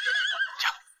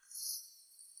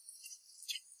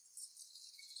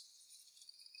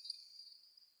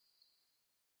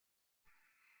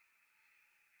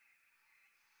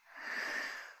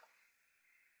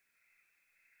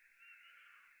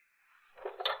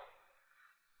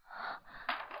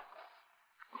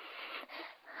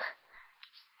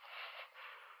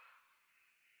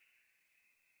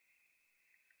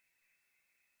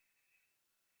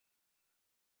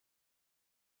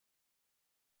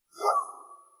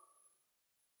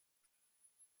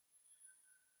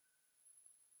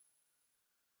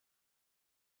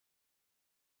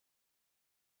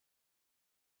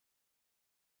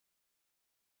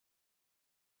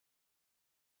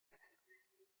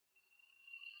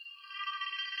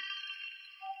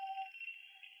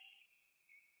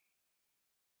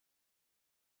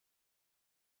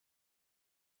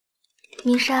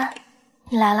明山，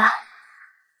你来啦。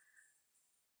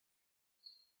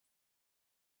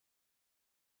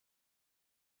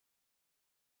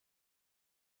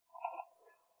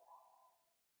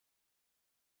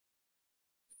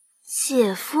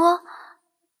姐夫，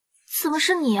怎么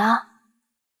是你啊？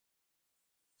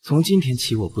从今天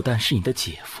起，我不但是你的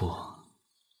姐夫，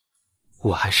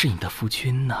我还是你的夫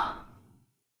君呢。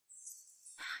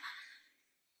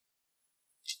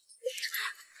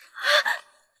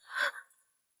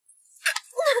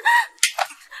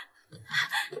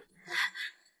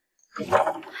明山，明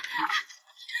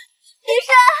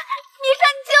山，你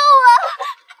救我！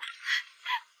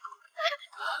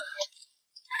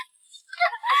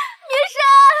明山，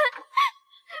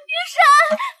明山，明山，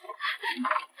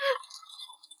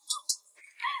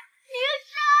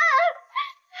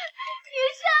明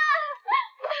山，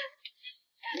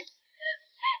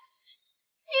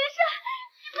明山，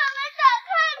你把门打开，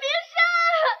明山，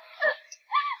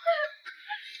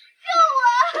救我！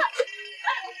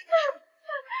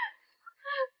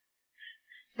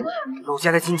陆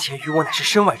家的金钱于我乃是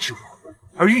身外之物，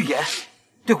而预言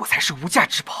对我才是无价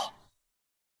之宝。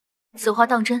此话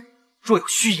当真？若有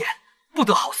虚言，不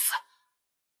得好死。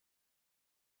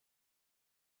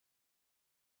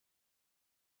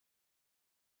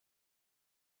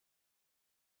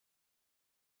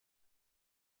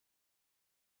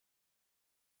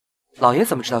老爷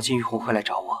怎么知道金玉红会来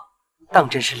找我？当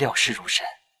真是料事如神。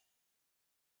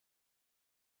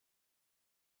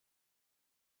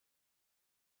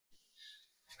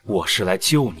我是来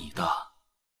救你的。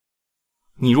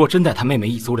你若真带他妹妹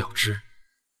一走了之，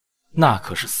那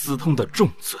可是私通的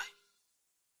重罪。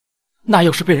那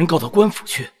要是被人告到官府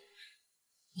去，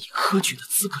你科举的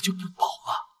资格就不保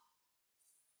了。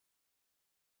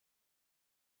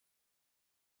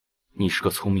你是个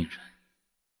聪明人，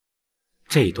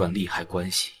这段利害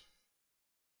关系，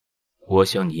我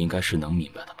想你应该是能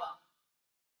明白的吧。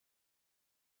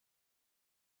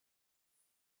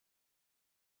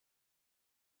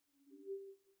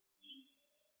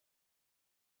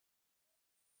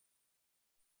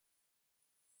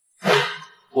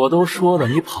我都说了，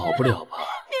你跑不了吧？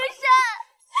明山，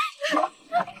明山，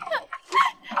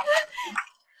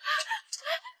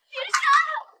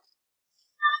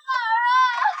到哪儿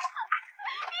啊？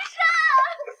明山，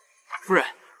夫人，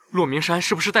骆明山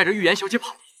是不是带着玉颜小姐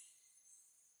跑？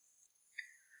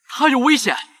他有危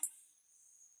险！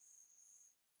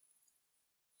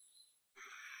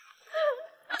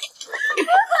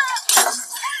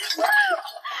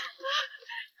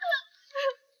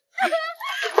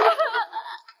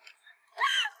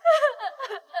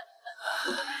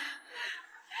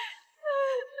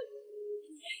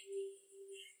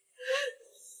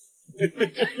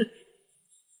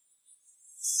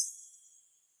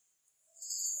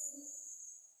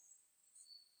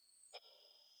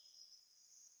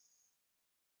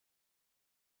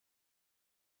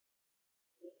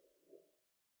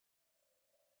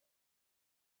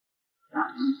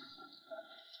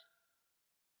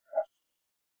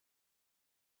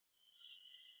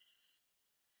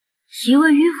一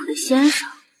位迂腐的先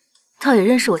生，倒也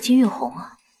认识我金玉红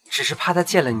啊。只是怕他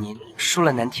见了您，说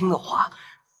了难听的话，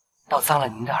倒脏了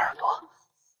您的耳朵。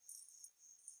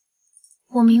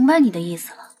我明白你的意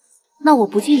思了，那我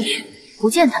不进去，不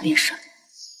见他便是。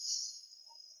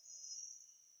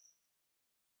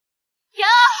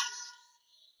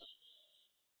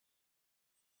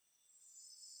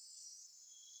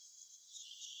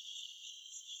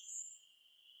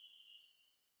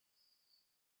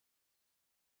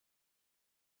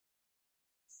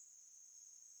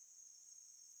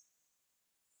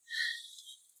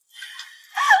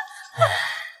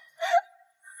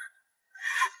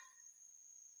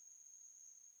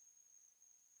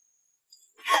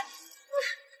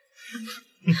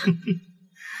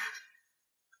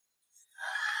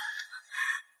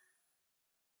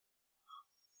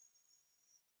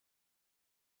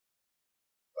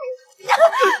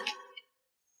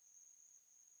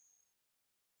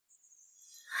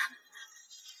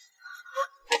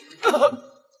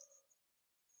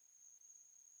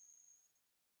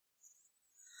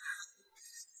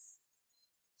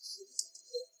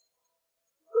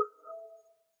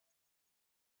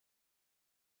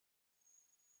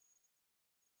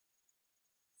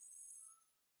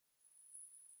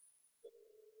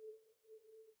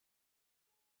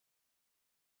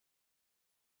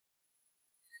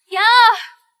瑶，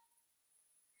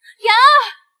瑶，瑶，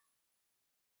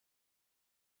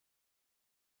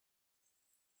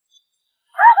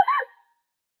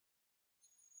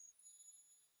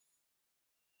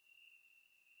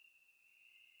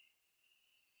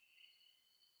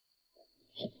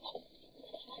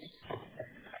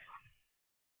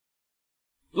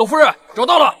老夫人，找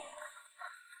到了！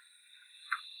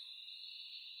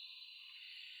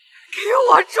给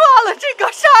我抓了这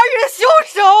个杀人凶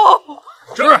手！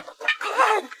是。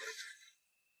快！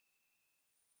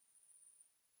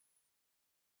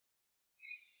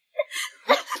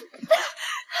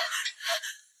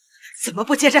怎么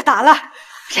不接着打了？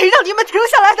谁让你们停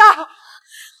下来的？老夫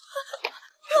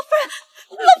人，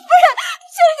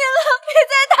求您了，别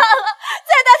再打了，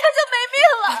再打他就没命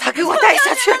了。把他给我带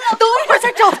下去，等一会儿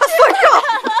再找他算账。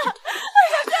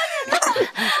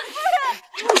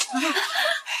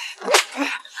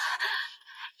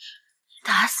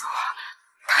打死我，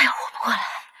他也活不过来。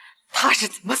他是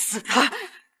怎么死的？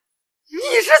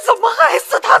你是怎么害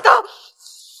死他的？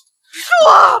说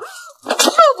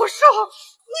不说？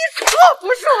你说不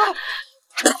说？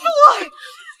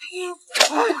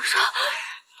说！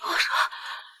我说。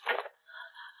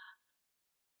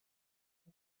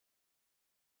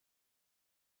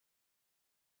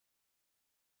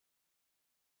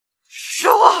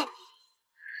说！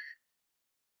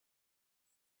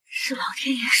是老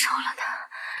天爷收了他，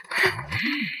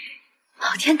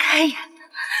老天开眼的。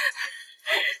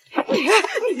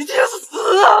你去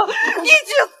死啊！你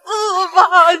去死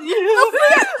吧！你老夫人，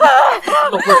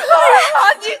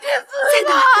你去死再打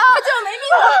他就要没命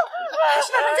了，还是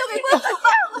把他交给官府吧，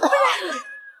老夫人。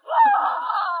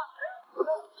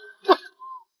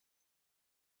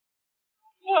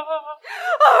儿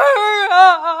啊！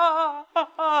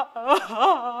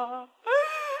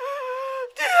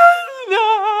天哪！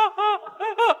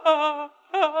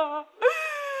哎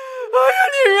呀，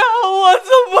你让我怎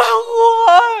么活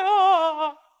呀？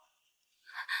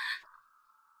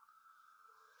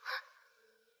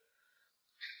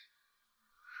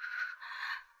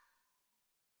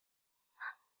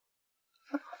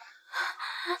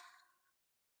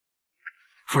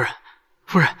夫人，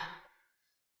夫人。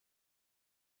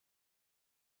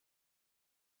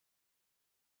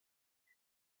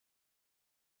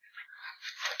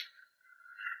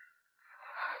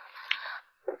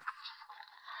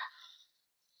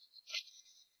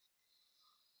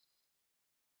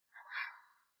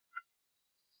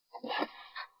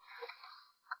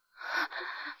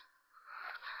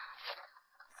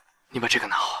你把这个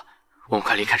拿好，我们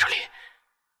快离开这里。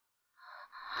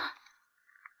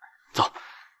走，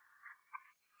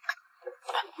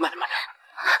慢点，慢点。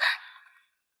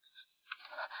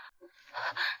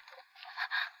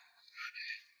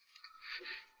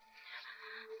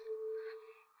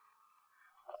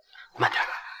慢点，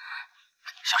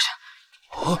小心。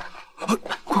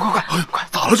快，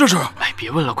咋了这是？哎，别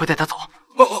问了，快带他走。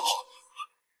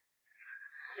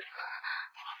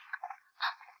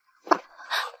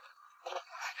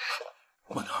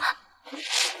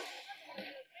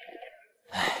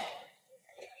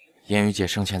烟雨姐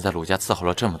生前在鲁家伺候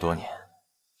了这么多年，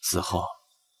死后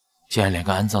竟然连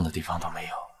个安葬的地方都没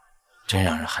有，真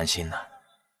让人寒心呐。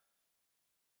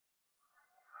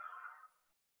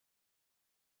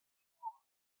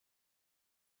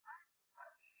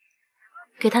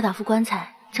给他打副棺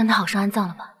材，将他好生安葬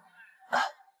了吧。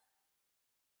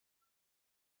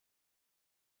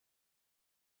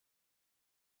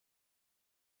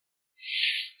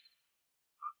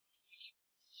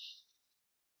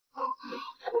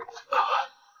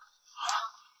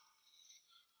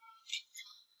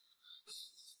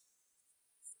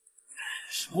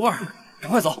什么玩意儿？赶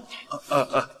快走！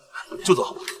就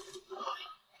走。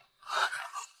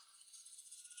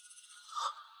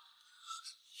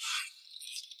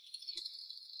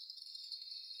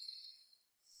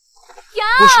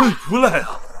我说你不来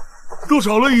呀，都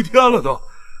找了一天了都。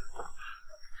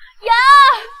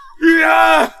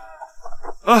呀！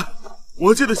哎，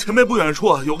我记得前面不远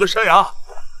处有个山崖，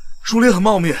树林很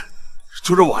茂密，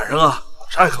就这晚上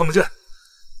啥也看不见。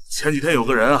前几天有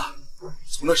个人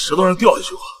从那石头上掉下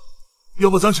去过，要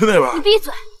不咱去那边？你闭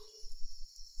嘴！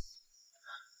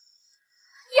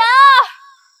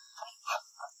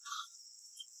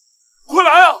快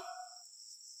来啊！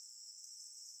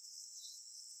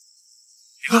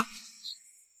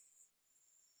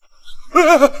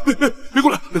你看，别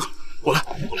过来，我来。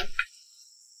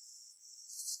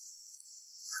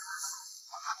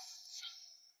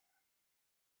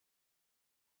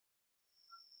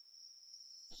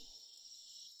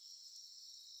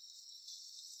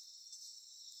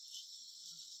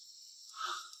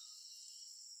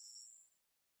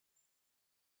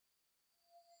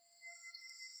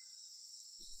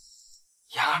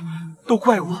妍儿，都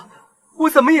怪我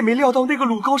怎么也没料到那个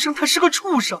鲁高升他是个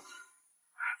畜生，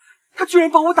他居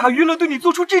然把我打晕了，对你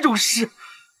做出这种事。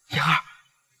妍儿，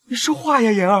你说话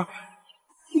呀，妍儿，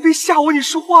你别吓我，你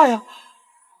说话呀。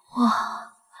我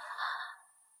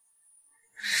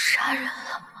杀人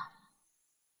了。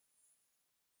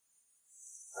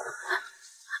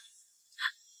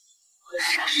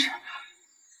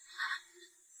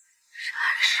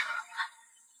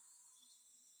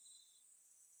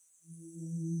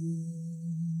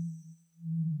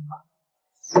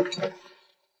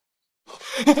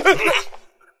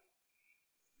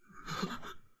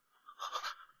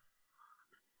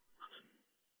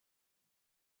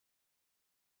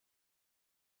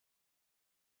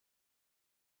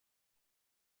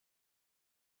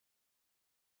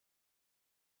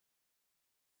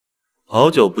好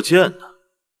久不见呢，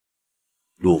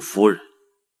陆夫人。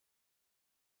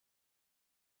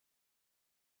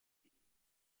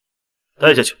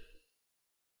带下去，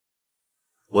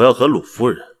我要和鲁夫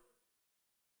人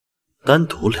单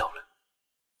独聊聊。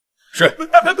是。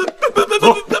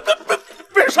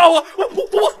别杀我！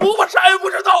我啥也不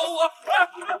知道啊！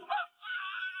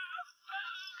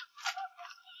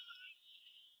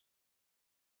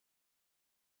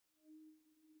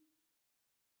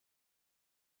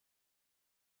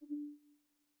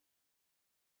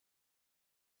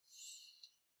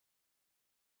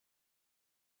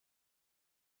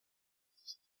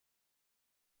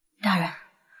大人，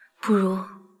不如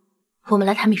我们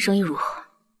来谈笔生意如何？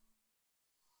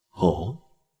哦，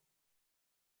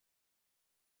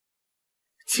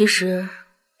其实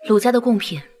鲁家的贡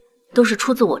品都是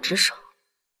出自我之手。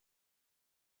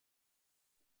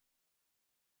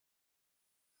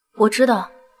我知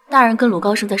道大人跟鲁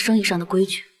高升在生意上的规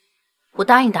矩，我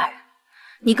答应大人，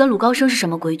你跟鲁高升是什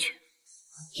么规矩，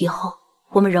以后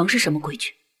我们仍是什么规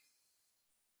矩。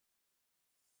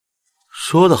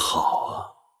说得好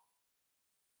啊，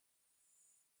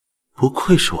不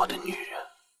愧是我的女人。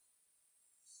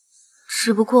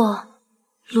只不过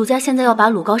鲁家现在要把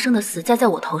鲁高升的死栽在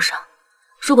我头上，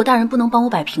如果大人不能帮我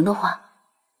摆平的话，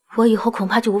我以后恐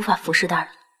怕就无法服侍大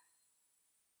人了。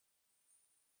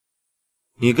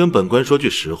你跟本官说句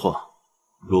实话，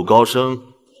鲁高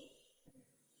升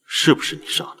是不是你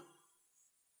杀的？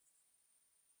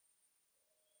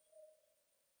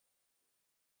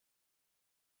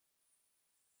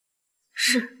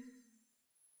是。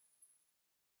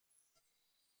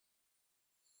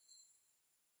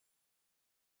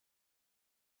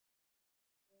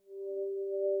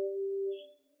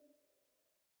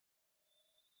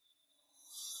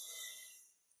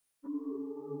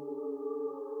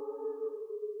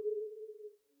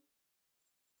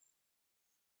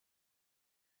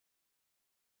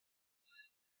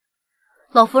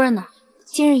老夫人呢？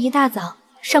今日一大早，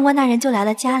上官大人就来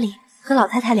了家里，和老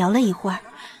太太聊了一会儿，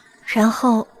然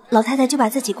后老太太就把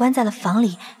自己关在了房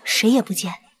里，谁也不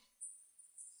见。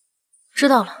知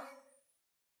道了。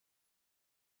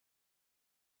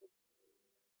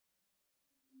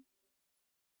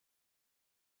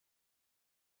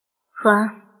何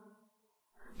安，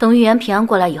等玉言平安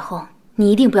过来以后，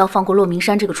你一定不要放过骆明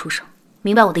山这个畜生，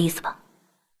明白我的意思吧？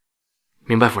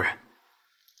明白，夫人。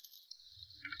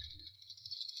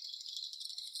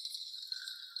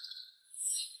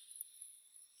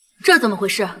这怎么回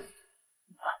事？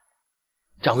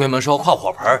掌柜们说跨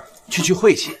火盆去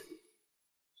晦气。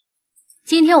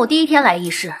今天我第一天来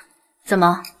议事，怎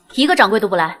么一个掌柜都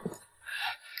不来？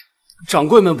掌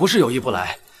柜们不是有意不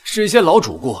来，是一些老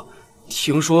主顾。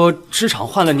听说职场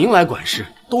换了您来管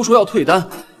事，都说要退单，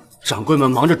掌柜们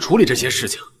忙着处理这些事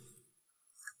情。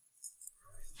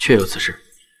确有此事。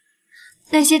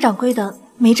那些掌柜的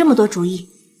没这么多主意，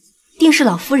定是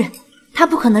老夫人，她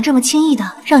不可能这么轻易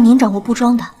的让您掌握布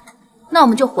庄的。那我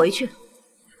们就回去，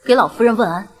给老夫人问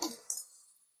安。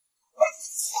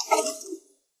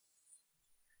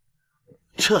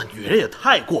这女人也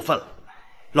太过分了，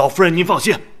老夫人您放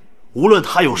心，无论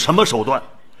她有什么手段，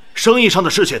生意上的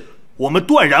事情我们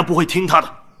断然不会听她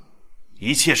的，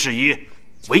一切事宜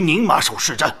唯您马首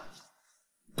是瞻。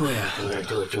对，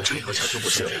这个下就不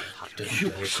行，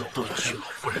用手都要许老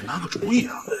夫人拿个主意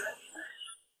啊！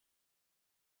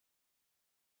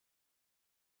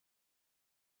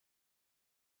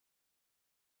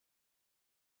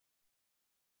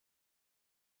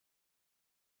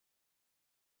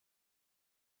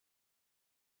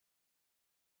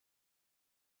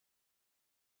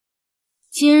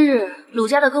今日鲁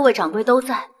家的各位掌柜都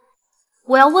在，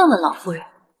我要问问老夫人，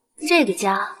这个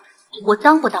家我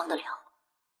当不当得了？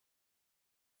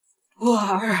我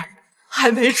儿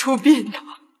还没出殡呢，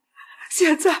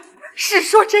现在是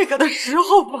说这个的时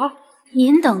候吗？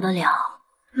您等得了，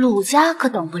鲁家可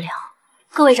等不了。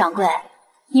各位掌柜，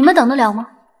你们等得了吗？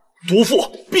毒妇，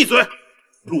闭嘴！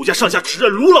鲁家上下只认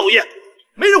鲁老爷，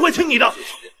没人会听你的。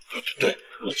对，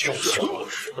就是。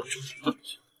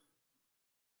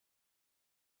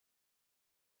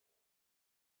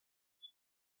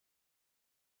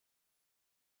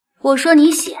我说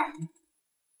你显，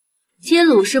今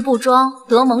鲁氏布庄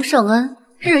得蒙圣恩，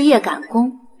日夜赶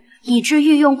工，以致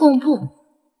御用贡布，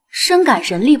深感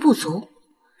人力不足，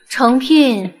诚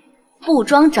聘布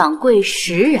庄掌柜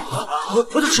10人。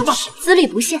什么？资历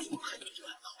不限。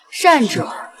善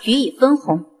者予以分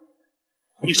红。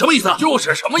你什么意思？就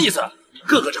是什么意思？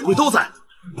各个掌柜都在，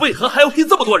为何还要聘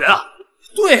这么多人啊？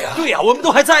对呀，我们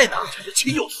都还在呢。真是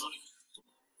岂有此理！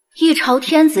一朝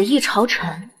天子一朝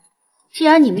臣，既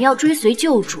然你们要追随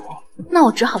旧主，那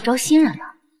我只好招新人了。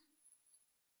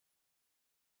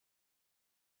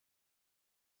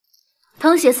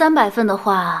誊写300份的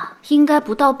话，应该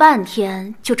不到半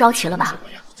天就招齐了吧？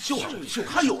就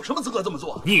他有什么资格这么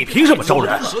做？你凭什么招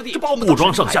人？这布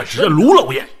庄上下只认卢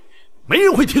老爷，没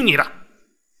人会听你的。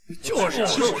就是，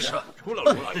除了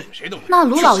卢老爷谁都没。那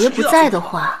卢老爷不在的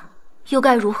话，又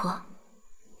该如何？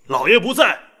老爷不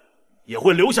在，也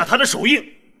会留下他的手印。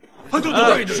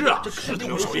对，是啊，这肯定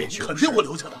有手印，肯定会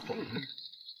留下的。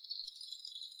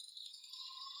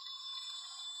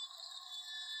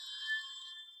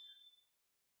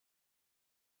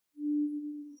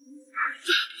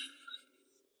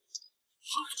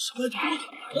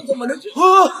我怎么能哎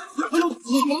呦，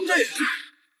你们这什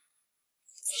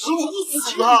么事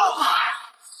情啊？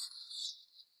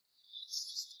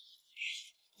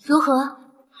如何？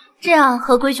这样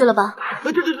合规矩了吧？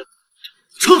这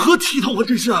成何体统啊！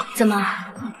这是怎么？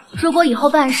如果以后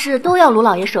办事都要卢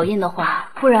老爷手印的话，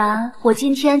不然我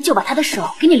今天就把他的手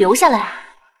给你留下来。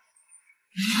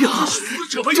呀，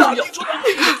这为什么要做？你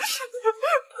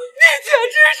简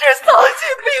直是丧心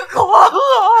病狂啊！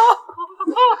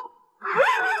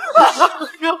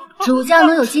主家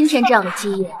能有今天这样的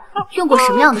基业，用过什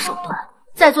么样的手段？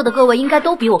在座的各位应该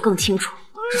都比我更清楚。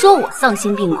说我丧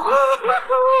心病狂，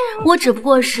我只不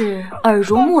过是耳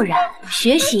濡目染，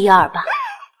学习一二罢。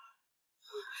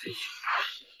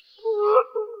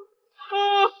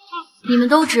你们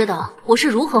都知道我是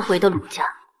如何回的鲁家，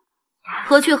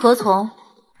何去何从，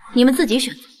你们自己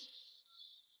选择。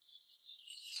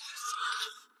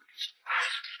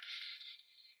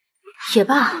也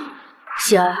罢，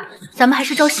喜儿，咱们还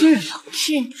是招新人吧。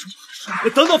是。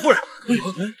等等，夫人。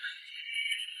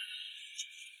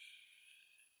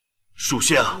属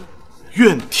下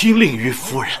愿听令于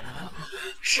夫人。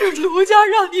是卢家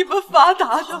让你们发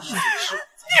达的，你们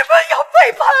要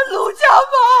背叛卢家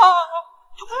吗？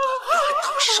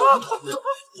他们什么都没有，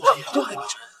我还不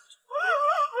承认。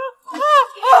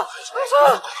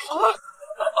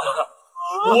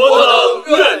我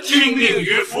等愿听令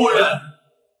于夫人。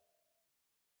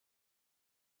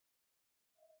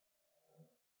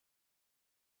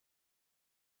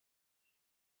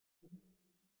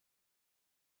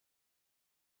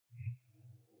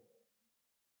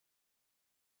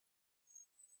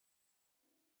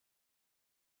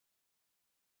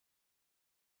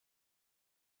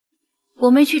我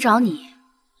没去找你，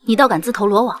你倒敢自投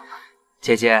罗网了。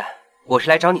姐姐，我是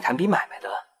来找你谈笔买卖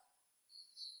的。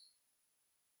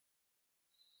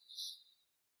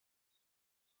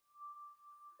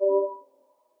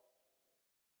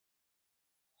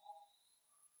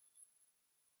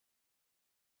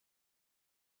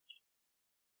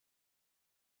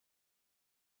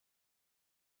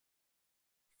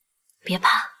别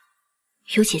怕，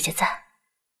有姐姐在。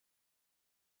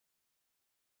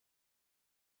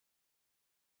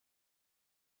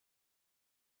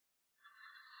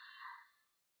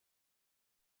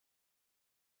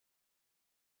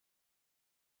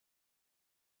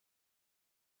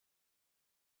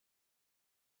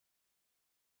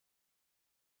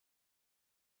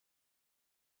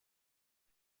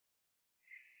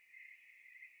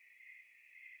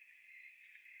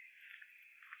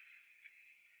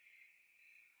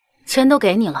钱都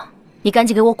给你了，你赶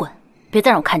紧给我滚，别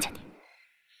再让我看见你。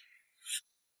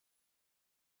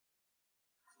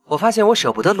我发现我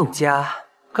舍不得陆家，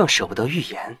更舍不得预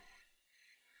言。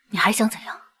你还想怎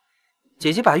样？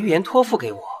姐姐把预言托付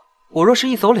给我，我若是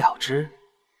一走了之，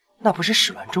那不是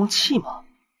始乱终弃吗？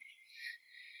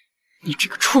你这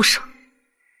个畜生！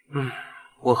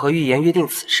我和预言约定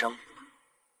此生，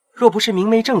若不是明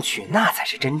媒正娶，那才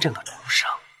是真正的畜生。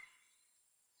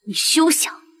你休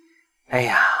想！哎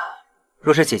呀，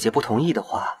若是姐姐不同意的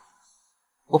话，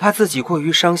我怕自己过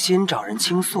于伤心，找人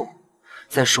倾诉，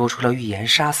再说出了预言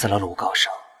杀死了卢高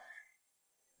升，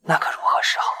那可如何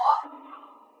是好啊？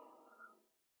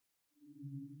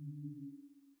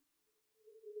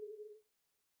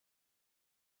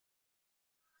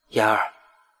言儿，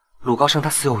鲁高升他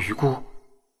死有余辜，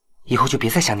以后就别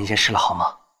再想那件事了，好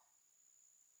吗？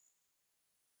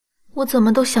我怎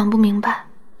么都想不明白，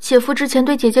姐夫之前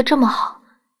对姐姐这么好，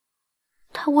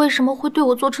他为什么会对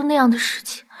我做出那样的事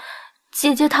情？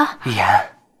姐姐她……预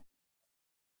言，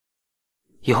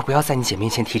以后不要在你姐面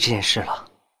前提这件事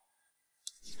了。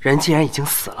人既然已经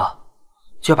死了，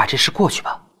就要把这事过去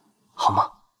吧，好吗？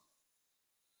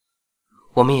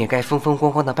我们也该风风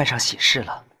光光的办上喜事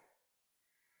了。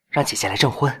让姐姐来证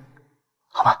婚，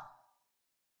好吗？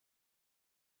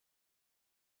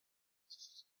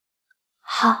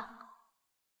好。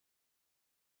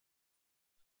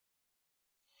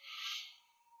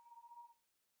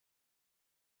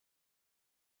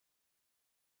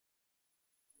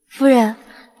夫人，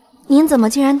您怎么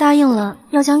竟然答应了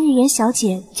要将玉颜小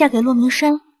姐嫁给骆明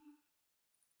山？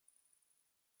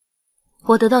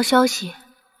我得到消息，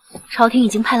朝廷已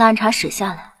经派了暗察使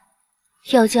下来，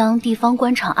要将地方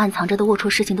官场暗藏着的龌龊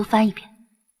事情都翻一遍。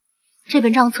这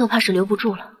本账册怕是留不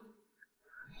住了，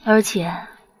而且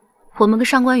我们跟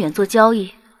上官远做交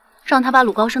易，让他把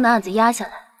鲁高升的案子压下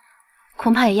来，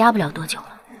恐怕也压不了多久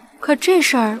了。可这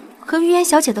事儿和玉颜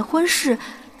小姐的婚事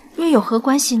又有何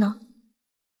关系呢？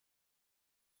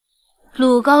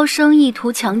鲁高升意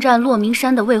图强占骆明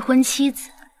山的未婚妻子，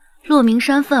骆明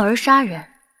山愤而杀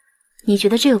人。你觉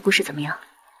得这个故事怎么样？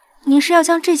您是要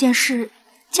将这件事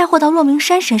嫁祸到骆明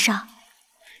山身上？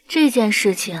这件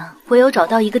事情唯有找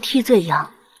到一个替罪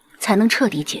羊，才能彻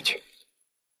底解决。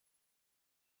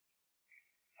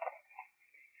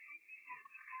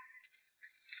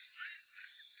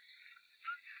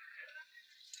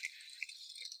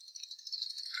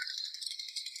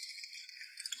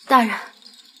大人，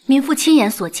民妇亲眼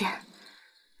所见，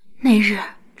那日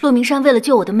骆明山为了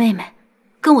救我的妹妹，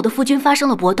跟我的夫君发生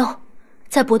了搏斗，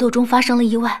在搏斗中发生了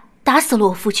意外，打死了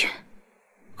我夫君。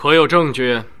可有证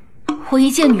据？我一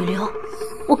介女流，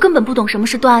我根本不懂什么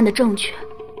是断案的证据，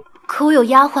可我有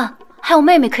丫鬟，还有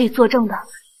妹妹可以作证的。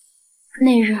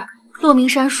那日骆明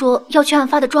山说要去案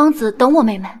发的庄子等我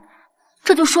妹妹，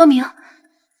这就说明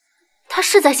他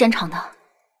是在现场的。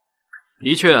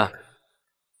的确，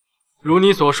如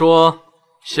你所说，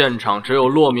现场只有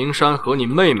骆明山和你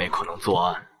妹妹可能作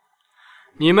案。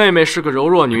你妹妹是个柔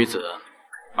弱女子，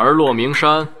而骆明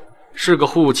山是个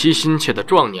护妻心切的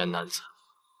壮年男子，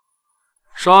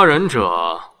杀人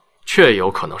者确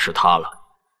有可能是他了。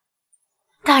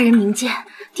大人明鉴，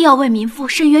定要为民妇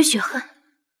伸冤雪恨。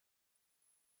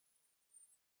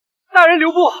大人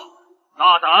留步！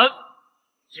大胆，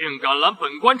竟敢拦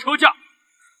本官车驾！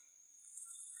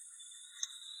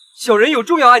小人有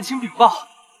重要案情禀报。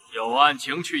有案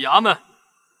情去衙门。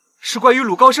是关于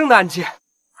鲁高升的案件。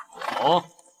哦，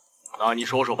那你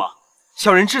说说吧。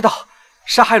小人知道，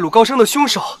杀害鲁高升的凶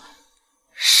手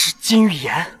是金玉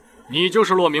妍。你就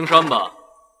是骆明山吧？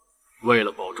为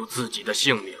了保住自己的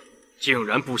性命，竟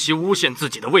然不惜诬陷自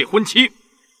己的未婚妻，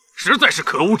实在是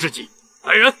可恶至极。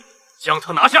来人，将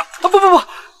他拿下！不，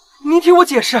您听我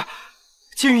解释，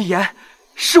金玉妍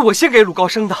是我先给鲁高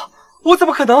升的，我怎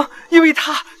么可能因为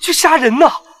他去杀人呢？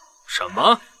什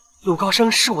么？鲁高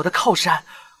升是我的靠山，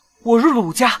我入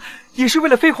鲁家也是为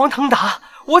了飞黄腾达，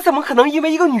我怎么可能因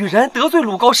为一个女人得罪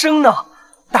鲁高升呢？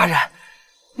大人，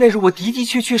那日我的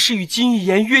确是与金玉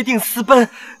妍约定私奔，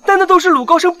但那都是鲁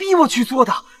高升逼我去做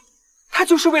的，他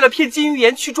就是为了骗金玉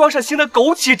妍去庄上行的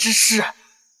苟且之事。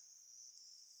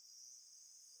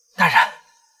大人，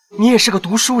你也是个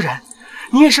读书人，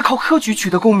你也是靠科举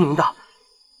取得功名的，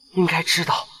应该知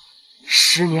道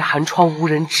10年寒窗无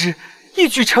人知，一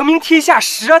举成名天下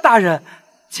时啊！大人，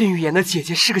金玉妍的姐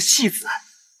姐是个戏子，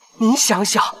您想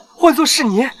想，换作是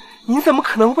您怎么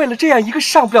可能为了这样一个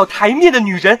上不了台面的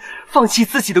女人，放弃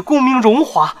自己的功名荣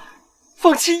华，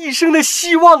放弃一生的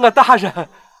希望啊！大人，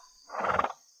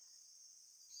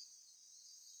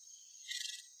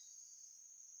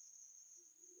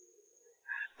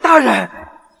大人，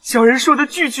小人说的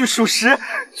句句属实，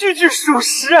句句属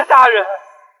实啊！大人。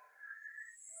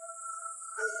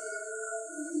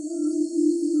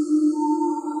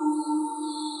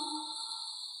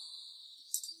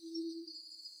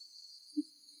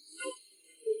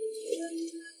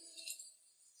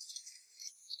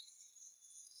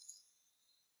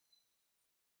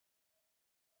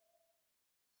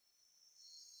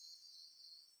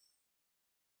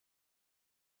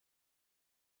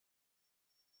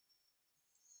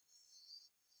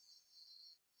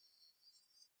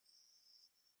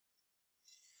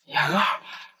妍儿，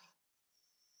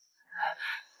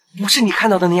不是你看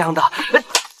到的那样的。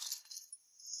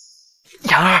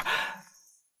妍儿，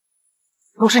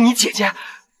都是你姐姐，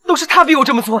都是她逼我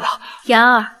这么做的。妍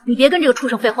儿，你别跟这个畜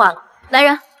生废话了。来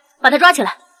人，把他抓起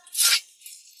来。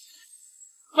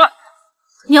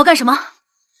你要干什么？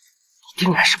你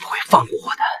定然是不会放过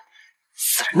我的。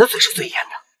死人的嘴是最严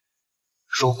的。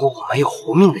如果我没有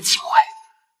活命的机会，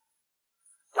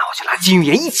那我就拉金玉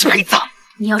妍一起陪葬。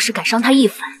你要是敢伤他一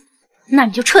分，那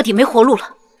你就彻底没活路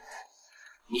了。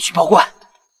你去报官，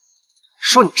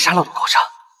说你杀了鲁高升，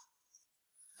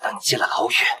等你进了牢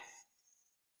狱，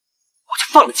我就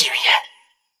放了金玉妍。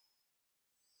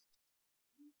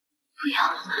不要，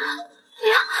不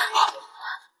要！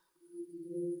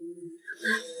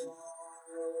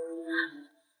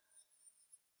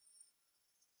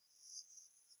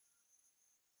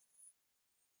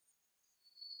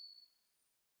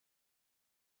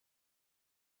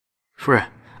夫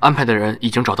人，安排的人已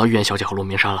经找到玉妍小姐和罗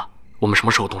明山了，我们什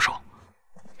么时候动手？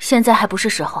现在还不是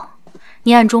时候，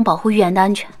你暗中保护玉妍的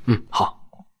安全。好。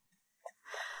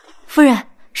夫人，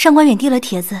上官远递了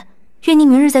帖子，约您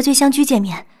明日在醉香居见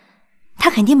面。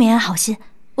他肯定没安好心，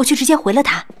我去直接回了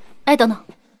他。哎，等等，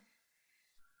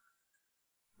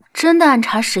真的暗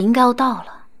查使应该要到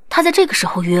了，他在这个时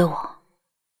候约我，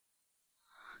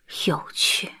有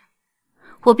趣。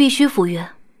我必须赴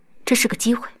约，这是个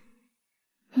机会。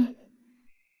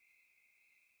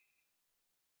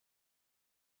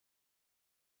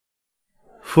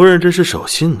夫人真是守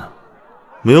信呢，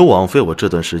没有枉费我这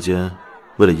段时间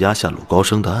为了压下鲁高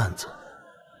升的案子，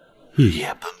日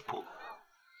夜奔波。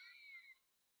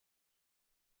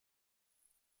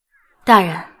大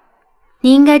人，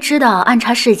您应该知道暗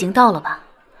查使已经到了吧？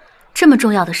这么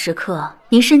重要的时刻，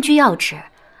您身居要职，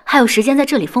还有时间在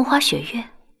这里风花雪月。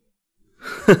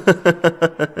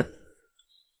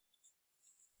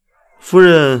夫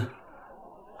人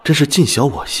真是尽晓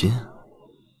我心。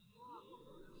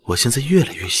我现在越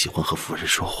来越喜欢和夫人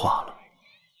说话了。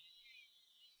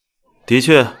的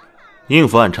确，应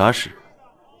付暗查使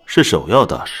是首要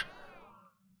大事。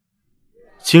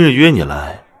今日约你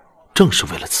来，正是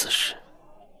为了此事。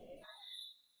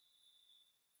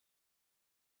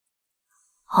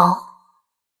哦。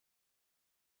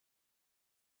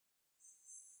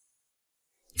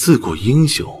自古英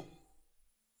雄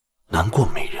难过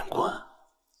美人关。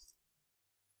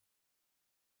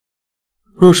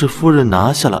若是夫人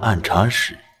拿下了暗查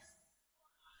使，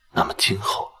那么今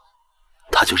后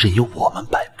他就任由我们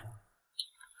摆布。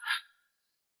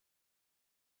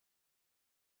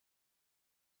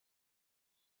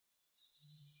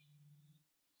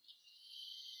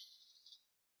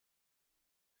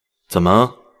怎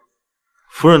么，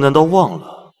夫人难道忘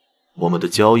了我们的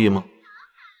交易吗？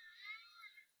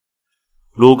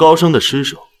鲁高升的尸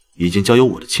首已经交由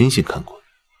我的亲信看管，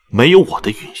没有我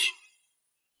的允许，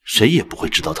谁也不会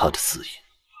知道他的死因。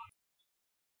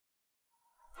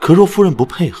可若夫人不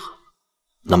配合，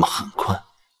那么很快，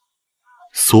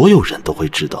所有人都会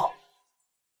知道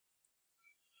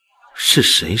是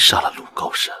谁杀了鲁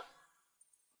高升。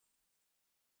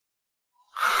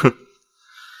哼，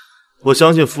我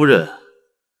相信夫人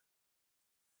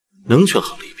能权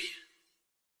衡利弊。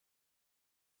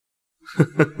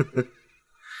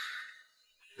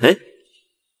哎，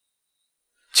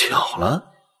巧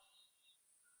了，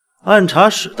暗查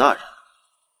使大人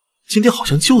今天好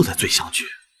像就在醉香居。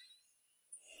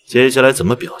接下来怎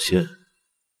么表现，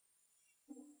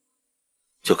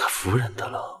就看夫人的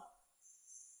了。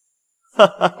哈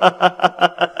哈哈哈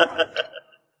哈哈！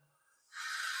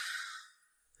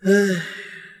哎。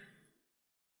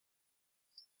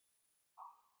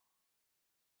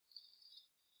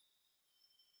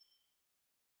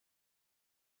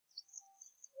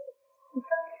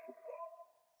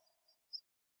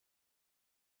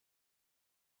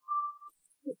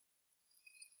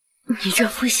你这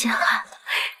负心汉，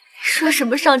说什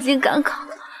么上京赶考，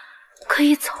可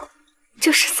以走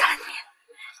就是3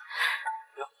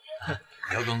年。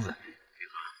姚公子，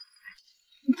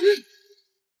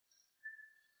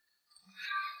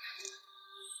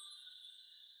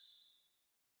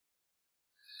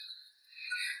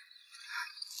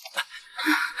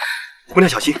姑娘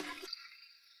小心。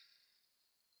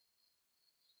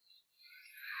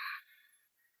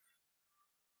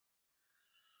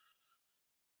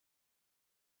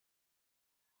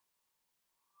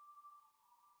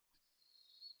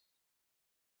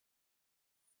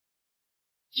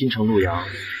京城陆阳，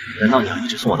难道你要一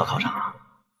直送我到考场啊？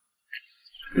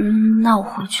那我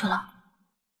回去了。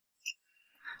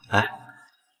哎，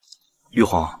玉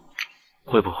皇，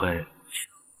会不会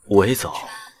我一走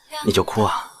你就哭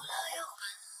啊？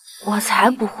我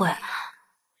才不会。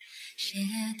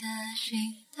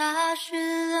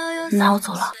那我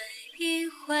走了。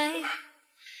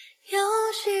又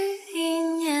是一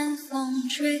年风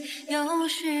吹，又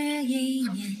是一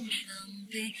年伤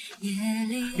悲。夜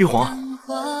里玉皇，灯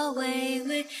火微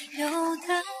微，又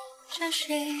等着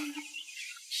谁？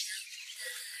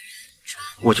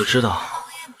我就知道，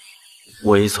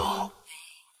我一走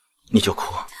你就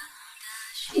哭。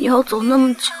你要走那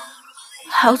么久，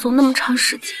还要走那么长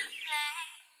时间，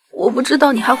我不知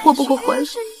道你还会不会回来，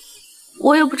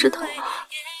我也不知道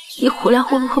你回来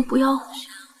会不会不要我。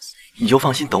你就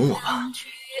放心等我吧，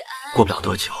过不了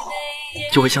多久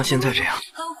就会像现在这样，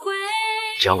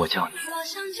只要我叫你，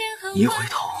你一回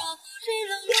头我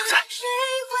就在。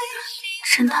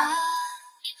真的？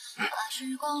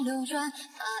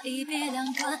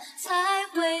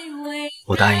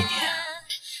我答应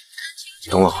你，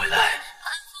等我回来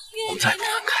我们再不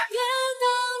分开。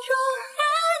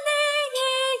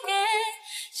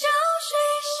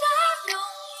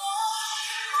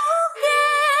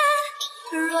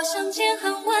若相见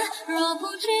恨晚，若不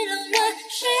知冷暖，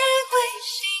谁会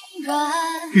心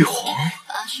软？玉皇，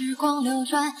怕时光流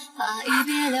转，怕一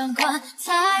别两宽，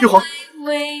才玉皇，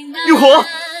为难。玉皇，盼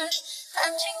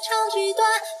情长几段，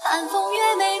盼风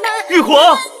月美满。玉皇，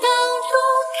当初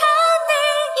看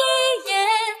你一眼，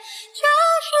就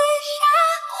许下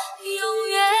永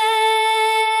远。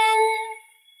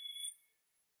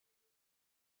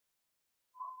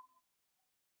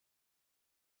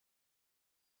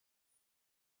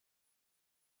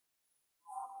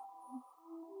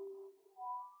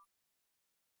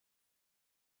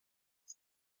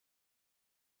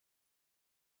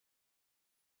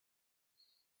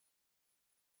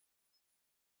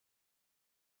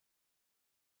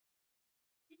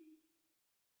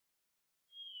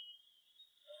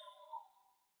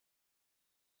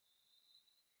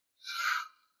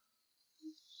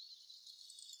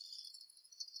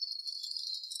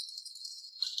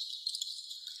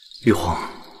玉皇，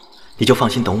你就放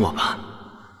心等我吧，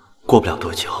过不了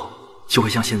多久就会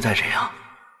像现在这样。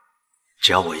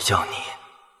只要我一叫你，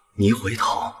你一回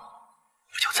头，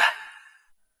我就在。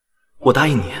我答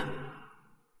应你，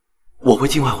我会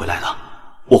尽快回来的。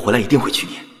我回来一定会娶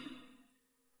你。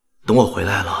等我回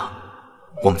来了，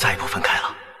我们再也不分开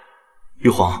了。玉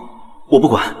皇，我不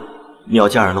管，你要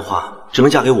嫁人的话，只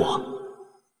能嫁给我。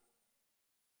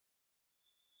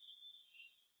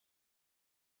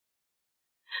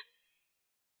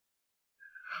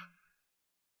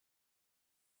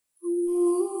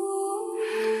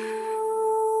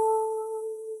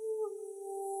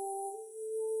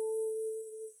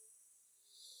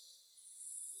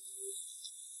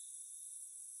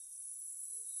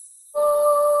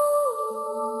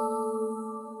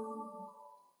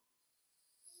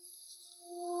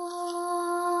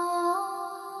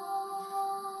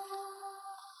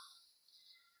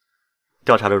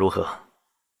调查的如何？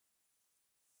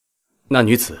那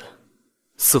女子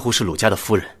似乎是鲁家的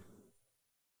夫人。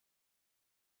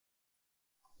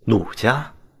鲁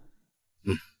家？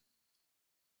嗯。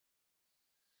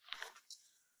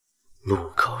鲁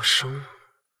高升。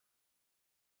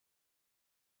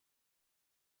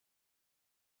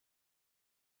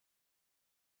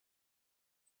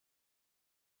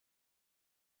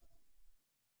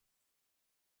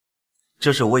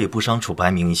这是我以不伤楚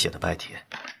白名义写的拜帖。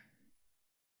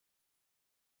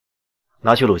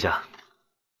拿去鲁家。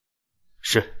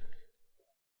是。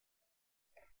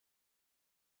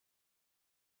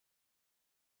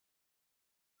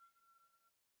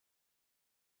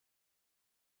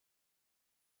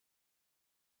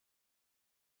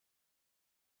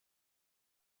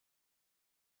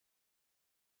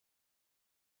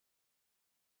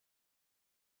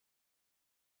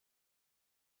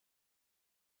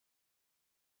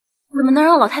怎么能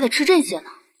让老太太吃这些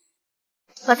呢？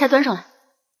把菜端上来。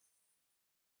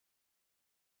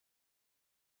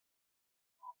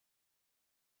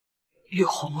玉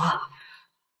红啊，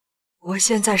我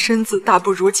现在身子大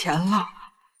不如前了，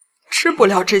吃不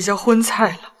了这些荤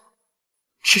菜了，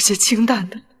吃些清淡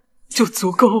的就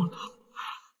足够了。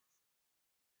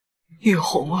玉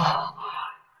红啊，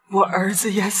我儿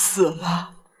子也死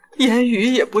了，言语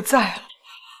也不在了，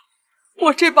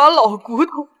我这把老骨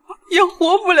头也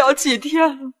活不了几天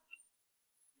了。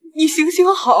你行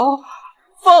行好，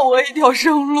放我一条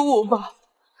生路吧。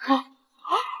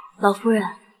老夫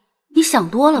人，你想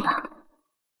多了吧？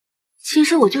其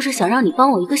实我就是想让你帮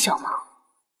我一个小忙。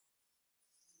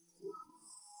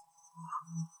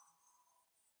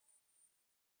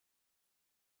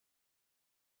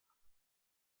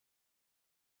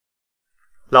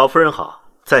老夫人好，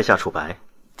在下楚白。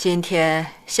今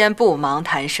天先不忙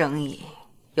谈生意，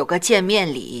有个见面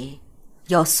礼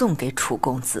要送给楚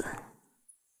公子，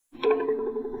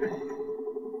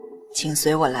请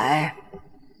随我来。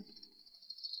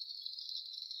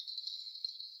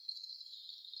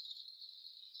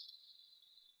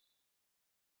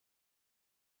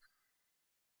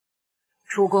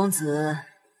楚公子，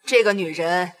这个女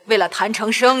人为了谈成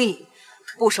生意，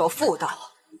不守妇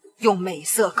道，用美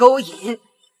色勾引，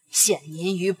陷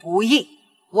您于不义。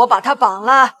我把她绑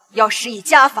了，要施以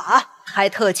家法，还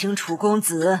特请楚公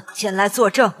子前来作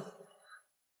证。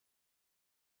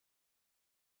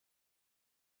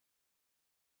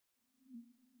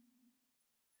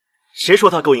谁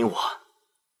说他勾引我？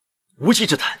无稽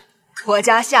之谈！我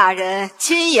家下人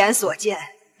亲眼所见，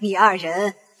你二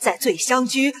人在醉香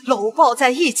居搂抱在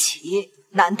一起，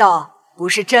难道不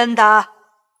是真的？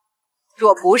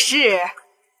若不是，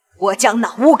我将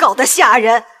那诬告的下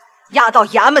人押到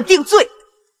衙门定罪，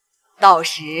到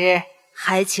时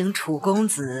还请楚公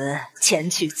子前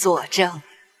去作证。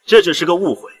这只是个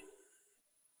误会，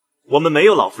我们没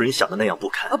有老夫人想的那样不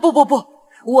堪。不，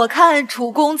我看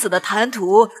楚公子的谈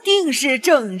吐定是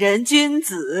正人君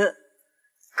子，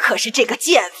可是这个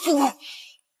贱妇，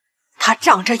她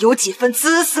仗着有几分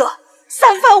姿色，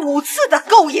三番五次的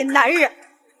勾引男人。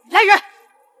来人，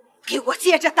给我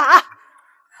接着打，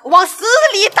往死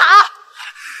里打！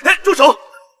哎，住手！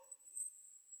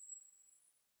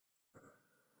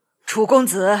楚公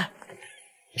子，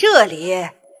这里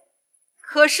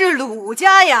可是鲁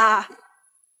家呀。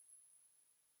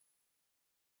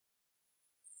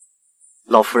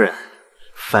老夫人，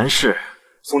凡事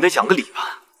总得讲个理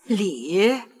吧？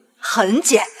理很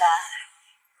简单，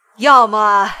要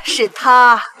么是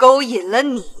他勾引了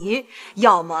你，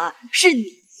要么是你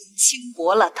轻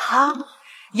薄了他，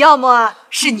要么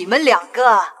是你们两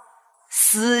个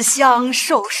私相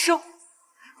授受，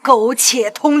苟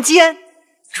且通奸。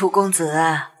楚公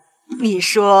子，你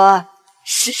说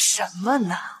是什么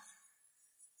呢？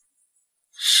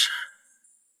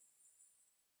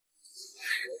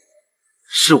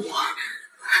是我。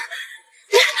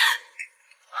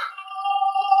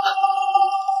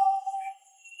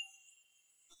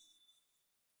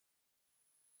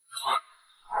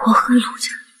我恨陆家，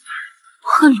我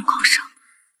恨陆高升，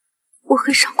我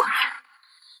恨上官远。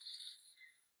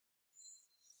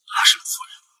阿什夫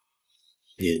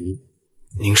人，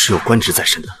您是有官职在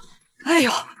身的。哎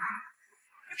呦，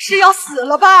是要死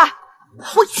了吧？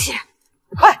晦气！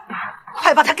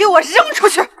快把他给我扔出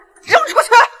去！扔出去！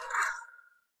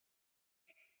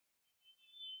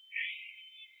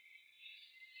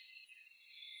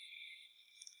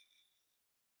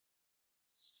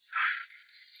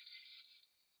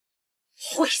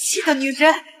晦气的女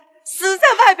人，死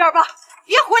在外边吧，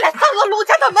别回来丧了陆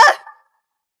家的门！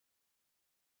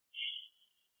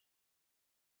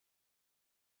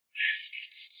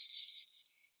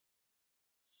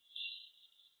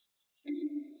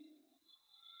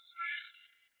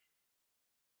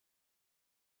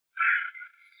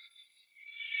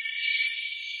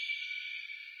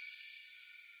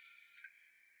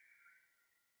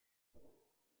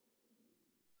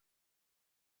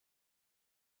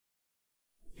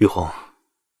玉红，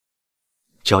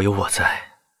只要有我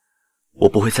在，我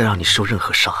不会再让你受任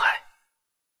何伤害。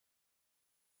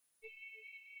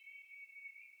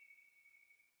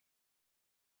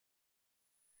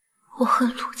我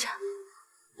恨陆家，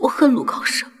我恨陆高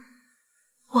升，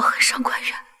我恨上官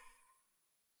远。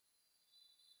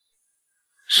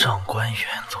上官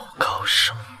远、陆高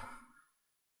升，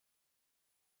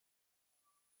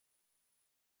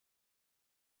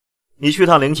你去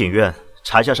趟灵景院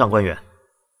查一下上官远。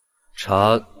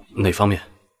查哪方面？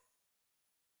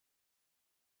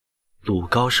鲁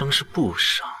高升是部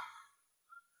上，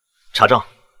查账。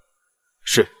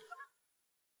是。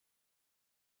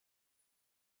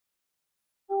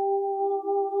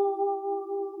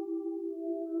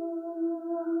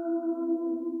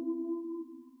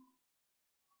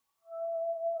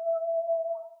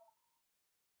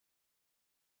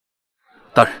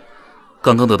大人，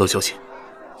刚刚得到消息，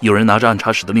有人拿着暗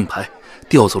查使的令牌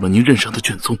调走了您任上的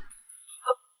卷宗。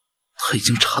他已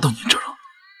经查到您这儿了。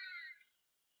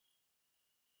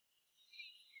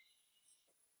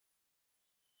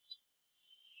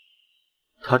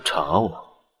他查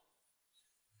我，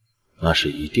那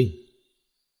是一定。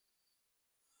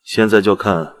现在就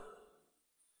看，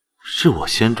是我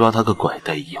先抓他个拐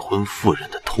带已婚妇人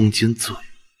的通奸罪，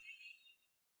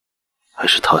还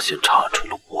是他先查出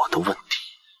了我的问题。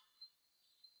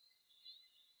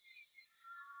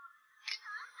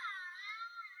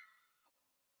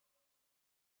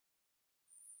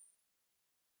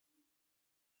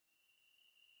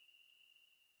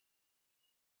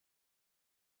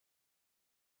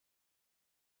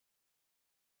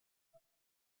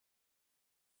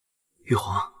玉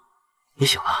皇，你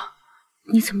醒了？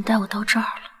你怎么带我到这儿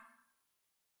了？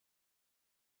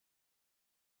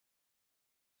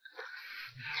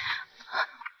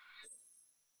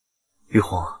玉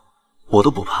皇，我都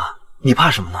不怕，你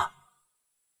怕什么呢？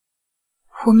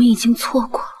我们已经错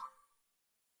过了，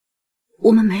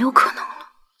我们没有可能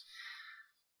了。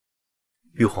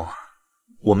玉皇，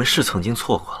我们是曾经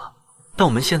错过了，但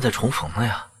我们现在重逢了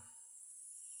呀。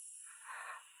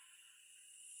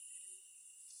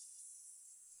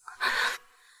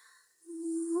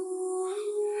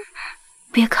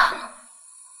别看了，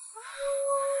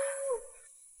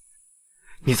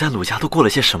你在鲁家都过了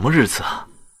些什么日子啊？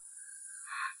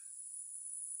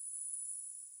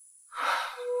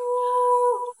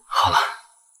好了，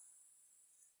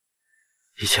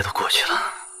一切都过去了。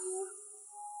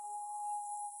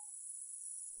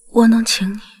我能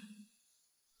请你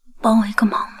帮我一个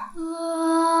忙吗？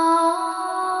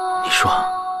你说。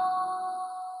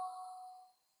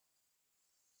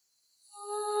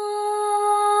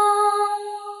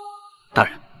大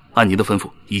人，按您的吩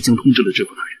咐，已经通知了知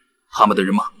府大人，他们的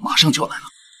人马马上就要来了。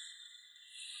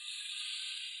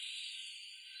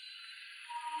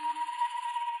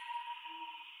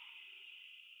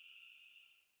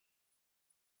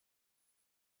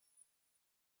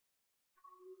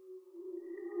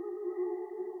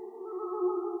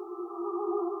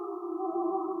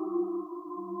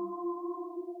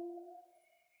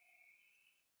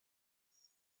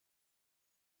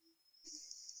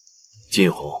金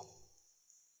红，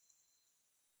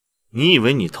你以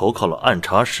为你投靠了暗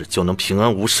查使就能平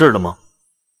安无事了吗？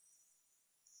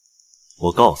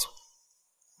我告诉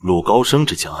你，陆高升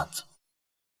这件案子，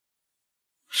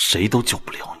谁都救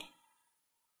不了你。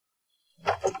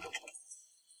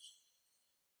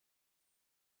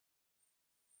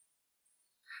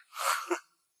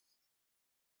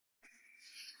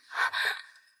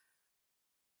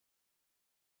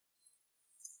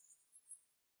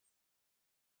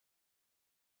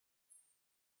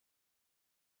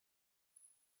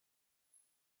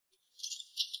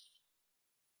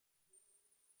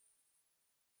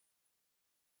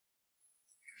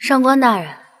上官大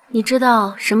人，你知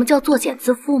道什么叫作茧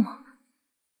自缚吗？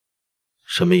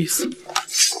什么意思？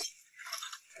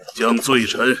将罪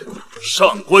臣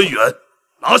上官远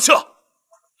拿下！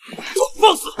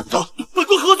放肆！本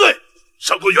官何罪？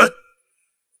上官远，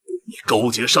你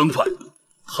勾结商贩、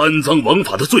贪赃枉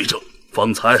法的罪证，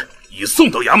方才已送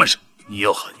到衙门上，你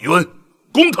要喊冤，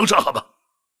公堂上喊吧。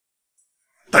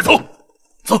带走，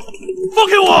走，放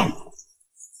开我！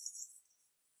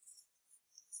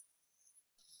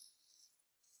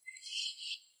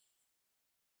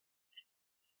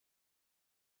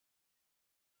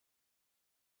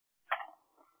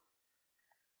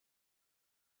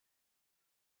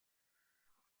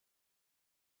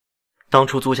当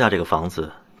初租下这个房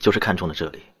子，就是看中了这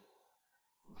里。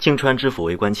靖川知府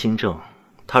为官清正，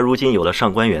他如今有了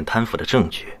上官远贪腐的证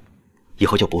据，以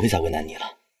后就不会再为难你了。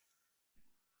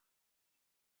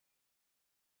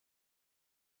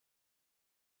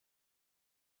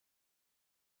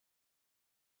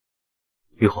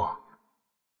玉红，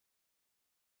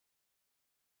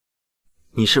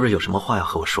你是不是有什么话要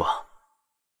和我说？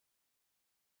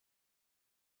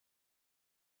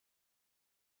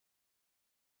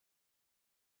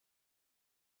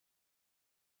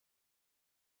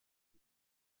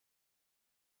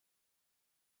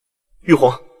玉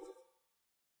红，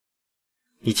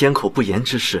你缄口不言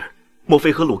之事，莫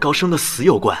非和鲁高升的死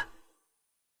有关？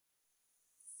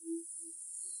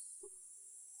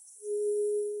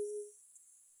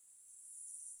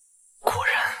果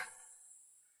然，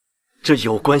这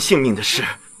有关性命的事，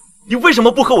你为什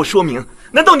么不和我说明？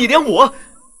难道你连我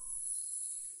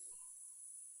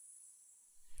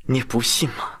你也不信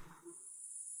吗？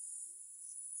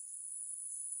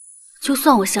就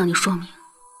算我向你说明，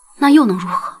那又能如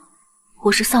何？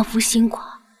我是丧夫心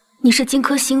寡，你是荆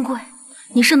轲新贵，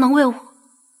你是能为我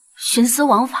徇私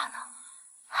枉法呢，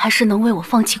还是能为我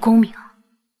放弃功名？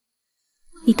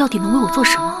你到底能为我做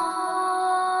什么？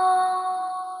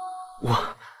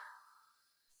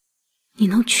你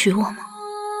能娶我吗？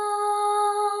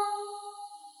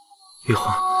玉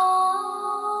红，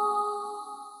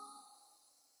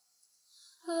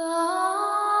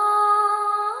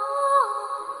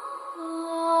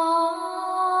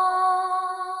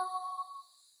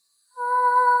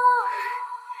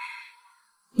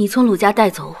你从鲁家带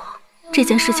走我，这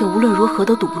件事情无论如何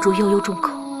都堵不住悠悠众口。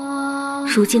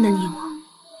如今的你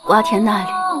我，瓜田那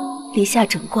里，李下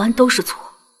整官都是错，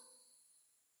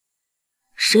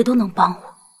谁都能帮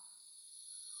我，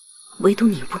唯独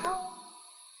你不能。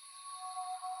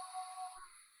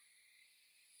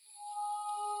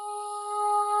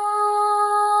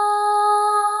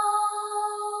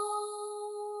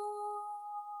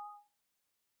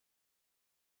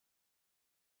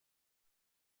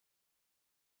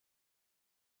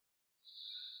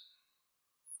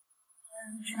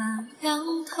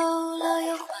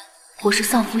我是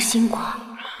丧夫心寡，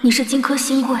你是荆轲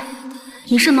新贵，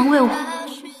你是能为我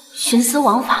徇私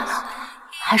枉法呢，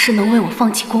还是能为我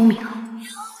放弃功名？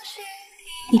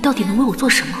你到底能为我做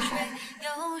什么？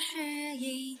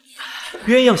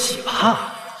鸳鸯喜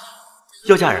帕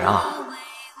要嫁人啊？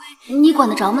你管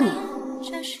得着吗你？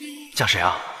嫁谁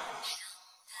啊？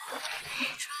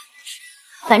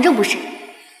反正不是。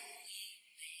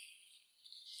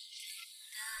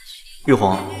玉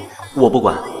红，我不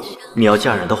管，你要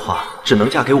嫁人的话，只能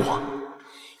嫁给我。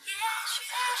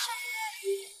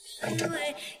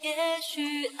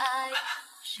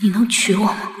你能娶我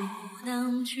吗？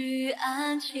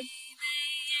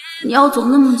你要走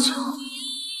那么久，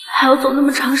还要走那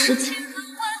么长时间，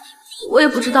我也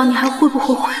不知道你还会不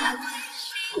会回来，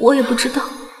我也不知道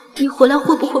你回来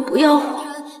会不会不要我？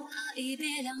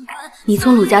你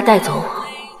从鲁家带走我，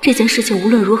这件事情无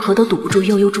论如何都堵不住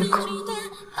悠悠众口。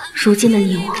如今的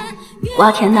你我，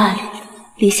瓜田那里，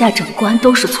离下整关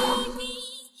都是错，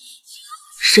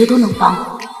谁都能帮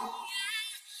我，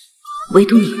唯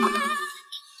独你不能。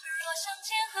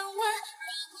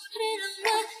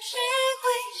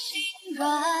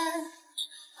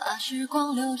怕时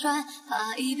光流转，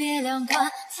怕一别两断，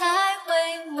才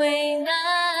会为难。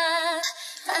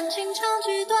谈情长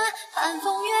句短，盼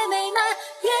风月美满。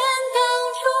愿当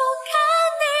初看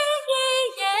你一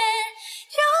眼，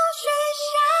就许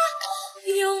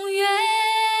下永远。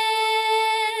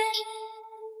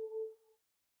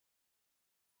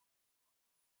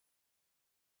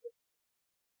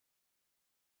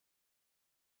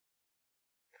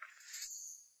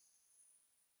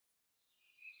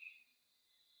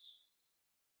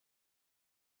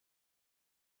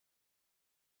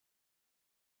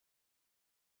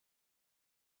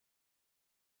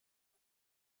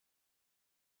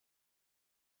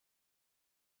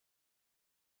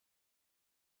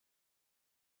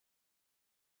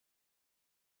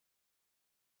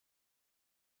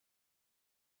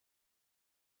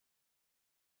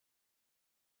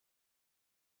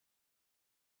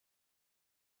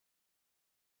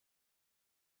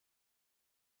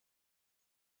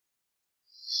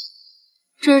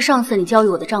这是上次你交予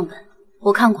我的账本，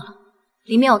我看过了，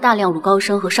里面有大量鲁高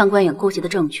升和上官衍勾结的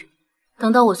证据。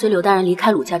等到我随柳大人离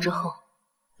开鲁家之后，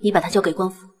你把它交给官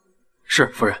府。是，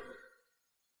夫人。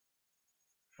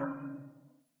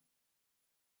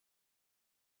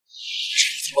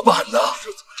怎么办呢？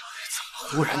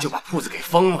忽然就把铺子给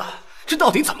封了，这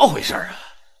到底怎么回事啊？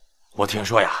我听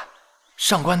说呀，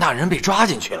上官大人被抓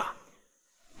进去了，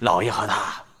老爷和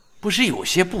他不是有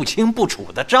些不清不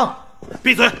楚的账？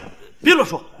闭嘴，别乱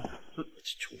说。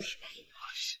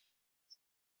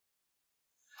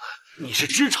你是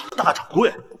织厂的大掌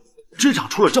柜，织厂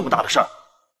出了这么大的事儿，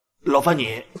劳烦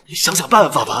你想想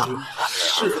办法吧。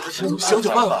是啊，想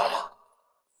办法吧。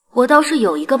我倒是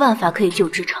有一个办法可以救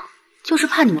织厂，就是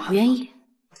怕你们不愿意。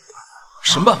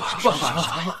什么办法？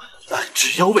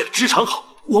只要为了织厂好，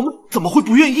我们怎么会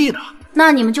不愿意呢？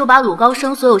那你们就把鲁高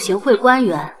升所有行贿官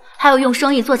员，还有用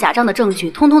生意做假账的证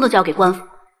据，通通都交给官府。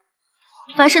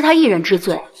凡是他一人之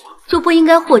罪，就不应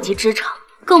该祸及织厂，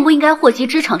更不应该祸及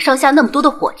织厂上下那么多的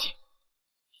伙计。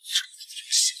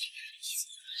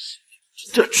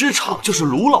这织厂就是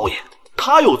卢老爷，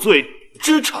他有罪，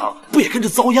织厂不也跟着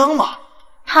遭殃吗？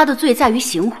他的罪在于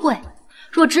行贿，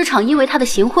若织厂因为他的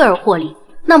行贿而获利，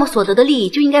那么所得的利益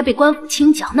就应该被官府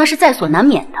清缴，那是在所难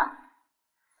免的。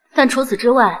但除此之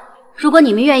外，如果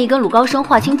你们愿意跟鲁高升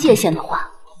划清界限的话，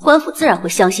官府自然会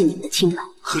相信你们的清白。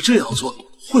可这样做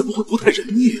会不会不太仁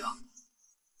义啊？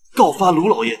告发卢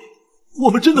老爷，我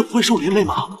们真的不会受连累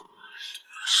吗？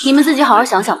你们自己好好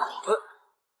想想吧。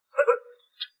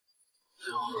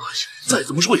再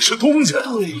怎么说也是公家呀。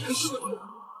夫人，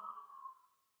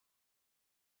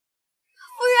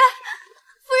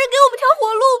夫人给我们条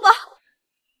活路吧。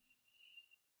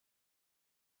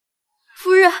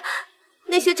夫人，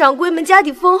那些掌柜们家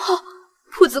底丰厚，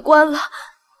铺子关了，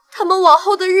他们往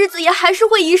后的日子也还是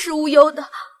会衣食无忧的。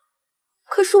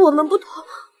可是我们不同，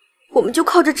我们就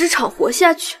靠着织厂活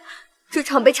下去。织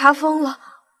厂被查封了，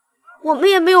我们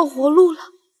也没有活路了。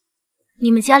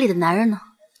你们家里的男人呢？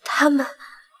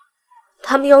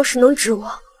他们要是能指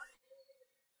望，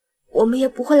我们也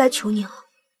不会来求你了。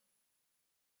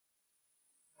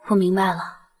我明白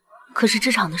了，可是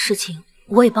织厂的事情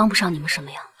我也帮不上你们什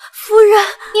么呀。夫人，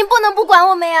您不能不管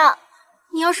我们呀！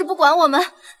你要是不管我们，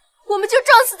我们就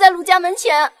撞死在鲁家门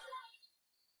前。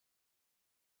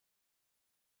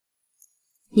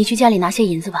你去家里拿些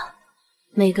银子吧，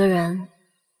每个人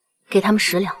给他们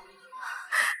10两，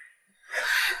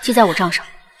记在我账上。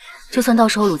就算到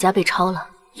时候鲁家被抄了，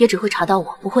也只会查到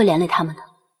我，不会连累他们的。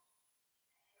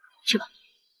去吧。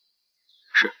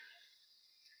是。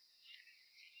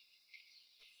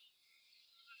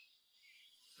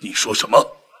你说什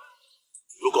么？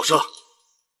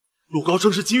陆高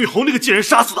升是金玉红那个贱人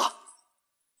杀死的，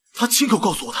他亲口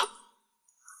告诉我的，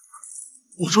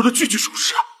我说的句句属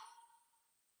实。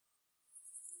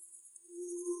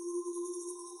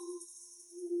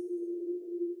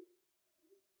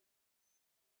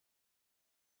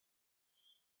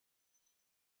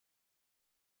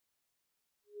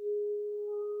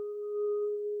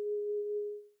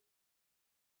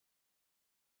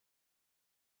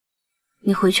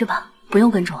你回去吧，不用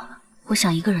跟着我了，我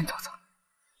想一个人走走。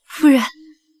夫人，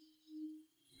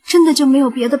真的就没有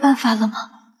别的办法了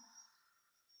吗？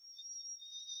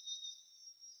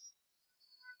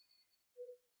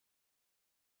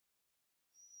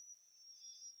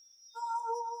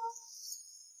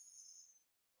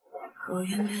后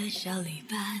院的小篱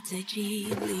笆在记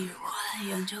忆里如花，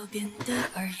羊角变得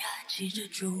尔雅，骑着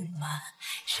竹马，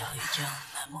小雨将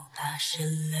那梦打湿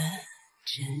了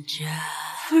针甲。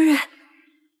夫人，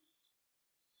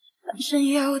半山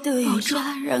腰的雨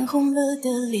刷染红了的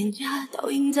脸颊，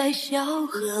倒映在小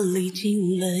河里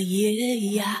进了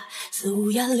夜呀，似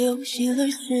乌鸦流洗了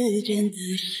时间的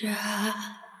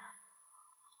沙。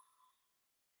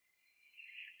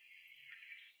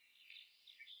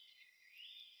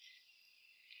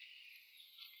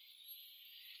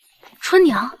春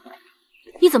娘，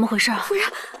你怎么回事啊？夫人，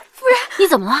夫人，你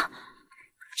怎么了？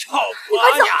臭婆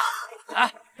娘！啊，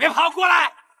别跑，过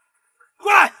来，过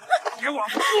来，给我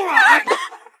过来！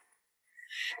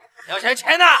要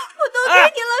钱呢？我都给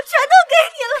你了，全都给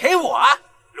你了。给我？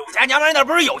陆家娘们那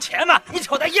不是有钱吗？你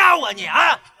瞅他压我你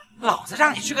啊！老子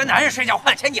让你去跟男人睡觉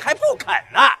换钱，你还不肯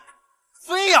呢？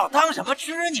非要当什么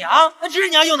知娘？那知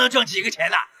娘又能挣几个钱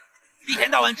呢？一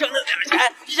天到晚挣那点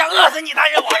钱，你想饿死你男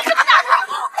人我？什么大他？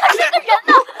他是个人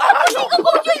呢，他是一个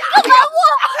工具，一个玩物。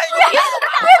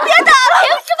别打了！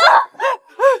凭什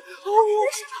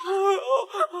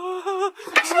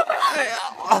么？哎呀，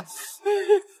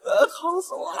疼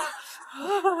死我了！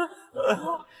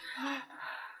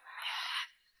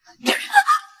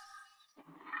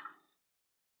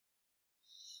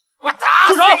我打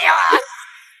死你了！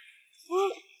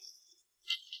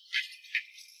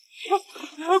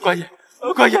关爷，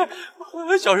关爷，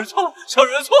小人错了，小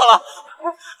人错了。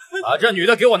把这女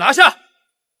的给我拿下！啊！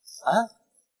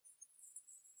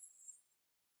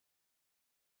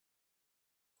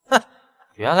哼，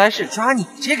原来是抓你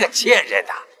这个贱人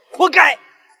呐！活该！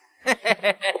带走！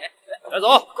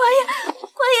关爷，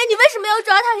关爷，你为什么要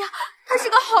抓他呀？他是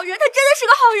个好人，他真的是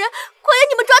个好人。关爷，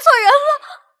你们抓错人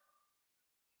了。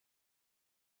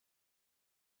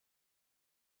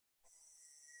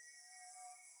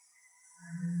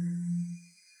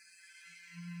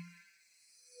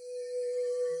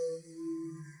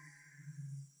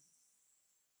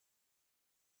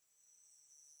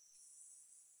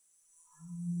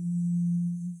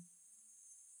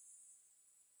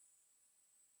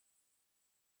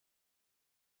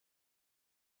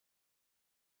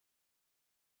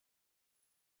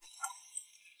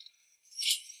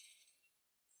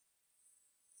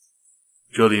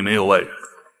这里没有外人，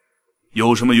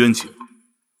有什么冤情，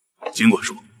尽管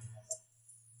说。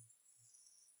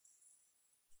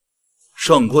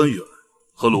上官远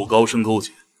和鲁高升勾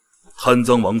结，贪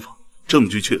赃枉法，证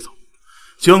据确凿，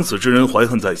将死之人怀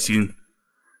恨在心，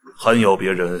还要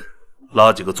别人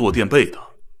拉几个坐垫背他，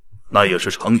那也是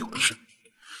常有的事。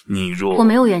你若……我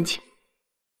没有冤情，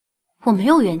我没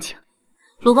有冤情，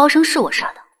鲁高升是我杀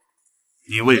的。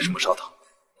你为什么杀他？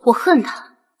我恨他。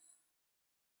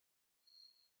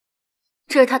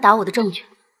这是他打我的证据，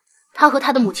他和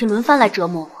他的母亲轮番来折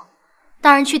磨我，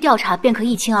大人去调查便可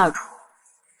一清二楚。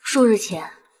数日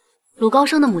前，鲁高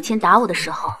升的母亲打我的时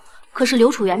候，可是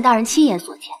刘楚元大人亲眼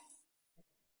所见。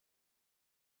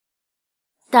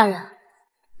大人，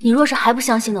你若是还不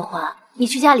相信的话，你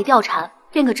去家里调查，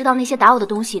便可知道那些打我的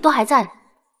东西都还在呢。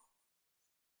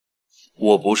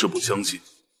我不是不相信，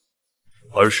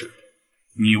而是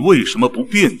你为什么不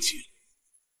辩解？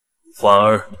反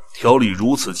而条理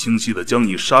如此清晰地将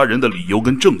你杀人的理由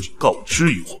跟证据告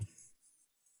知于我，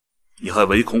你还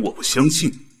唯恐我不相信？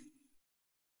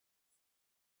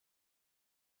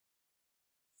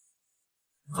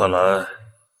看来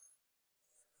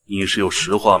你是有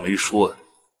实话没说的。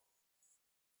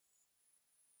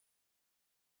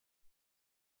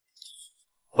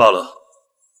罢了，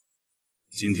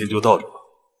今天就到这吧。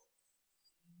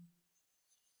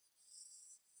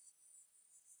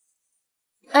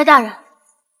哎，大人，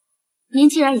您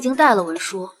既然已经带了文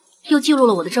书，又记录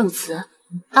了我的证词，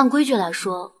按规矩来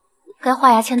说，该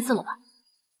画押签字了吧？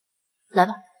来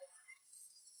吧，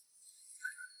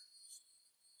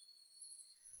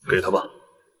给他吧。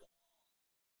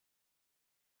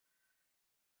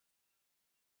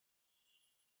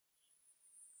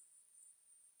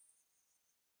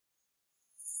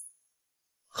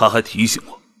他还提醒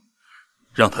我，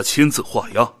让他签字画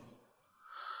押。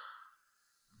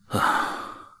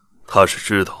他是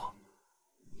知道，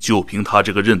就凭他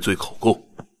这个认罪口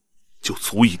供，就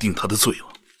足以定他的罪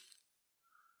了。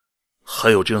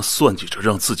还有这样算计着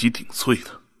让自己顶罪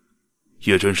的，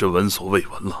也真是闻所未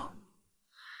闻了。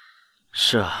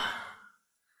是啊，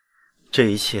这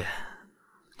一切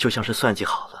就像是算计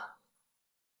好了，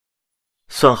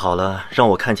算好了让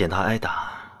我看见他挨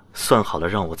打，算好了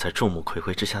让我在众目睽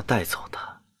睽之下带走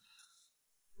他，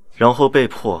然后被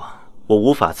迫我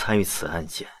无法参与此案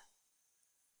件。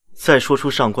再说出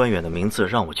上官远的名字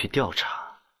让我去调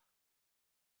查，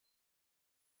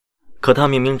可他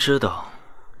明明知道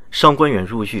上官远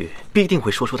入狱必定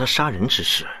会说出他杀人之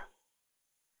事。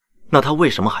那他为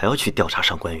什么还要去调查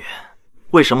上官远？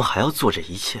为什么还要做这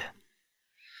一切？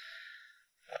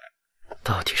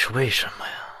到底是为什么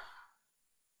呀？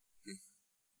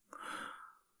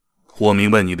我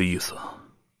明白你的意思，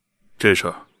这事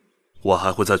儿我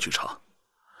还会再去查。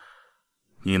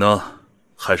你呢，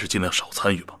还是尽量少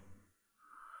参与吧。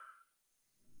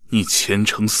你前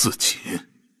程似锦，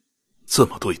这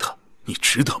么对他，你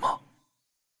值得吗？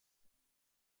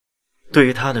对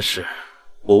于他的事，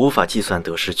我无法计算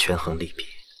得失，权衡利弊。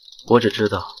我只知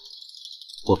道，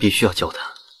我必须要救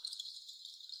他，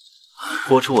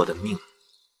豁出我的命，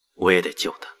我也得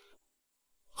救他。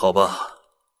好吧，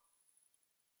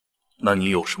那你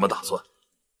有什么打算？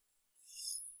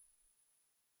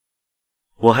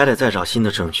我还得再找新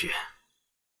的证据，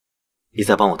你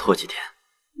再帮我拖几天。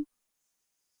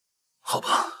好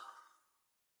吧。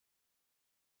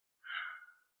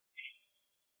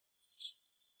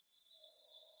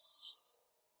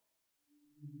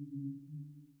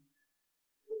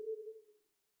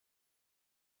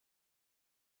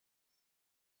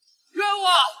冤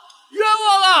枉！冤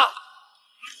枉啊！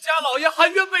陆家老爷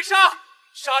含冤被杀，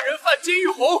杀人犯金玉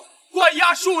红关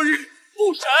押数日，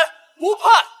不审不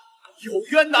判，有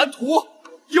冤难图，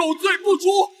有罪不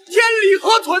诛，天理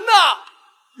何存呐！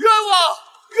冤枉！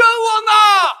冤枉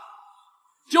啊！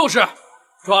就是，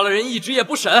抓了人一直也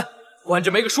不审，关着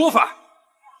没个说法。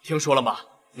听说了吗？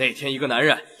那天一个男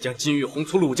人将金玉红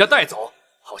从鲁家带走，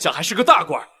好像还是个大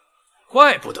官，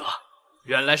怪不得，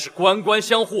原来是官官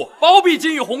相护，包庇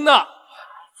金玉红呢。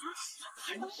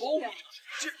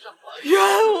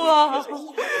冤枉！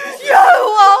冤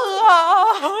枉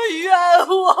啊！冤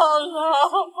枉啊！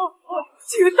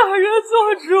请大人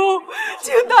做主，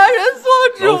请大人做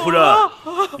主。老夫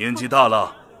人，年纪大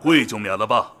了，跪就免了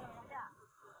吧。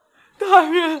大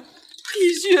人，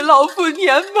体恤老夫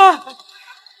年迈，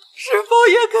是否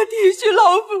也可体恤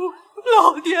老夫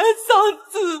老年丧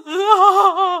子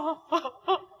啊？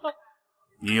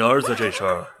你儿子这事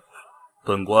儿，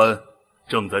本官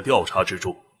正在调查之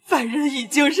中。犯人已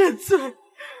经认罪，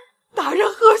大人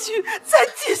何须再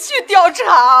继续调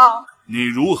查？你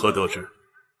如何得知？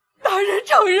大人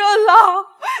承认了。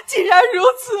既然如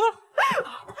此，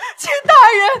请大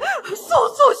人速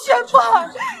速宣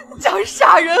判，将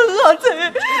杀人恶罪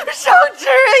绳之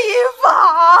以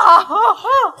法。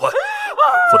快，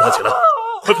扶他起来，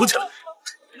快扶起来！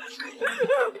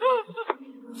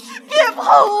别碰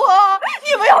我！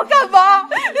你们要干嘛？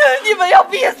你们要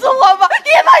逼死我吗？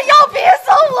你们要逼死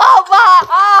我吗？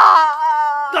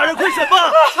大人，快审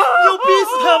吧！要逼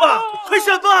死他吧！快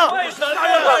审吧！快审！大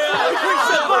人，快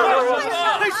审吧！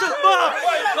快审吧！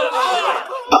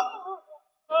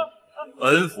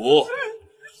本府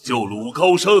就鲁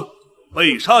高升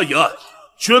被杀一案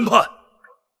宣判，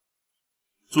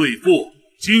罪妇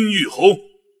金玉红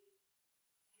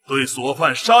对所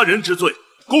犯杀人之罪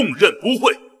供认不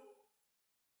讳。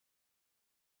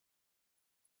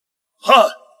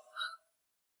判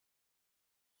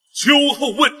秋后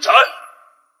问斩。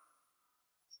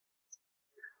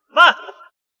慢！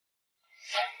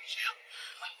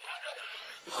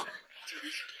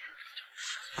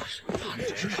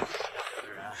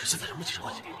这现在什么情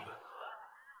况？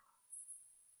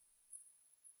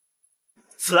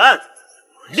此案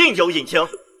另有隐情。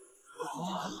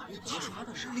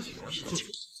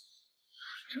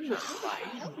真的是白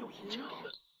有隐情。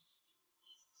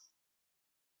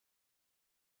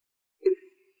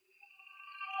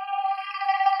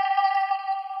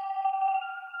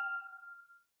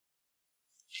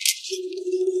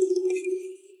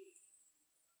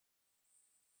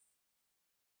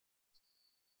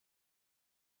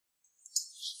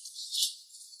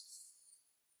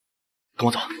跟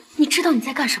我走。你知道你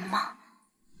在干什么吗？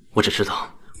我只知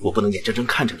道，我不能眼睁睁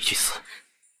看着你去死。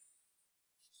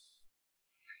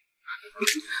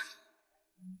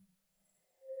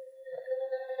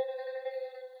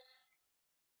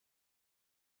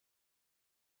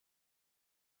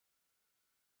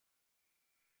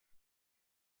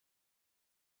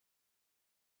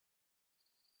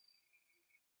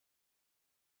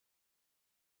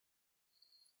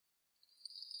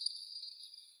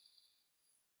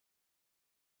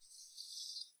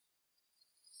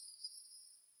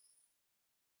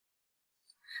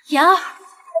妍儿，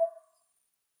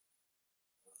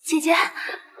姐姐，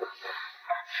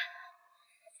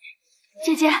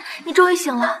姐姐，你终于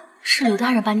醒了，是柳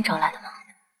大人把你找来的吗？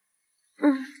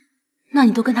嗯，那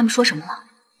你都跟他们说什么了？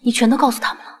你全都告诉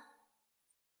他们了？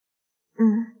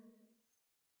嗯，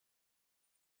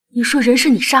你说人是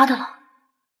你杀的了？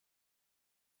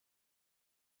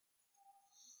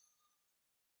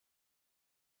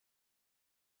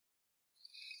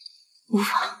无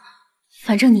妨，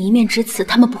反正你一面之词，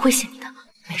他们不会信你的。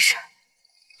没事，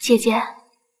姐姐，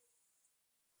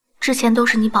之前都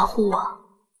是你保护我，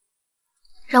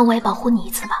让我也保护你一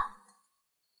次吧。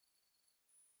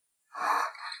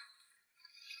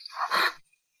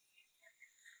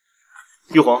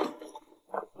玉皇，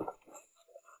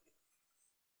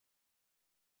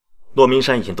骆明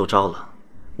山已经都招了，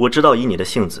我知道以你的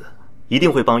性子，一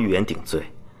定会帮玉颜顶罪。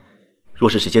若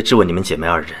是直接质问你们姐妹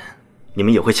二人，你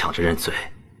们也会抢着认罪，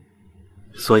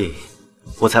所以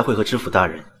我才会和知府大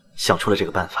人想出了这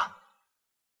个办法。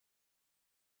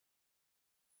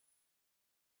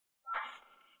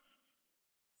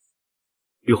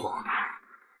玉皇，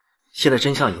现在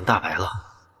真相已经大白了，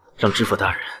让知府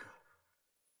大人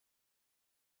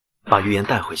把玉颜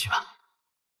带回去吧。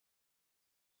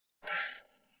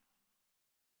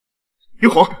玉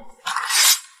皇，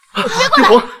别过来！玉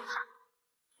皇，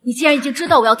你既然已经知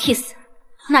道我要替死，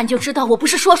那你就知道我不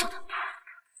是说说的。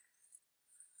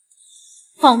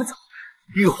放我们走！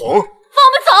玉皇，放我们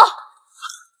走！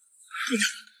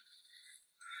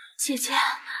姐姐，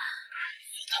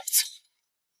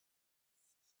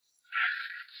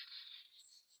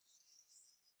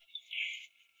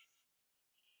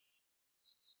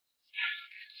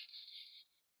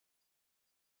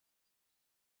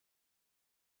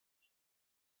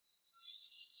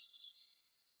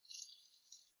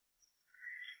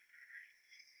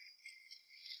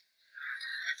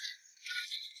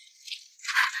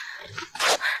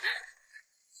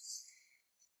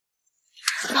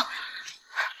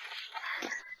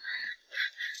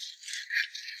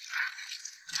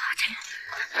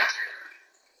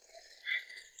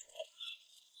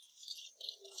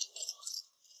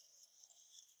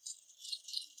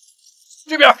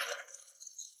这边。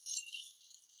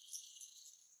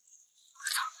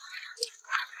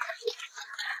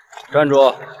站住！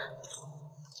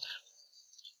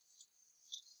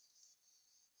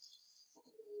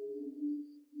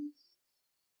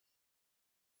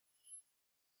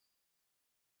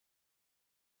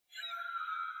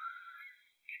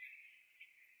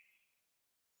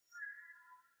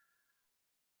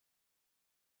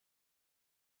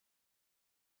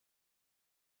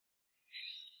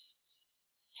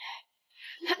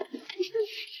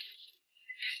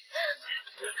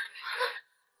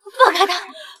放开他！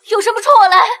有什么冲我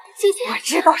来？姐姐，我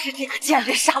知道是这个贱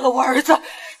人杀了我儿子，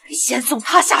先送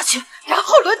他下去，然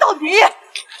后轮到你。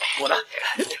我呢？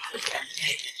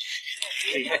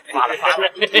发了发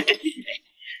了！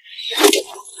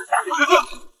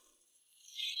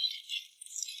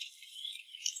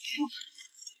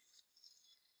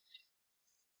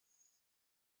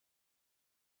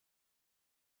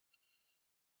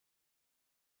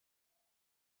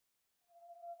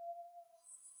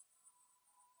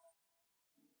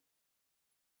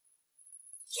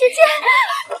姐姐，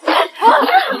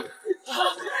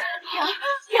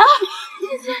瑶，姐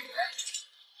姐，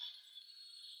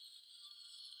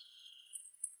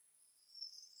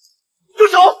住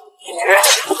手！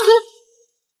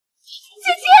姐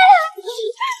姐，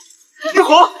玉皇，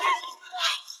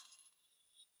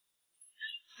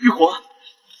玉皇，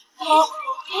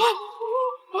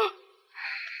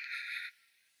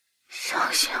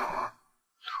相信我，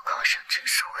陆高生真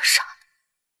是我杀的。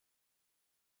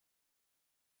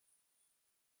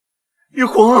玉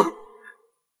皇，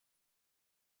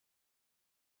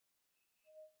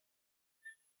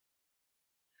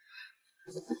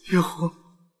玉皇，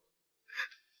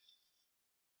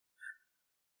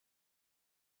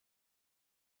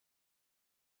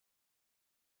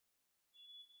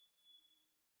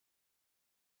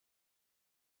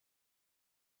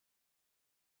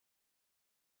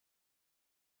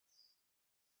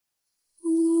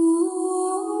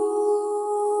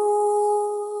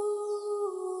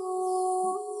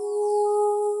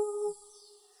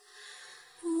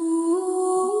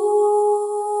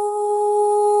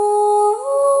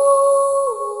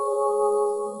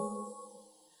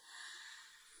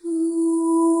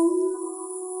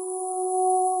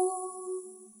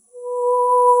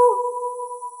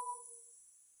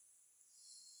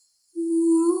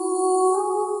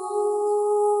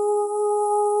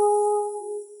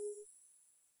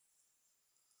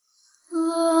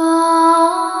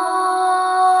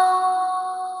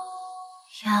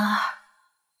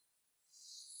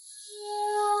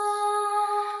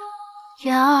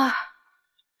妍儿，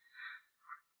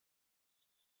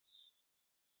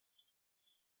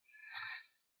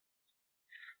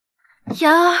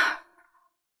妍儿，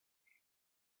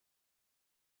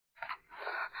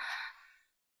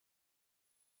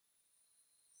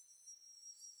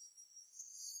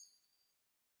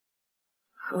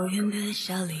这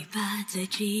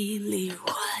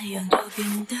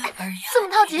么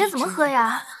烫，姐姐怎么喝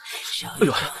呀？哎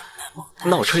呦，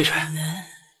那我吹一吹。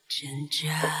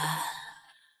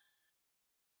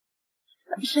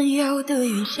闪耀的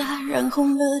云霞，染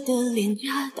红了的脸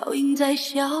颊，倒映在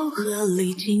小河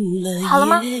里，进了好了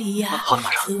吗？好了，马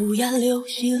上。嗖呀，流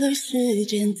熄了时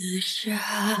间的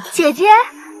沙。姐姐，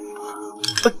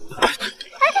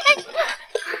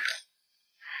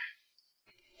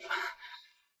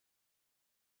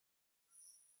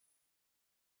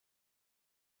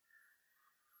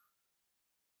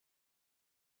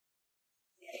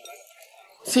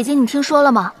姐姐，你听说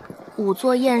了吗？5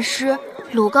座验尸，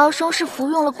鲁高生是服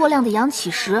用了过量的阳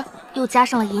起石，又加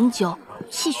上了饮酒，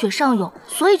气血上涌，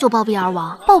所以就暴毙而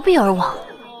亡。暴毙而亡。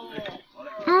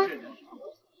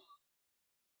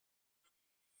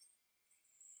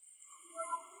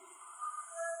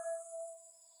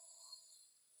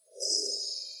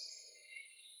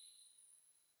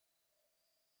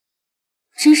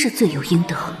真是罪有应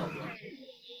得。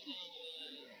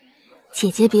姐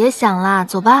姐别想啦，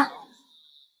走吧。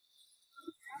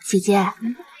姐姐，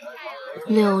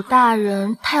柳大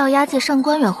人他要押解上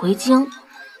官远回京，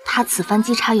他此番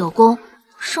稽查有功，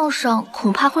圣上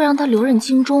恐怕会让他留任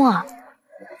京中啊。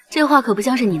这话可不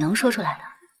像是你能说出来的。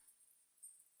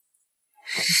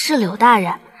是柳大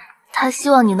人，他希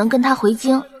望你能跟他回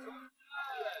京。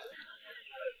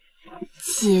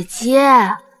姐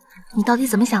姐，你到底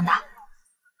怎么想的？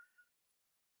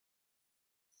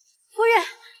夫人，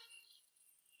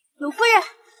鲁夫人，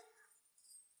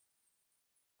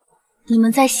你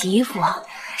们在洗衣服啊？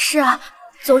是啊，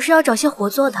总是要找些活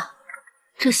做的。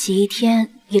这洗一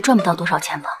天也赚不到多少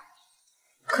钱吧？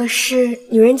可是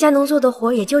女人家能做的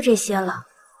活也就这些了。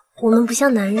我们不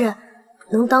像男人，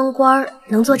能当官，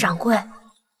能做掌柜，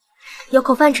有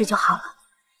口饭吃就好了。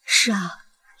是啊，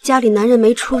家里男人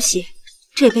没出息，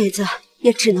这辈子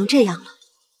也只能这样了。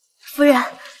夫人，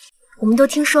我们都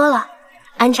听说了。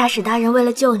安察使大人为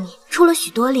了救你出了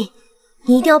许多力，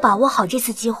你一定要把握好这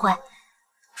次机会，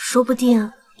说不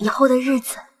定以后的日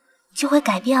子就会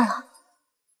改变了。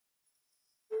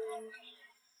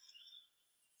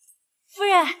夫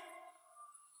人，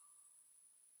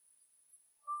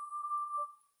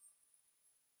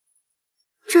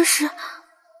这是，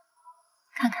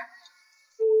看看，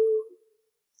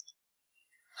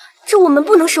这我们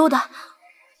不能收的。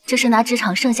这是拿职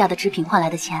场剩下的纸品换来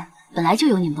的钱，本来就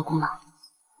有你们的功劳。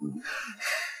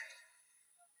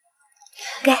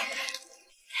给，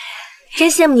真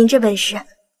羡慕您这本事。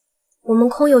我们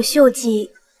空有秀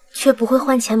技，却不会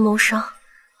换钱谋生。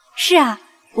是啊，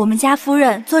我们家夫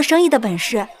人做生意的本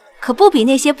事可不比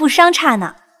那些布商差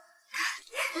呢。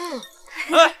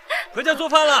哎，回家做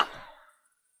饭了。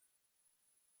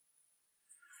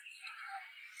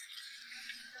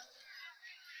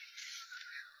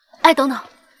哎，等等，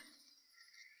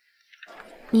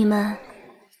你们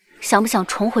想不想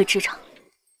重回职场？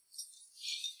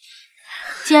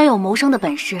既然有谋生的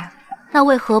本事，那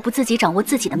为何不自己掌握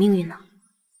自己的命运呢？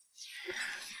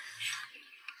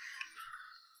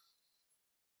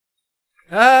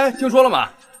哎，听说了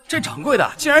吗？这掌柜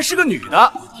的竟然是个女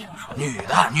的！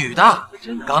女的！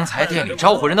刚才店里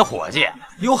招呼人的伙计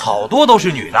有好多都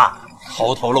是女的，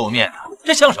抛头露面的，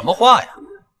这像什么话呀？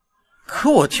可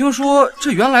我听说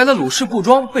这原来的鲁氏布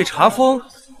庄被查封，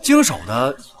经手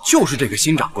的就是这个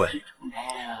新掌柜。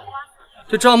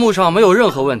这账目上没有任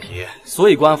何问题，所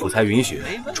以官府才允许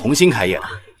重新开业的。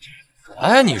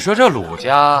哎，你说这鲁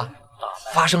家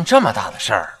发生这么大的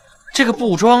事儿，这个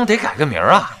布庄得改个名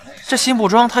啊！这新布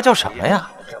庄它叫什么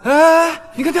呀？哎，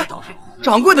你看，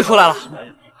掌柜的出来了。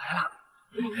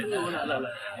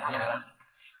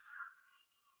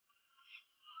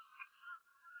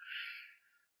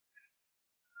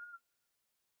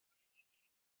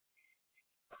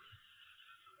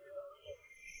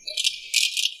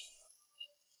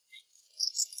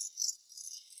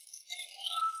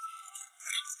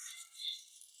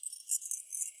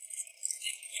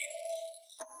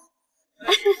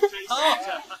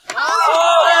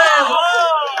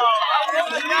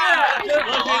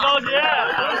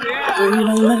最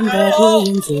浪漫的原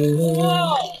则，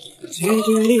结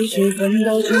局里是分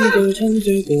到成就成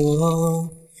罪过，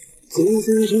字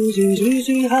字珠玑句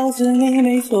句好似你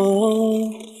没错，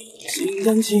心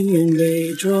甘情愿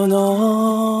被捉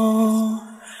弄，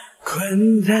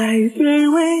困在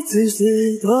卑微自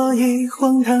私多疑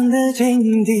荒唐的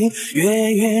境地，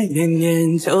月月年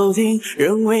年囚禁，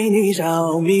仍为你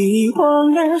着迷，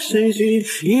恍然失去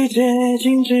一切，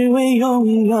仅只为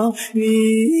拥有你。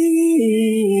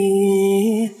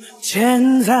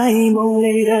潜在梦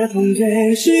里的痛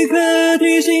觉，时刻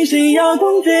提醒谁要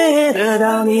攻略，得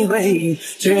到你回应，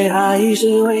却还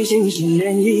是会心生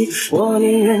涟漪。我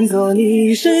宁愿做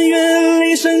你深渊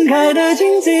里盛开的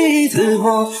荆棘，刺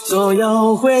破所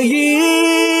有回忆，也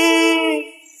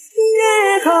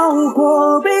好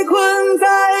过被困在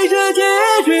这结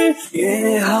局，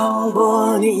也好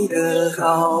过你的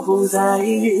毫不在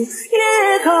意，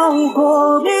也好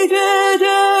过被决绝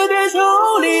的抽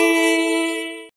离。